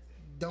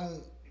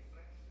don't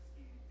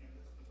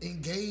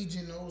engage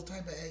in those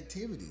type of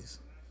activities.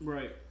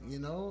 right, You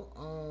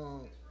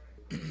know,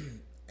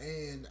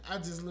 and I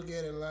just look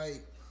at it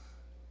like,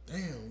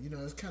 damn, you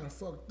know, it's kind of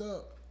fucked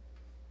up.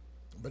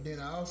 But then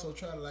I also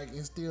try to like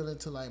instill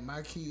into like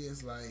my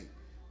kids like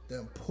the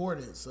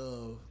importance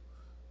of,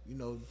 you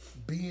know,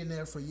 being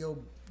there for your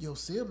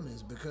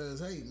siblings, because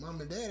hey, mom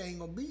and dad ain't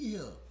gonna be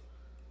here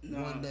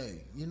one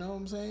day. You know what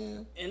I'm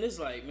saying? and it's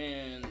like,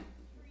 man,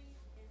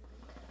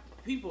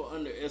 people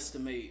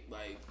underestimate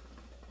like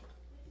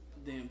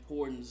the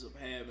importance of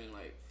having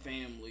like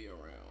family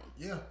around.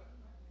 Yeah.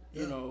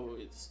 You know,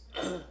 it's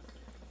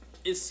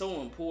it's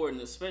so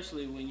important,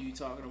 especially when you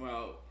talking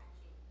about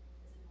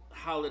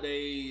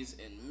holidays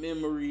and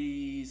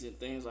memories and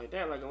things like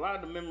that. Like a lot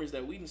of the memories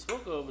that we done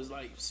spoke of is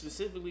like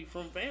specifically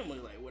from family.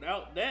 Like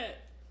without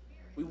that,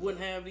 we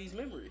wouldn't have these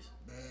memories.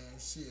 Man,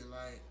 shit,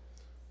 like,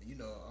 you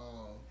know,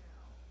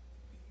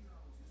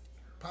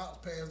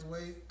 Pops passed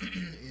away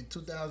in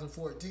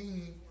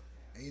 2014,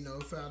 and you know,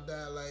 found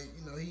out like,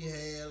 you know, he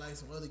had like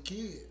some other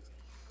kids,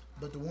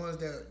 but the ones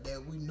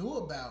that we knew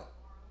about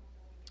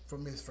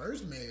from his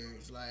first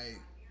marriage, like,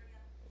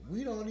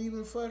 we don't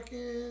even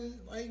fucking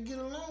like get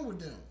along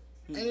with them.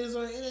 And it's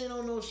like, it ain't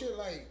on no shit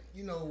like,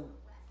 you know,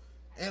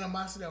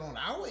 animosity on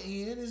our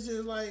end. It's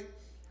just like,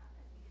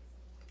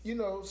 you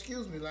know,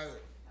 excuse me, like,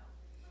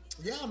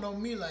 y'all know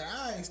me, like,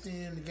 I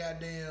extend the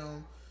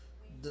goddamn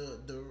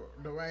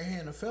the right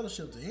hand of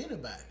fellowship to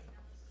anybody.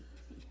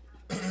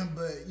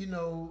 But, you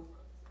know,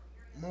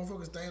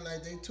 motherfuckers think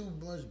like they too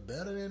much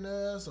better than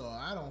us, or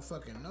I don't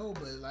fucking know,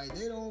 but like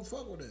they don't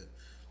fuck with it.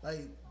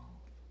 Like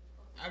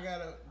I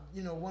got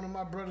one of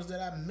my brothers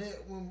that I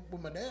met when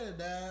my dad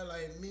died.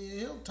 Like me and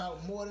him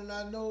talk more than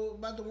I know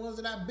about the ones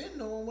that I've been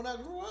knowing when I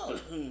grew up.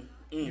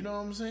 You know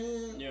what I'm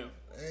saying? Yeah.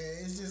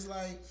 And it's just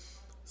like,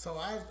 so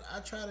I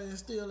try to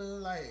instill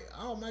in like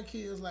all my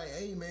kids like,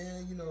 hey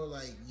man,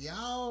 like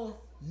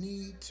y'all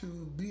need to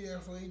be there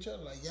for each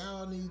other. Like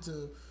y'all need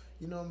to,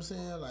 you know what I'm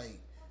saying? Like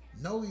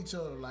know each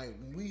other. Like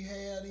when we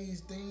have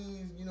these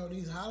things,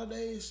 these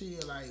holidays,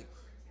 shit, like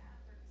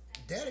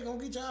daddy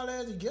gonna get y'all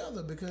ass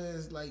together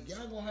because like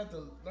y'all gonna have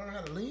to learn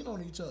how to lean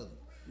on each other.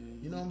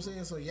 You know what I'm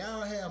saying? So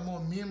y'all have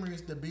more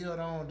memories to build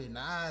on than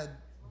I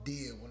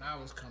did when I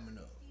was coming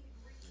up.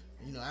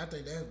 I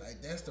think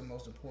that's the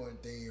most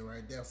important thing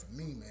right there for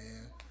me,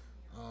 man.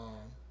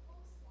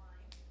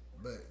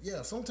 But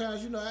yeah,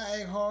 sometimes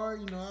I act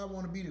hard. I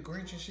want to be the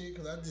Grinch and shit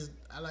because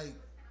I like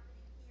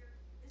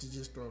to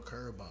just throw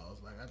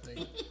curveballs. Like I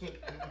think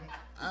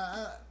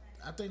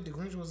I think the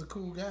Grinch was a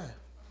cool guy.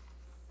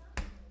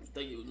 I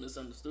think he was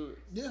misunderstood.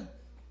 Yeah.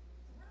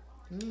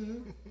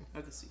 Mm-hmm.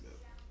 I can see that.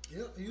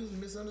 Yep, he was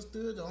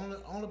misunderstood. The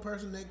only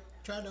person that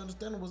tried to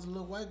understand him was a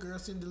little white girl,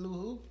 Cindy Lou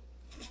Who.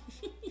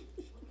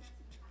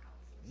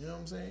 You know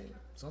what I'm saying?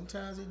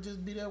 Sometimes it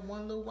just be that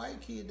one little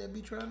white kid that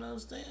be trying to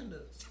understand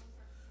us.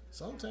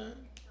 Sometimes.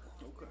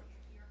 Okay.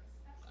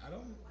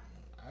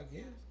 I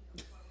guess.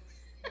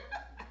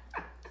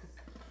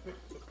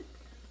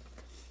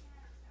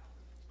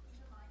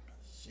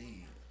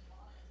 Shit.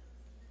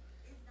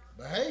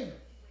 But hey.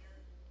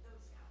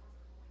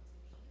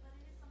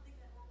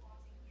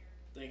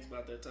 Thanks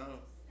about that time.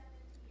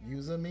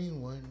 You's a mean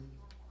one,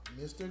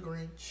 Mr.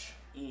 Grinch.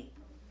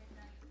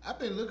 I've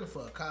been looking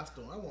for a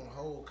costume. I want a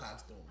whole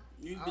costume.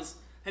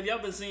 Have y'all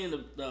been seeing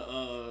the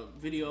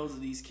videos of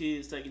these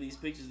kids taking these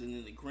pictures and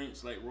then the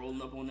Grinch like rolling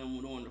up on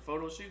them during the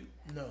photo shoot?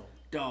 No.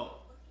 Dog.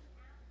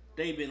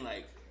 They been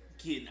like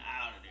getting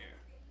out of there.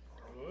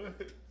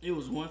 What? It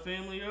was one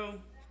family, yo.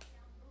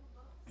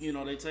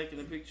 They taking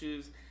the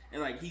pictures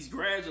and like he's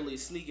gradually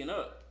sneaking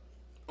up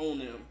on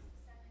them.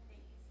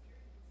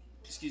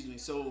 Excuse me.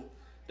 So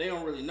they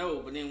don't really know,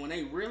 but then when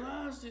they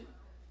realized it,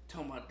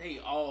 talking about they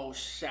all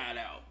shot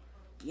out.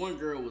 One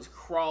girl was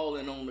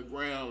crawling on the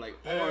ground, like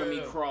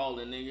army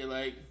crawling, nigga.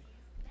 Like,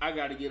 I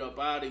gotta get up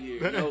out of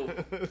here. No.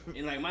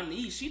 And like my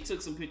niece, she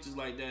took some pictures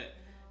like that.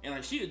 And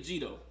like she a G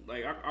though.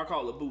 Like I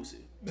call her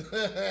Boosie.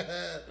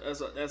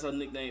 That's her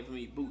nickname for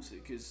me,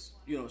 Boosie, cause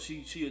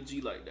she a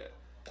G like that.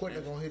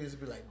 Courtney gonna hear this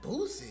and be like,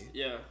 Boosie?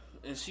 Yeah.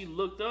 And she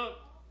looked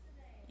up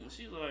and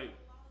she's like,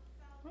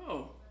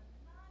 oh,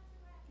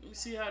 let me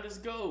see how this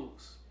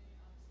goes.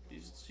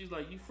 She's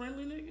like, you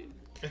friendly, nigga?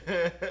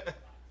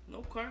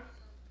 Okay.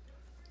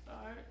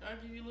 Alright, I'll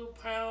give you a little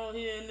pound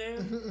here and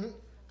there.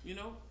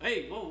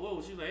 Hey,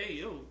 whoa. She's like, hey,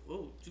 yo,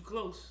 whoa, too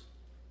close.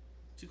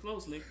 Too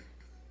close, nigga.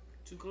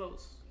 Too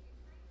close.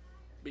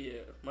 But yeah,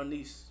 my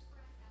niece,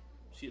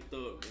 she a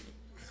thug,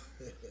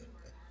 nigga.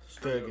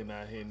 Thugging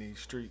out here in these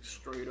streets.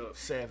 Straight up.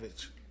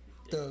 Savage.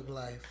 Thug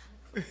life.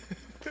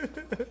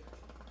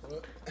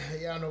 Well,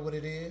 y'all know what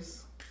it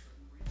is.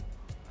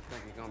 I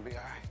think you're gonna be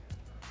alright.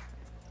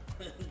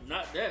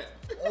 Not that.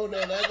 Oh no,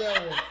 not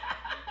that one.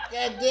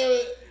 God damn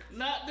it.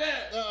 Not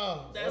that.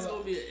 That's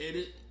gonna be an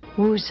edit.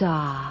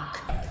 Woosah.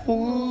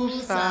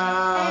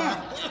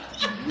 Woosah.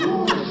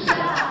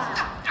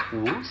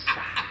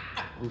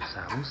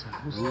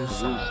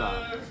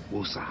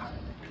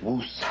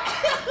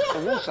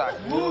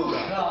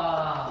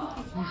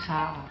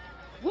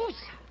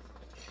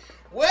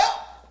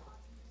 Well,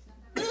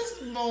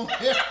 this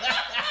moment.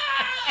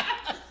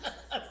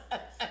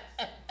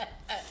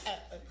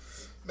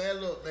 Man,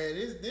 look, man,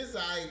 this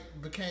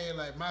became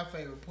like my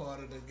favorite part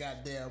of the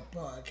goddamn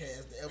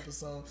podcast, the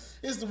episode.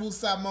 It's the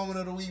Woosah moment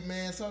of the week,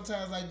 man.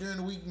 Sometimes, like during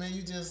the week, man,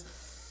 you just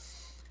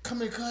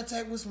come in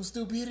contact with some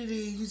stupidity.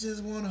 You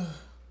just wanna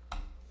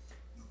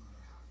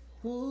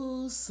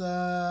Woosah.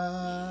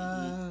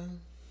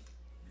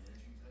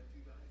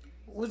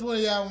 Which one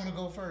of y'all wanna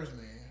go first,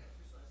 man?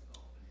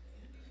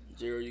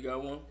 Jerry, you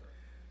got one?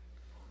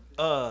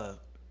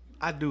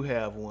 I do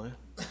have one.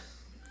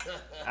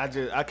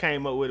 I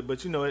came up with it,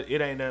 but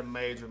it ain't nothing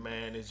major,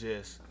 man. It's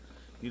just,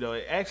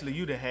 actually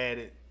you done had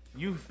it.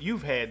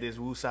 You've had this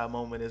Woosah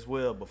moment as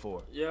well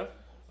before. Yeah.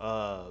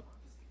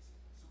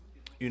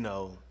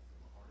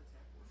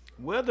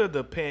 Whether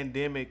the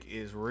pandemic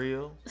is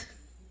real,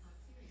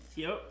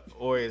 yep,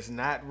 or it's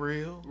not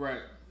real,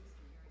 right,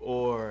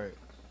 or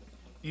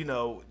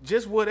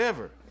just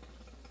whatever.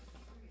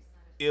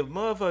 If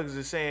motherfuckers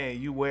are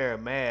saying you wear a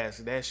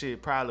mask, that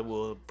shit probably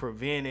will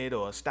prevent it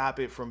or stop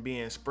it from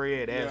being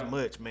spread as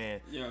much,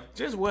 man. Yeah.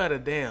 Just wear the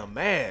damn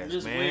mask,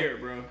 just man. wear it,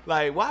 bro.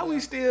 Like, why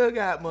we still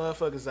got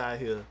motherfuckers out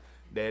here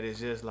that is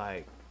just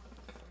like,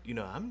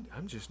 I'm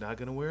just not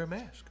gonna wear a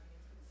mask.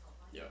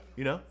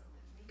 Yeah.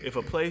 If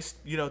a place,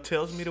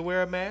 tells me to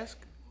wear a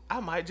mask, I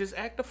might just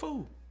act a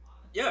fool.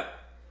 Yeah.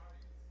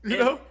 You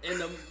know?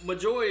 And the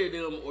majority of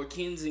them are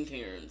Kens and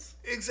Karens.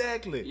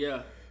 Exactly.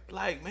 Yeah.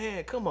 Like,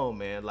 man, come on,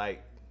 man.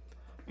 Like,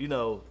 you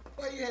know,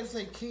 Why you had to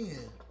say Ken?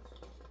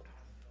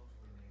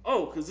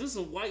 Oh, cause there's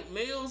some white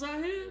males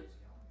out here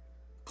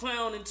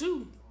clowning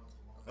too.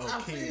 I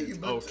feel you,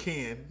 but oh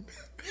Ken.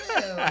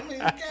 yeah, I mean,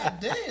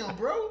 goddamn,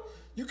 bro.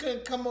 You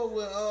couldn't come up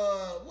with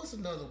what's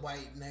another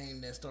white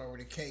name that start with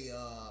a K?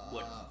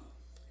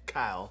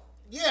 Kyle.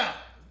 Yeah,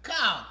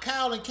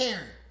 Kyle and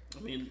Karen. I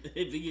mean,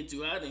 if you get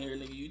too hot in here,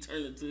 nigga, you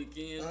turn into a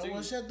can too.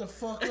 Well, shut the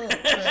fuck up,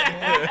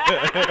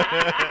 fat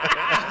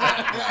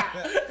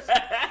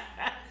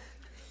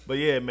But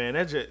yeah, man,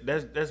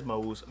 that's my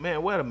woos.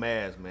 Man, wear the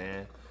mask,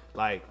 man.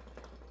 Like,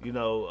 you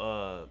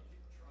know,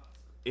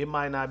 it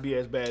might not be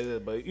as bad as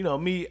it, but you know,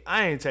 me,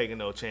 I ain't taking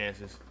no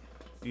chances.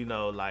 You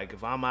know, like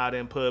if I'm out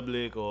in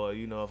public or,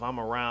 you know, if I'm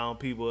around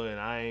people and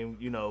I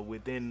ain't, you know,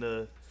 within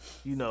the,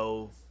 you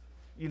know,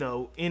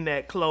 in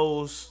that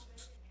closed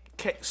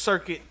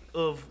circuit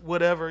of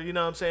whatever, you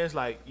know what I'm saying? It's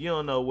like you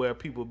don't know where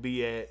people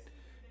be at.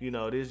 You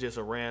know, this just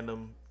a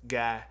random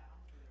guy,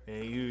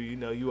 and you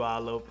know, you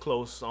all up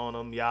close on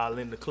them. Y'all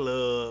in the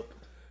club.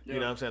 You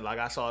know what I'm saying? Like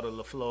I saw the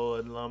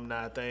LaFleur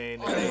alumni thing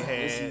that they had.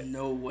 There's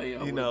no way I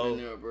you would know, have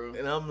been there, bro.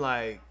 and I'm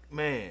like,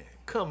 man,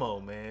 come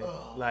on, man.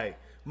 Like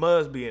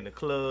Muzz be in the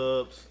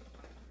clubs.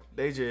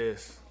 They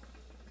just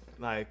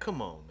like,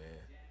 come on, man.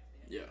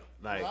 Yeah.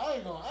 Like,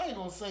 Well, I ain't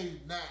gonna say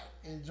not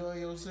enjoy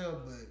yourself,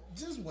 but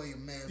just wear your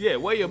mask. yeah,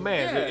 wear your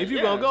mask. Yeah, If you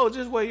yeah. gonna go,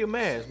 just wear your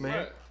mask, man.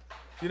 Right.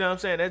 You know what I'm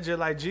saying? That's just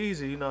like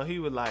Jeezy. You know, he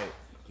was like,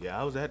 yeah,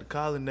 I was at the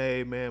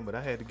colonnade, man, but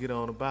I had to get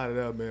on about it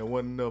up, man.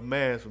 Wasn't enough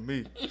mask for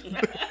me.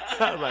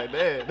 I was like,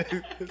 man,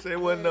 there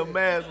wasn't enough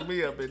mask for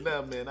me up in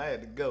there, man. I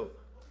had to go.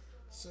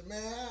 So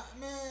man,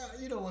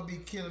 you know what be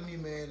killing me,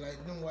 man?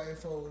 Like them white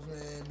folks,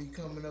 man, be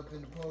coming up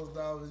in the post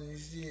office and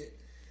shit,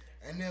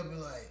 and they'll be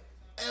like,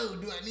 "Oh,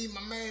 do I need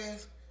my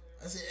mask?"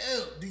 I said,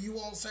 "Oh, do you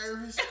want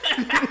service?"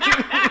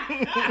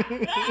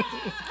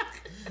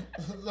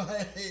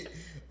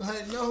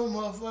 like no,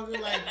 motherfucker.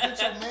 Like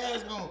put your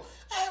mask on.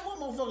 Hey, one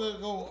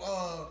motherfucker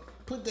go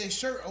put their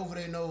shirt over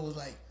their nose,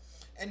 like,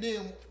 and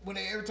then when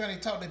every time they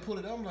talk, they pull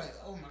it up. I'm like,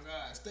 oh my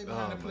god, stay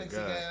behind the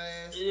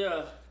plexiglass.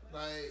 Yeah.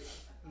 Like,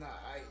 nah,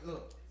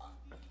 look,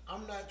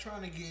 I'm not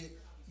trying to get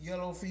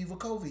yellow fever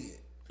COVID.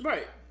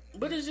 Right.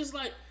 But it's just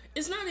like,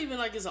 it's not even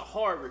like it's a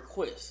hard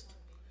request.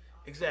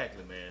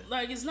 Exactly, man.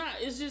 Like, it's not,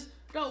 it's just,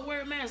 don't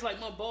wear a mask. Like,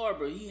 my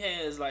barber, he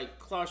has, like,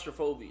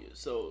 claustrophobia.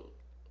 So,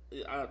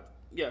 he's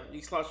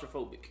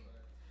claustrophobic.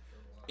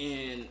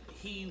 And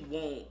he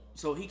won't,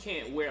 so he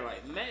can't wear,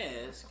 like,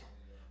 mask,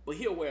 but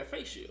he'll wear a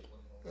face shield.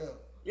 Yeah.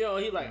 You know,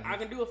 he like, I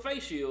can do a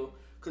face shield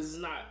because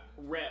it's not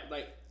wrapped,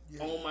 like,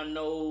 on my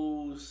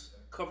nose,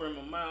 covering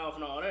my mouth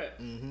and all that.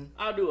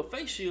 I'll do a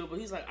face shield, but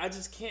he's like, I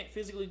just can't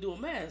physically do a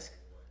mask.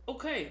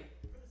 Okay,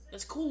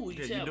 that's cool.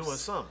 Yeah, you're doing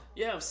something.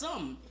 You have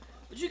something.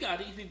 But you got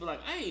these people like,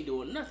 I ain't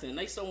doing nothing.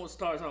 They someone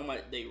start talking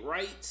about their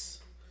rights.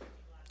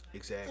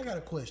 Exactly. I got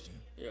a question.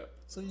 Yeah.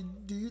 So,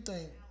 do you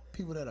think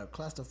people that are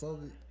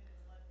claustrophobic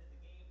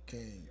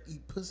can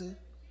eat pussy?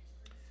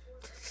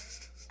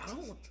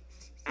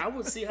 I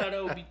would see how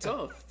that would be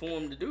tough for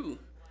them to do.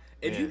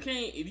 If you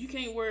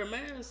can't wear a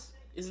mask,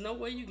 there's no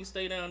way you can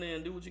stay down there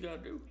and do what you gotta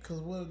do. Cause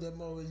what if that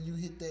moment you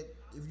hit that?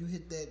 If you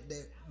hit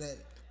that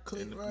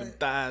click And right, the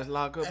thighs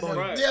lock up on you.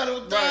 Right. yeah,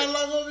 the thigh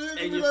lock up, you And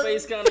can be your like,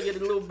 face kind of get a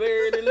little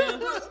buried in there.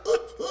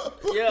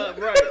 Yeah,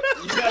 right.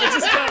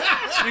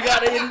 You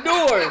gotta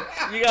endure.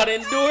 You gotta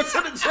endure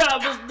till the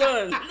job is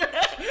done.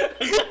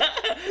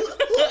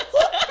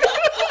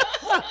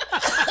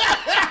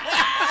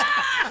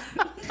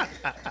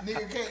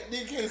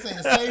 Nigga can't say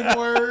the safe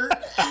word.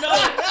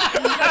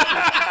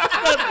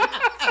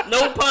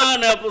 No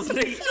pineapples,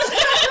 nigga.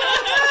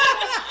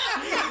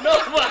 No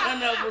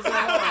pineapples in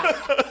home.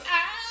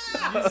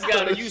 You just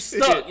gotta, you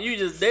stuck. You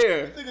just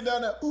there. Nigga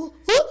down there. Ooh,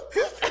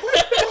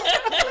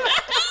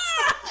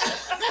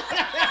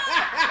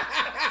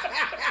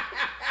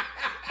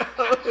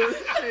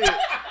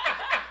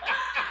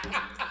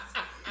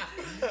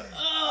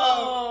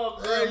 Oh,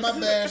 yeah, my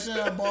bad,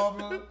 Sean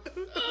Barbara.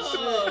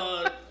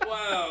 oh,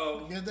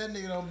 wow. Guess that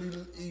nigga don't be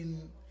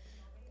eating.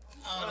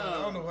 I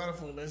don't know why the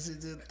fuck that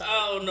shit just.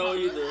 I don't know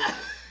either.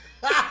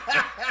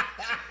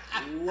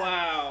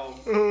 Wow.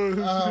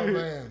 Oh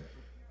man.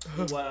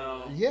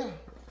 Wow. Yeah.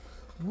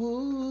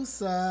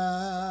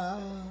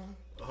 Woosah.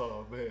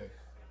 Oh, man.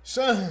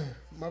 Sean,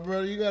 my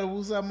brother, you got a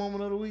woosah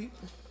moment of the week?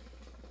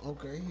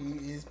 Okay,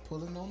 he is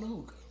pulling on the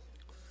hookah.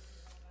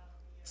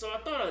 So I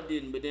thought I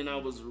didn't, but then I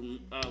was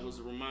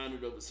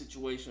reminded of a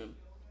situation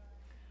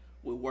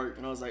with work,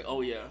 and I was like,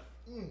 oh yeah,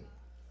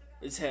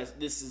 this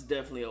is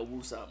definitely a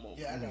woosah moment.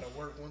 Yeah, I gotta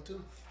work one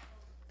too.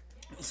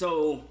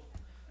 So,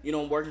 you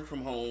know, I'm working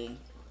from home,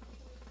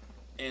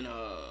 and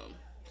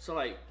so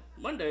like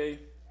Monday,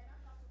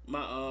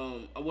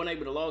 I wasn't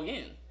able to log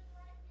in.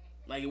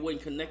 Like, it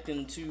wasn't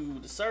connecting to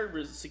the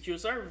server, secure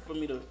server, for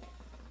me to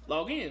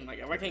log in. Like,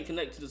 if I can't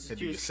connect to the Had to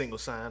secure, be single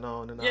sign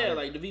on and all yeah, that.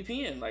 like the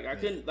VPN. Like, I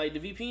couldn't, like the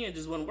VPN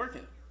just wasn't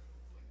working.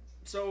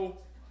 So,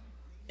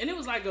 and it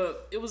was like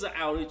it was an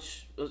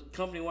outage, a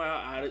company-wide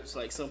outage.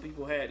 Like, some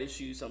people had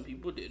issues, some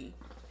people didn't.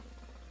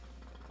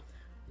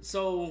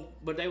 So,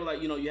 but they were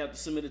like, you have to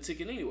submit a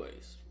ticket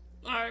anyways.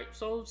 All right,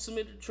 so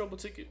submitted the trouble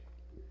ticket.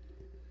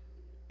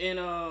 And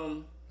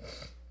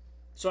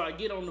so I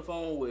get on the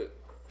phone with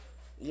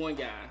one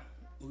guy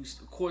who,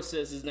 of course,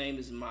 says his name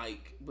is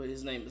Mike, but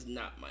his name is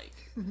not Mike.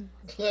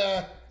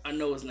 I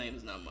know his name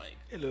is not Mike.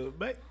 Hello,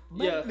 Mike.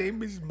 My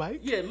name is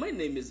Mike. Yeah, my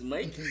name is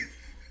Mike.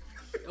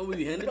 And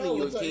we handling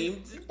your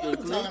claim.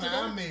 Talking to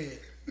Ahmed.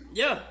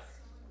 Yeah,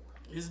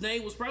 his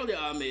name was probably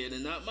Ahmed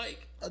and not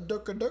Mike. A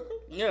ducker.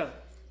 Yeah,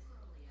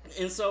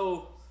 and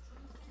so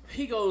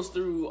he goes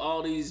through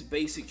all these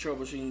basic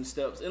troubleshooting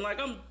steps, and like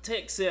I'm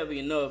tech savvy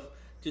enough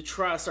to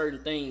try certain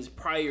things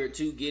prior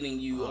to getting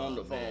you on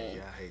the phone.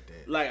 Yeah, I hate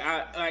that. Like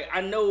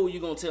I know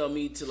you're gonna tell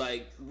me to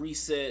like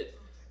reset,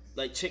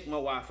 like check my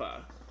Wi-Fi,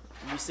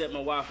 reset my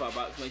Wi-Fi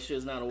box, make sure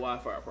it's not a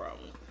Wi-Fi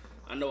problem.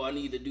 I know I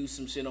need to do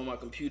some shit on my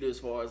computer as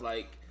far as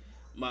like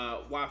my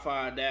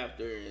Wi-Fi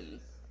adapter and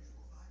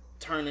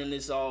turning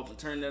this off and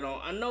turning that on.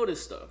 I know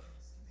this stuff,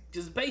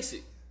 just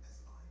basic.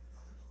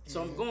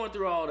 So I'm going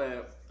through all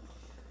that,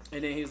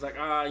 and then he's like,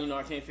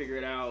 I can't figure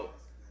it out.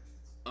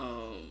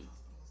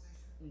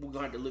 We're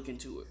gonna have to look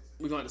into it.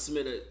 We're gonna have to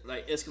submit a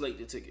escalate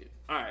the ticket.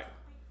 All right.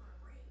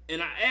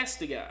 And I asked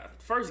the guy,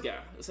 first guy,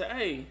 I said,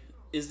 hey,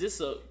 is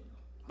this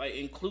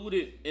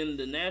included in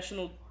the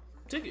national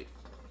ticket?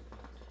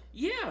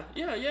 Yeah,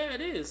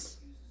 it is.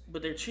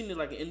 But they're treating it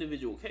like an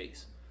individual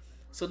case.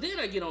 So then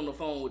I get on the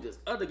phone with this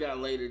other guy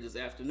later this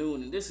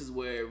afternoon, and this is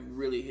where it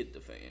really hit the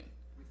fan.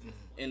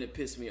 And it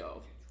pissed me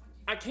off.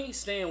 I can't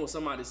stand when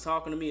somebody's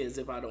talking to me as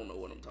if I don't know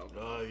what I'm talking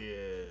about. Oh,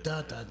 yeah.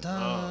 Da da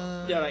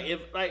da. Yeah,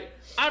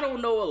 I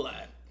don't know a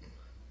lot.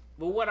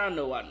 But what I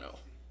know.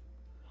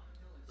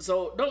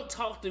 So don't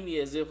talk to me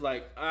as if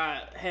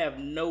I have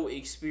no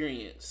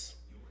experience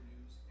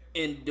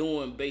in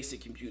doing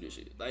basic computer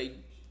shit.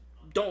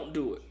 Don't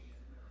do it.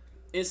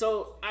 And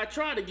so I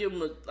tried to give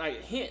him a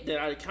hint that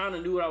I kind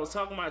of knew what I was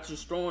talking about,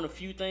 just throwing a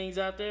few things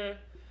out there.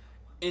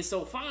 And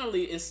so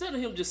finally, instead of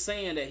him just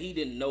saying that he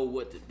didn't know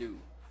what to do,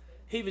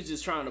 he was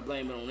just trying to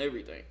blame it on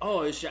everything.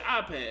 Oh, it's your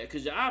iPad,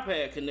 because your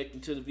iPad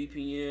connected to the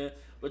VPN,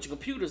 but your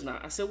computer's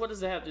not. I said, what does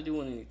that have to do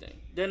with anything?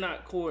 They're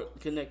not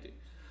connected.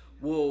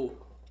 Well,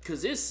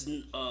 because it's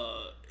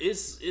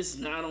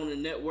not on the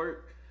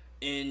network,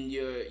 and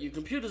your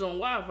computer's on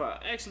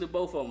Wi-Fi. Actually,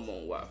 both of them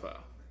on Wi-Fi.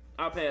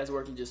 iPad's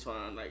working just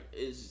fine.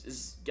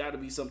 It's got to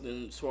be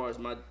something as far as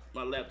my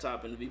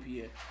laptop and the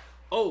VPN.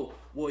 Oh,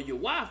 well, your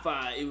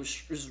Wi-Fi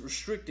is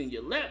restricting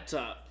your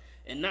laptop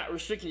and not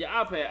restricting your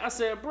iPad. I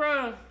said,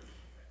 bruh,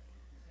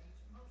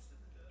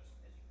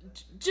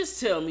 just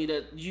tell me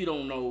that you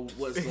don't know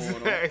what's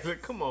going on.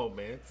 Come on,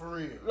 man. For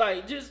real.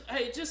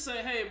 Just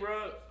say, hey,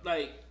 bro,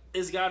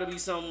 it's got to be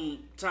something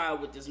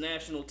tied with this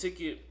national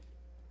ticket.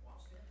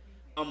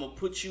 I'm going to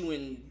put you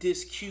in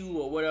this queue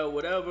or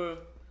whatever,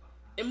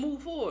 and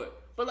move forward.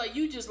 But,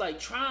 you just,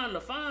 trying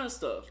to find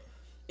stuff.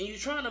 And you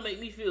trying to make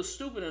me feel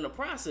stupid in the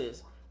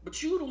process.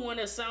 But you the one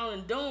that's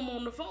sounding dumb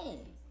on the phone.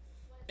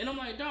 And I'm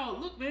like, dog,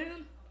 look,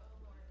 man.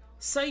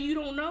 Say you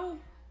don't know.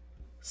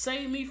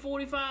 Save me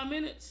 45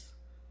 minutes.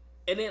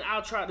 And then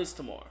I'll try this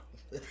tomorrow.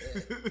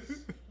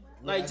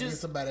 Get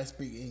somebody that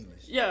speak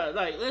English. Yeah,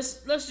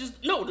 let's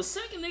just no. The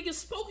second nigga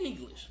spoke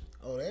English.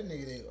 Oh, that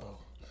nigga didn't. Oh,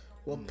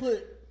 well,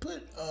 put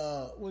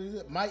what is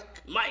it,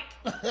 Mike? Mike,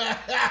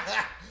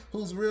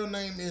 whose real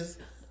name is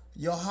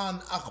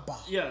Johan Akbar.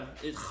 Yeah,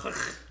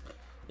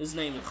 his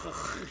name is.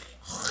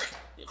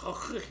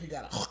 He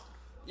got a.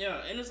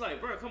 Yeah, and it's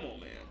bro, come on,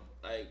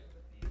 man.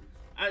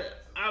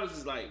 I was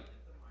just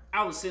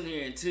I was sitting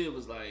here and Tiv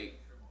was like,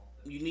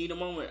 you need a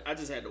moment. I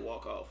just had to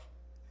walk off.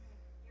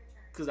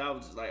 Cause I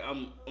was just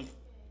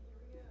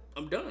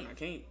I'm done. I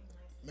can't.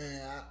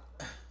 Man,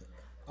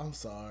 I'm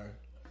sorry,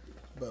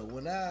 but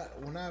when I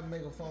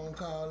make a phone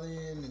call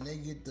in and they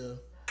get the,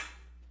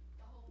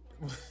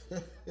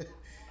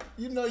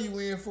 you know you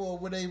in for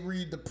when they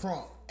read the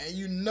prompt and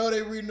you know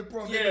they reading the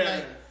prompt.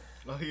 Yeah.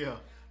 Oh yeah.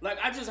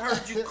 I just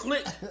heard you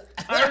click.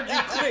 I heard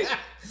you click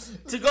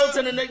to go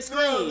to the next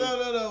screen.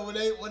 No.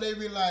 When they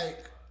be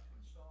like,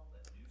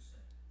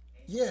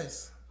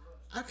 yes,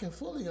 I can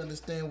fully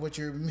understand what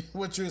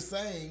you're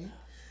saying,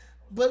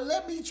 but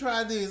let me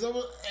try this.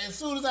 As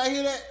soon as I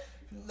hear that,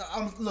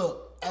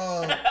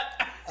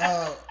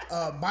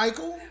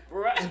 Michael,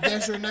 right. If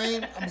that's your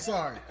name, I'm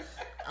sorry.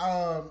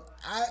 I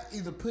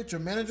either put your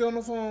manager on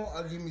the phone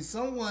or give me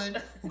someone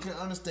who can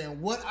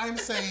understand what I'm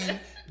saying,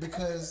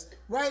 because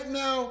right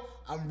now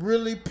I'm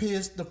really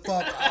pissed the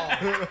fuck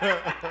off.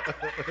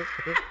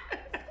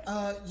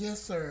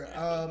 Yes, sir.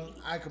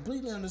 I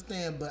completely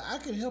understand, but I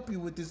can help you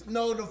with this.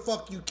 No, the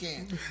fuck you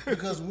can't.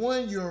 Because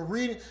one, you're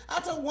reading. I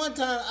told one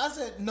time, I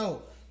said,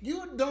 no,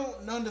 you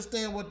don't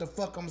understand what the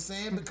fuck I'm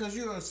saying because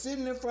you're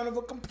sitting in front of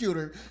a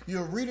computer.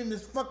 You're reading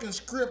this fucking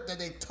script that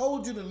they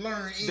told you to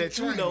learn in that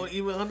training. You don't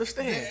even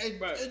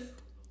understand.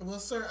 Well,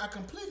 sir, I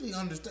completely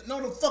understand.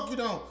 No, the fuck you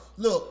don't.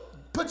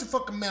 Look, put your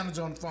fucking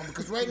manager on the phone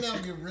because right now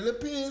I'm getting really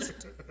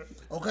pissed.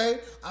 Okay?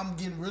 I'm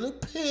getting really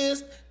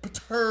pissed,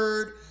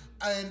 perturbed,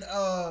 and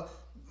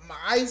my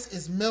ice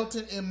is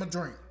melting in my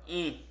drink.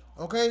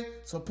 Okay?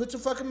 So put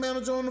your fucking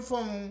manager on the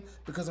phone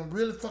because I'm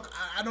really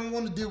I don't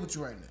want to deal with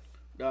you right now.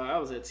 I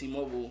was at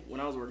T-Mobile when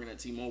I was working at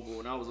T-Mobile,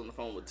 and I was on the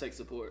phone with tech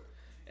support,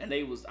 and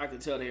I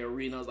could tell they were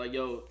reading. I was like,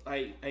 "Yo,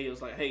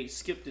 hey,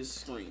 skip this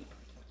screen."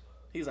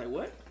 He's like,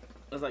 "What?"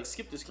 I was like,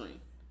 "Skip this screen.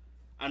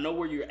 I know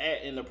where you're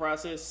at in the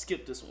process.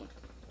 Skip this one.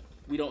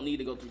 We don't need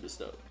to go through this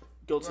stuff.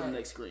 Go to the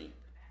next screen."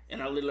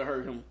 And I literally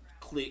heard him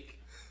click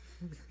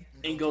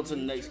and go to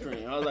the next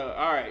screen. I was like,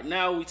 "All right,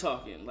 now we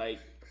talking. Like,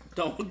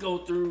 don't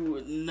go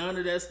through none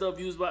of that stuff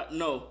you was about.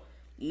 No,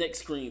 next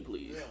screen,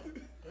 please."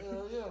 Yeah.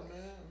 Hell yeah,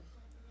 man.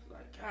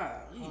 Like,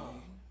 God.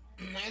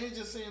 And it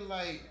just seemed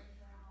like,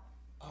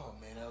 oh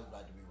man, that was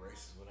about to be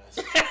racist when I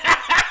said.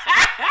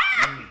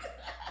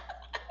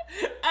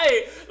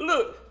 Hey,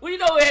 look, we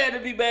know it had to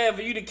be bad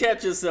for you to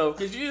catch yourself,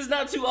 because it's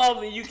not too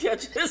often you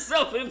catch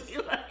yourself and be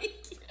like...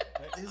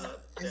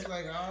 It's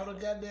like all the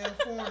goddamn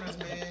foreigners,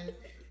 man.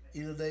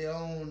 Either they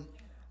own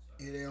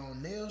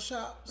nail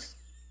shops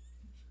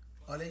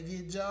or they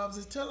get jobs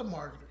as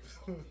telemarketers.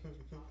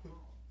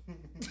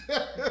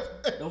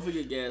 Don't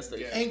forget gas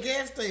station. And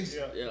gas stations.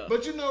 Yeah.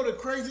 But you know the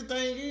crazy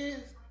thing is,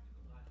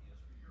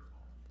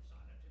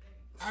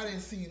 I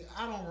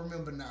don't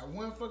remember not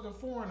one fucking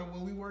foreigner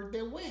when we worked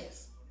at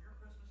West.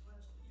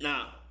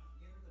 Nah.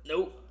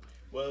 Nope.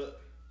 Well,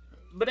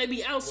 but they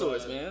be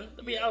outsourced, man.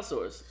 They be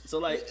outsourced. So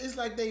like, it's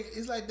like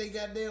they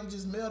goddamn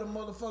just mail the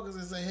motherfuckers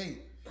and say, hey,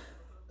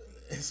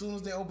 as soon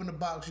as they open the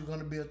box, you're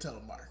gonna be a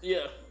telemarketer.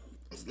 yeah,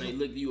 so they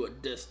look, you are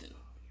destined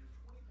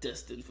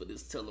for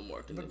this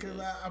telemarketing. Because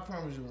I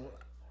promise you,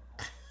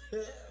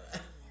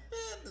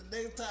 the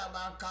next time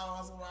I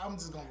call someone, I'm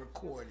just gonna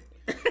record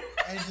it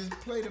and just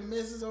play the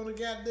message on the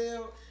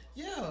goddamn.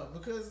 Yeah,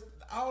 because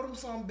all them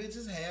some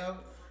bitches have.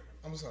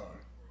 I'm sorry.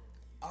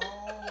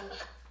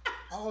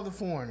 All the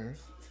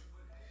foreigners,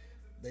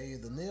 they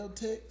either nail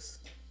techs,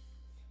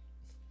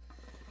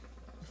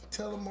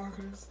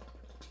 telemarketers,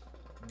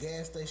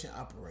 gas station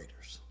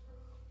operators.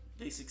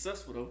 They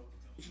successful though.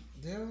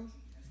 Yeah,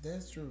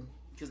 that's true.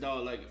 Cause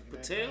dog, like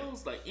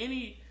Patel's, like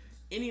any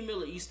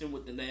Middle Eastern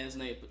with the last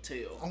name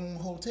Patel. On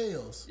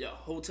hotels. Yeah,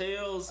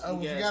 hotels. I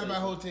And gas forgot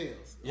about stations.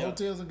 hotels. Yeah.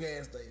 Hotels and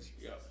gas stations.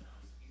 Yeah.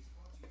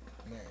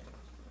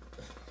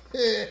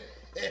 Man.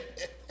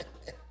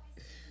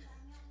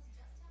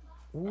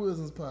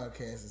 Wilson's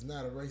podcast is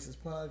not a racist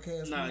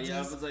podcast. Nah, I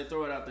was like,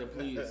 throw it out there,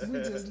 please.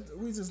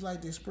 we just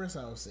like to express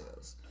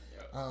ourselves.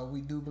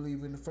 We do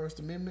believe in the First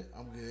Amendment.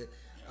 I'm good.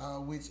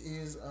 Which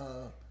is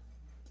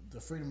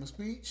the freedom of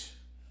speech.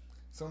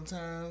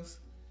 Sometimes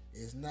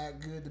it's not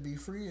good to be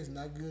free. It's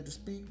not good to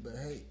speak. But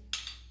hey,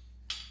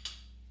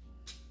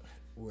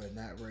 we're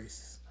not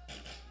racist.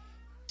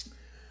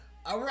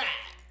 All right.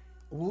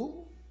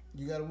 Woo?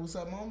 You got a woo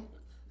something on?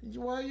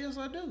 Why, yes,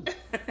 I do.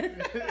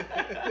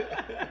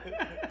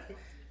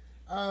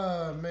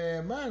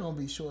 Man, mine gonna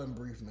be short and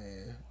brief,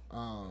 man.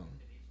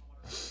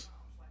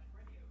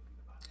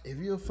 If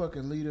you're a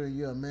fucking leader and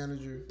you're a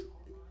manager,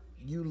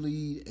 you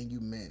lead and you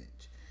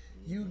manage.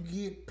 You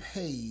get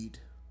paid.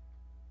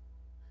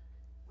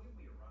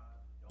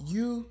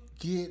 You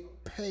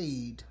get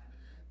paid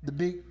the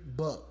big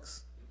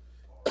bucks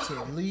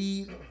to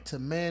lead, to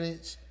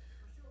manage,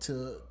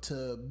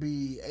 to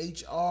be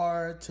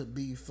HR, to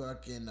be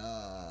fucking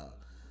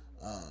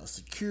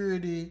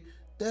security.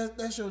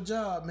 That's your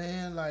job,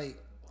 man. Like,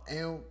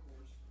 and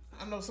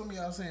I know some of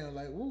y'all saying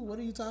like, "Ooh, what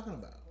are you talking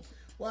about?"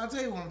 Well, I'll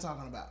tell you what I'm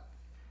talking about.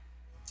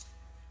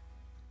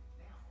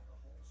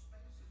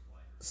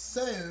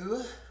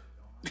 So,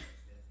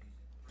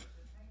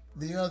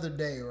 the other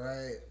day,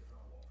 right,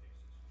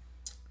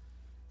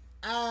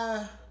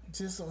 I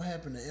just so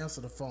happened to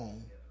answer the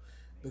phone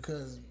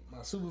because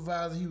my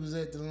supervisor, he was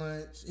out to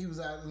lunch,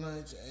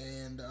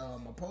 and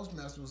my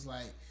postmaster was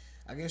like,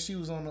 I guess she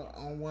was on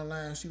one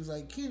line. She was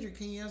like, "Kendrick,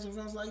 can you answer the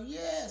phone?" I was like,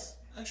 "Yes,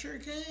 I sure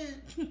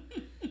can."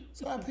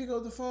 So I pick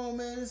up the phone,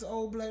 man. This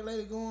old black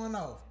lady going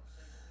off.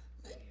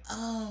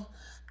 I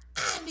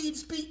need to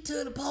speak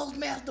to the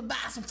postmaster to buy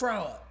some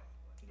fraud.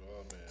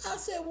 oh man. I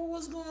said, "Well,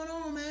 what's going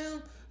on,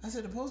 ma'am?" I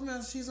said, "The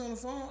postmaster, she's on the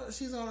phone.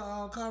 She's on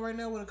a call right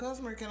now with a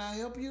customer. Can I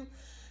help you?"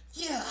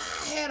 "Yeah,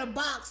 I had a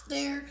box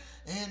there,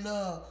 and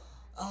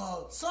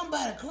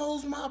somebody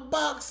closed my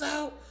box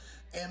out,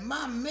 and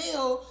my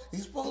mail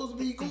is supposed to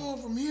be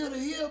going from here to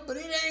here, but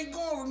it ain't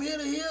going from here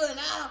to here, and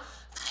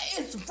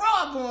it's some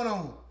fraud going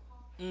on."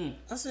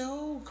 I said,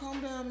 "Oh, calm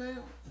down,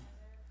 ma'am."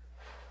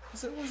 I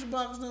said, "What's your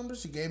box number?"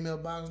 She gave me a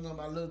box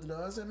number. I looked it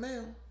up. I said,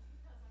 "Ma'am,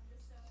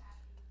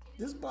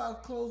 this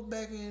box closed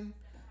back in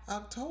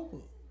October.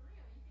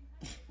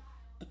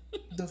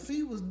 The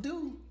fee was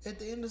due at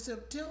the end of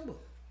September."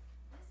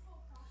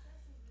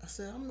 I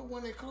said, "I'm the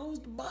one that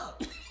closed the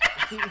box.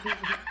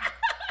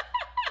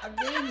 I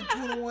gave you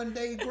 21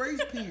 day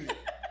grace period."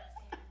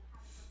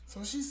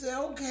 So she said,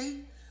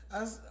 "Okay."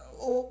 I said,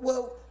 "Oh,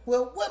 well,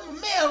 where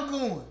my mail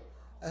going?"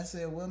 I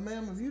said, "Well,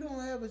 ma'am, if you don't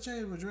have a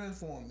change of address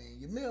form, man,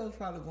 your mail is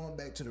probably going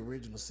back to the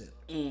original center."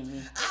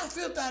 "I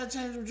filled out a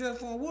change of address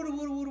form.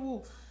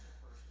 Woo.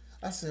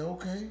 I said,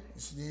 "Okay."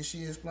 Then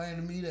she explained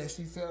to me that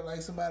she felt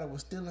like somebody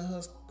was stealing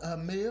her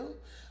mail.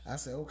 I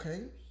said,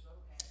 "Okay."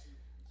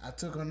 I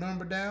took her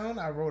number down.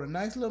 I wrote a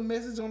nice little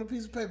message on a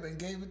piece of paper and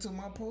gave it to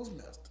my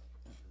postmaster.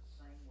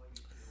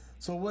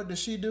 So what does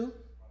she do?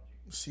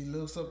 She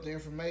looks up the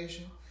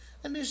information,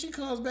 and then she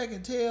comes back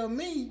and tell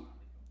me,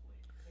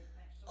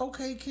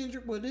 okay,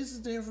 Kendrick, well, this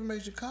is the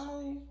information.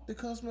 Call the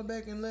customer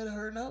back and let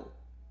her know.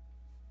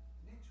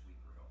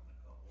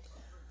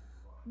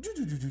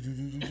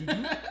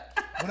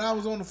 When I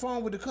was on the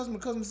phone with the customer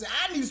said,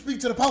 I need to speak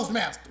to the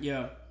postmaster.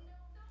 Yeah.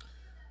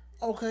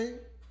 Okay.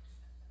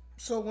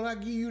 So when I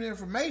give you the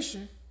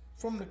information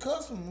from the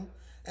customer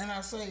and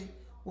I say,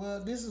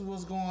 well, this is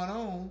what's going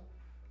on,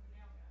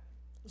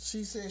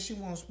 she said she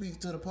want to speak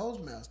to the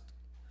postmaster.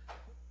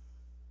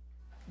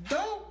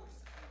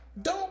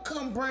 Don't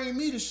come bring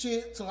me the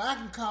shit so I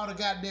can call the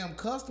goddamn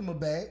customer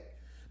back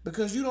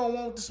because you don't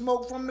want the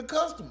smoke from the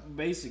customer.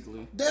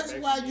 Basically. That's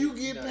why you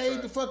get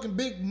paid the fucking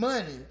big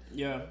money.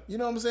 Yeah. You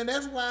know what I'm saying?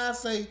 That's why I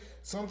say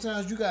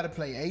sometimes you got to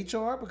play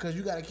HR because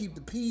you got to keep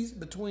the peace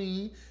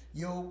between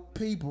your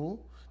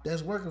people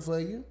that's working for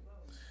you.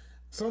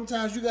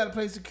 Sometimes you got to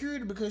play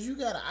security because you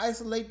got to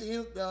isolate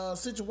the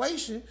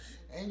situation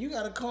and you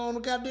got to calm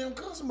the goddamn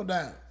customer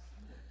down.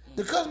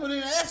 The customer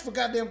didn't ask for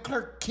goddamn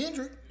Clerk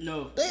Kendrick.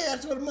 No. They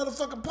asked for the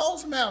motherfucking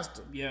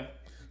postmaster. Yeah.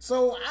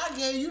 So I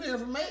gave you the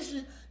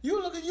information.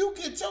 You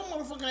get your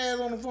motherfucking ass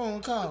on the phone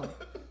and call.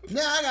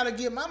 Now I gotta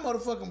get my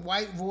motherfucking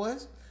white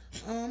voice.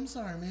 I'm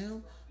sorry,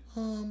 ma'am.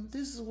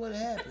 This is what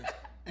happened.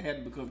 I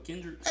had to become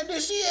Kendrick. And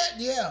then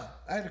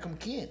I had to come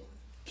Ken.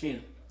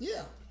 Ken.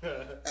 Yeah.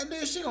 And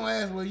then she gonna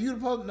ask, well, you the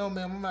post? No,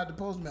 ma'am, I'm not the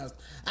postmaster.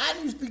 I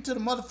need to speak to the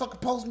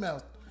motherfucking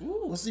postmaster.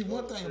 Ooh. Well, see,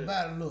 one thing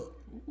about it,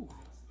 look, Ooh.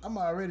 I'm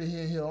already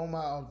here on my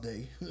off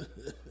day.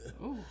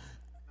 Ooh.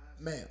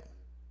 Ma'am,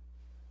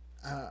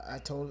 I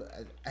told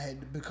her I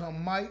had to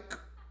become Mike,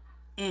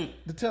 the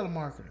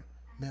telemarketer.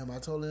 Ma'am, I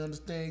totally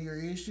understand your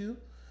issue.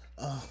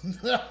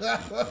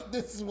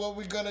 This is what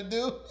we're gonna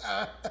do.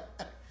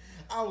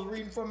 I was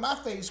reading from my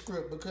face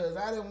script because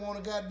I didn't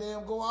want to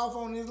goddamn go off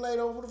on this lady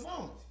over the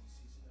phone.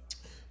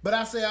 But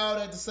I say all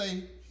that to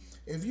say,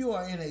 if you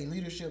are in a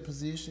leadership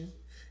position,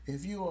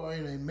 if you are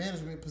in a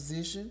management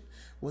position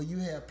where you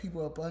have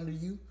people up under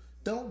you,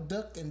 don't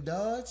duck and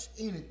dodge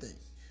anything.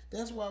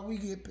 That's why we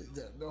get.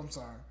 I'm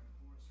sorry,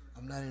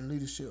 I'm not in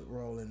leadership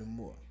role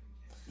anymore.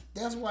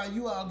 That's why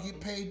you all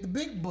get paid the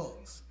big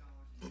bucks.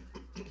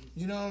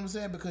 You know what I'm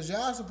saying? Because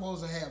y'all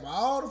supposed to have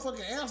all the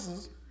fucking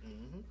answers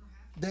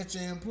that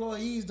your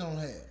employees don't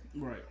have.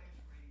 Right.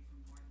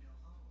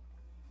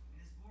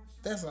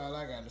 That's all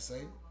I got to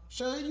say.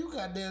 Sean, you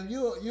goddamn,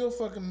 you're a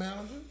fucking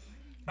manager.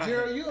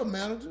 Gerald, you a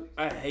manager.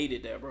 I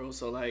hated that, bro.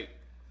 So, like,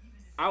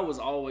 I was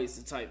always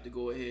the type to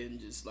go ahead and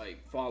just,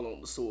 like, fall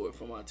on the sword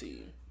for my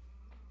team.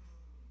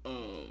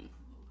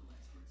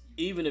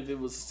 Even if it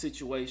was a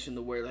situation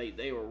to where, like,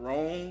 they were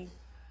wrong,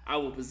 I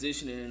would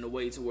position it in a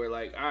way to where,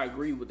 like, I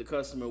agree with the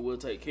customer, we'll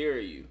take care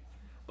of you.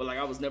 But, like,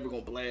 I was never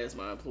going to blast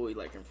my employee,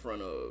 like, in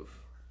front of,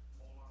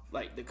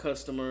 like, the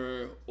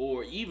customer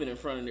or even in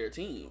front of their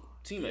teammates.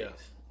 Yeah.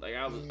 Like,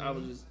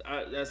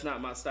 that's not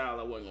my style.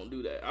 I wasn't going to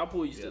do that. I'll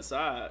pull you to the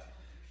side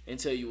and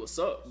tell you what's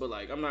up, but,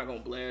 like, I'm not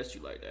going to blast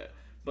you like that.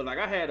 But, like,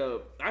 I had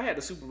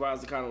a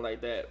supervisor kind of like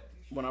that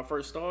when I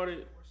first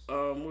started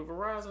with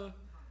Verizon.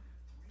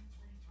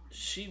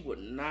 She would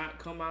not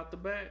come out the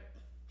back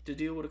to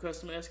deal with a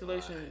customer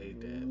escalation I hate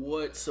that.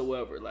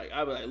 whatsoever. Like,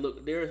 I'd be like,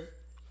 look, they're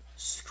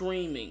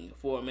screaming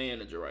for a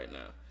manager right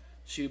now.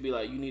 She would be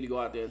like, you need to go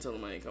out there and tell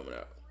them I ain't coming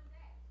out.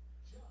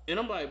 And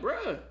I'm like,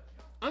 bruh,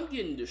 I'm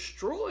getting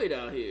destroyed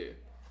out here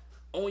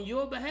on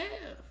your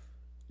behalf.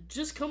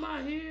 Just come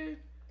out here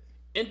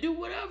and do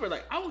whatever.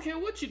 Like, I don't care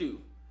what you do.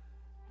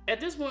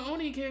 At this point, I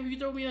don't even care if you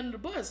throw me under the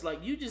bus.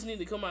 Like, you just need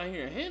to come out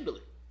here and handle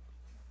it.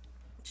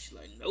 She's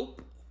like,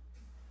 nope.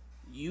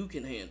 You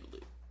can handle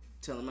it.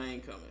 Tell him I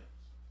ain't coming.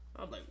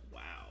 I'm like,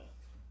 wow.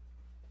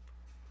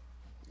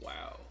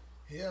 Wow.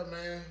 Yeah,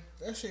 man.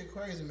 That shit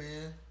crazy,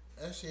 man.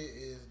 That shit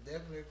is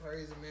definitely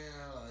crazy, man.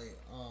 Like,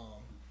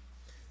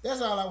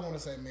 that's all I want to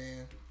say,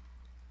 man.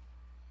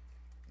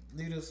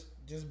 Leaders,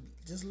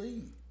 just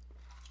lead.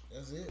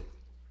 That's it.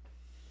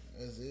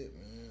 That's it,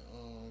 man.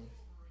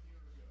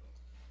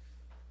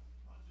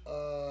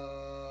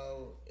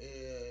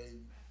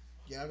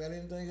 Y'all got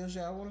anything else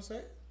y'all want to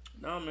say?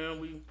 Nah, man,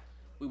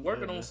 we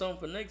working on something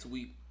for next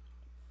week.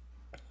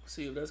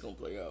 See if that's gonna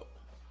play out.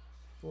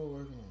 What we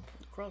working on?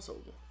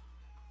 Crossover.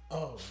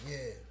 Oh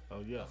yeah.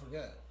 Oh yeah. I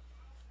forgot.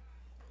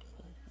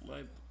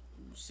 Might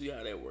see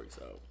how that works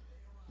out.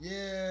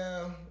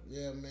 Yeah,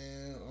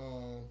 man.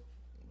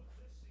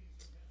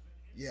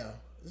 Yeah,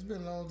 it's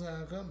been a long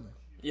time coming.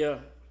 Yeah.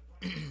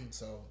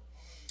 So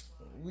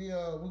we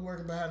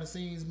working behind the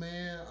scenes,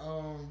 man.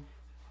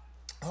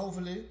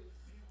 Hopefully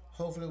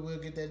we'll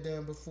get that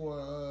done before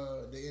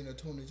the end of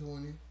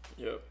 2020.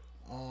 Yep.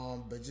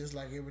 But just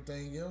like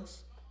everything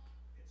else,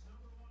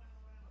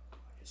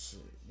 shit,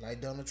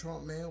 like Donald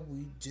Trump, man,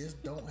 we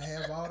just don't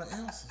have all the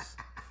answers.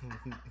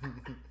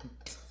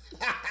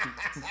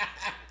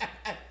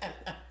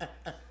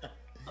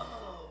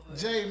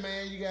 Jay,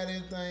 man, you got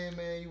anything,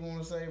 man, you want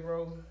to say,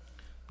 bro?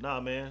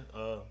 Nah, man.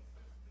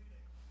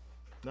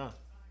 Nah.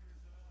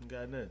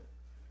 Got nothing.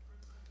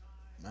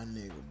 My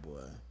nigga,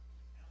 boy.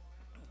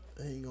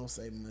 He ain't gonna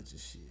say much of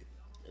shit.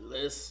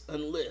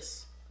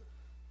 Unless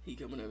he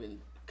coming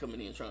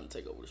in trying to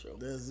take over the show.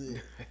 That's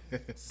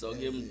it. So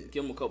give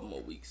him a couple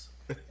more weeks.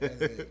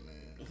 That's it, man.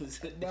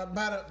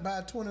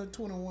 by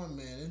 2021,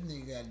 man, this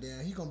nigga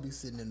goddamn, he gonna be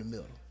sitting in the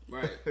middle.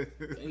 Right.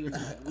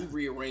 We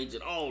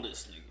rearranging all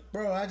this nigga.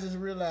 Bro, I just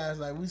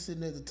realized, like, we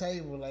sitting at the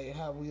table, like,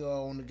 how we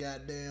are on the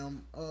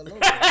goddamn logo.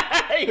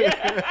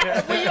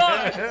 Yeah,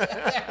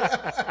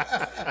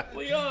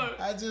 we are.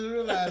 I just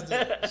realized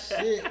that.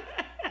 Shit.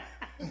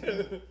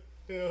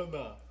 Hell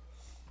no.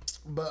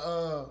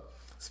 But,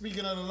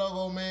 speaking of the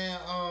logo, man,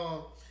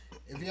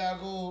 if y'all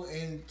go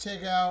and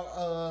check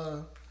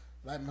out,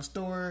 like, my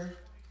story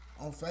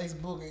on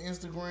Facebook and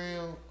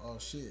Instagram, oh,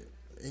 shit.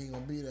 It ain't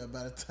gonna be there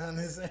by the time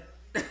this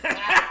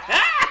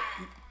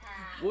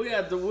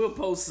We'll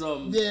post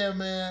something. Yeah,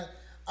 man.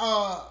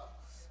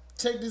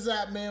 Check this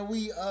out, man.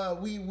 We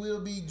will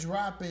be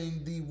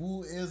dropping the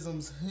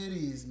Woo-isms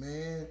hoodies,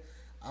 man.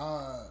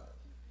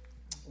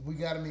 We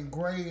got them in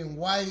gray and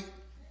white.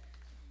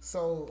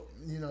 So,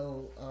 you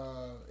know,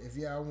 if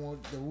y'all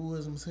want the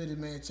Woo-isms hoodie,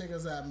 man, check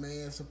us out,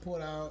 man.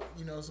 Support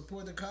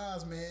the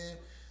cause, man.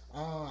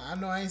 I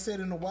know I ain't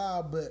said it in a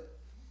while, but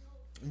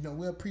you know,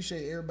 we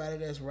appreciate everybody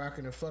that's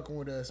rocking and fucking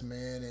with us,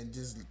 man, and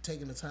just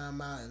taking the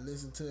time out and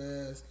listen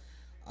to us.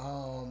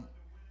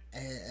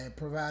 And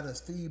provide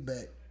us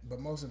feedback, but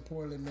most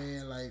importantly,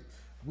 man, like,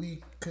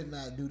 we could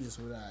not do this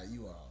without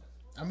you all.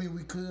 I mean,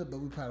 we could,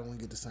 but we probably wouldn't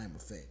get the same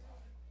effect.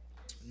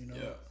 You know,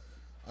 yeah.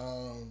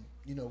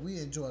 You know, we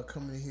enjoy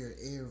coming in here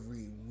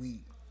every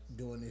week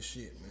doing this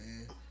shit,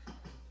 man.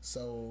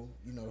 So,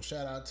 you know,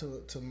 shout out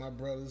to my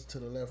brothers to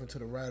the left and to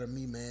the right of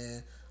me,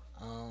 man.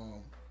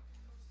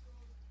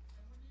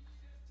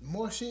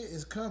 More shit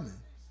is coming,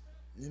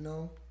 you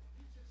know,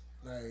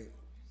 like.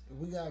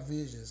 We got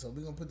vision, so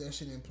we gonna put that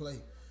shit in play.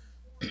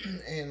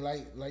 And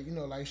like you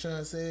know, like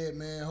Sean said,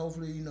 man,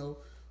 hopefully, you know,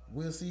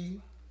 we'll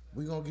see.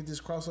 We gonna get this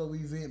crossover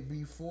event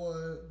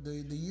before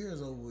the year's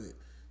over with.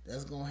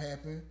 That's gonna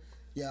happen.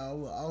 Y'all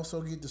will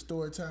also get the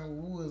story time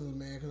with Woo-isms,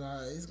 man,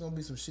 because it's gonna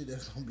be some shit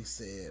that's gonna be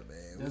said,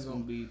 man. That's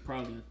gonna be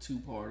probably a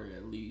 2-parter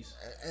at least.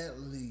 At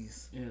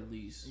least.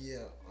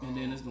 Yeah. And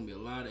then there's gonna be a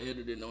lot of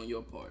editing on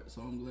your part,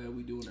 so I'm glad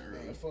we doing it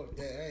early. Man, fuck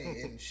that. I ain't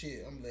editing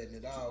shit. I'm letting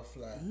it all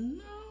fly.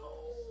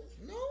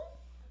 No?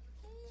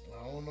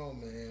 I don't know,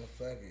 man.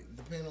 Fuck it.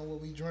 Depending on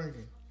what we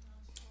drinking.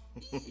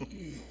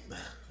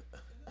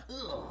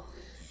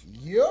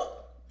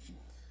 Yup.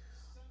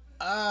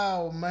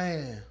 Oh,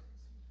 man.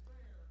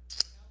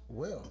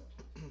 Well,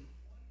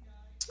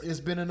 it's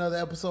been another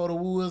episode of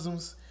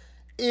Woo-isms.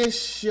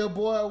 It's your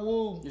boy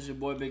Woo. It's your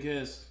boy Big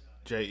Hess.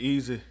 Jay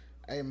Easy.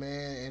 Hey,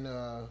 man, and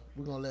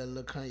we're going to let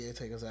Lil Kanye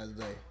take us out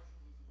today.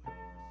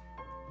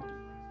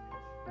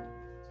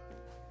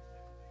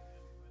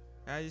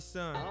 How your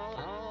son?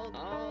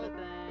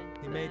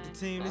 He made the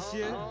team this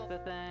year?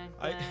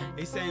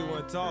 He said he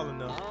wasn't tall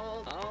enough.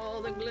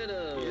 All the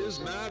glitter is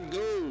not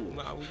gold.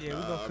 Yeah,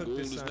 we're gonna cook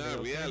this Sunday.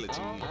 Not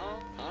reality.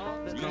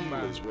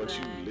 Real is what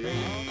you live.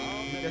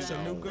 That's your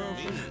new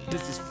girlfriend?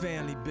 This is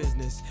family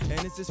business, and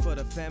this is for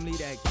the family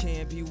that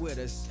can't be with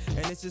us.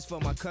 And this is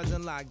for my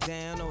cousin locked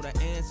down, oh, the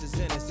answer's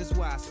in us. That's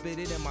why I spit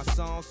it in my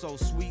song, so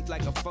sweet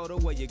like a photo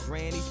of your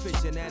granny's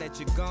picture. Now that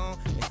you're gone,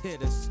 it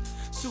hit us.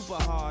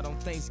 Super hard on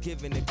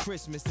Thanksgiving and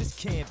Christmas, this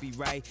can't be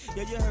right.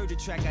 Yeah, you heard the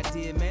track I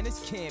did, man, this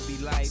can't be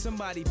life.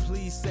 Somebody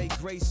please say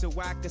grace so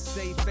I could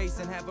save face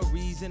and have a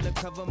reason to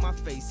cover my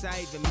face.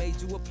 I even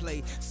made you a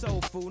plate.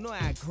 Soul food, know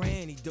how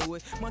granny do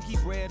it. Monkey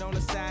bread on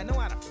the side, know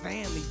how the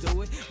family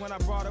do it. When I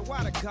brought it,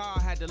 why the car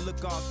had to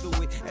look all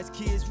through it. As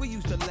kids, we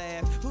used to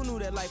laugh. Who knew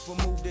that life would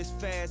move this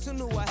fast? Who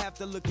knew I have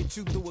to look at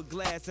you through a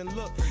glass? And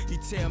look, you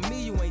tell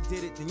me you ain't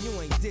did it, then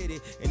you ain't did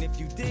it. And if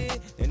you did,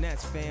 then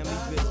that's family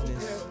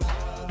business.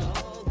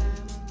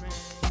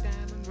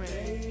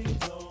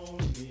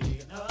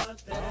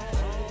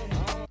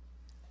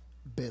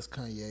 Best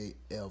Kanye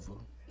ever.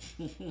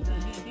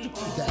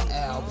 That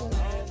album.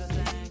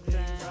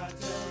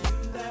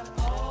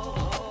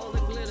 all the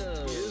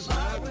glitter It's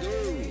not gold.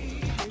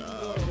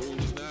 Gold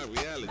is not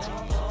reality.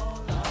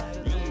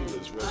 Real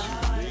is what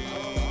you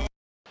live.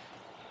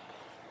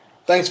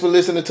 Thanks for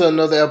listening to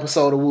another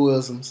episode of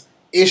Woo-isms.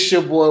 It's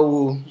your boy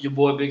Woo. Your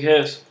boy Big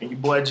Hess. And your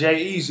boy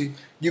Jay Easy.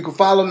 You can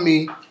follow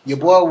me, your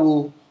boy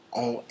Woo,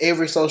 on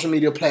every social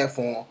media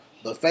platform.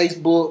 But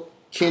Facebook,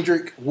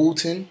 Kendrick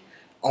Wooten.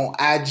 On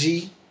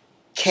IG,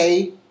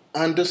 K_D_Wooten.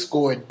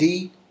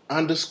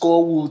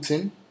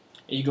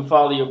 And you can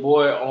follow your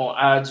boy on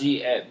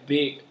IG at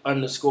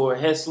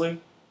Big_Hessling.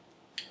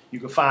 You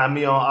can find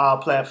me on all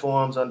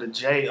platforms under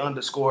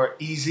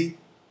J_Easy.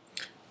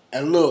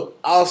 And look,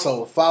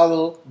 also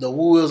follow the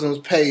Woo-isms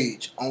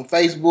page on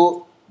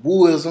Facebook,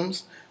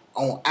 Woo-isms,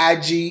 on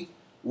IG,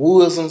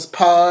 Woo-isms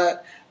Pod,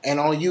 and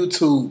on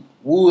YouTube,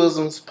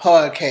 Woo-isms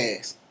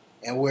Podcast.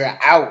 And we're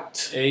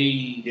out. Hey.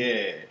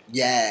 Yeah.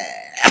 Yeah.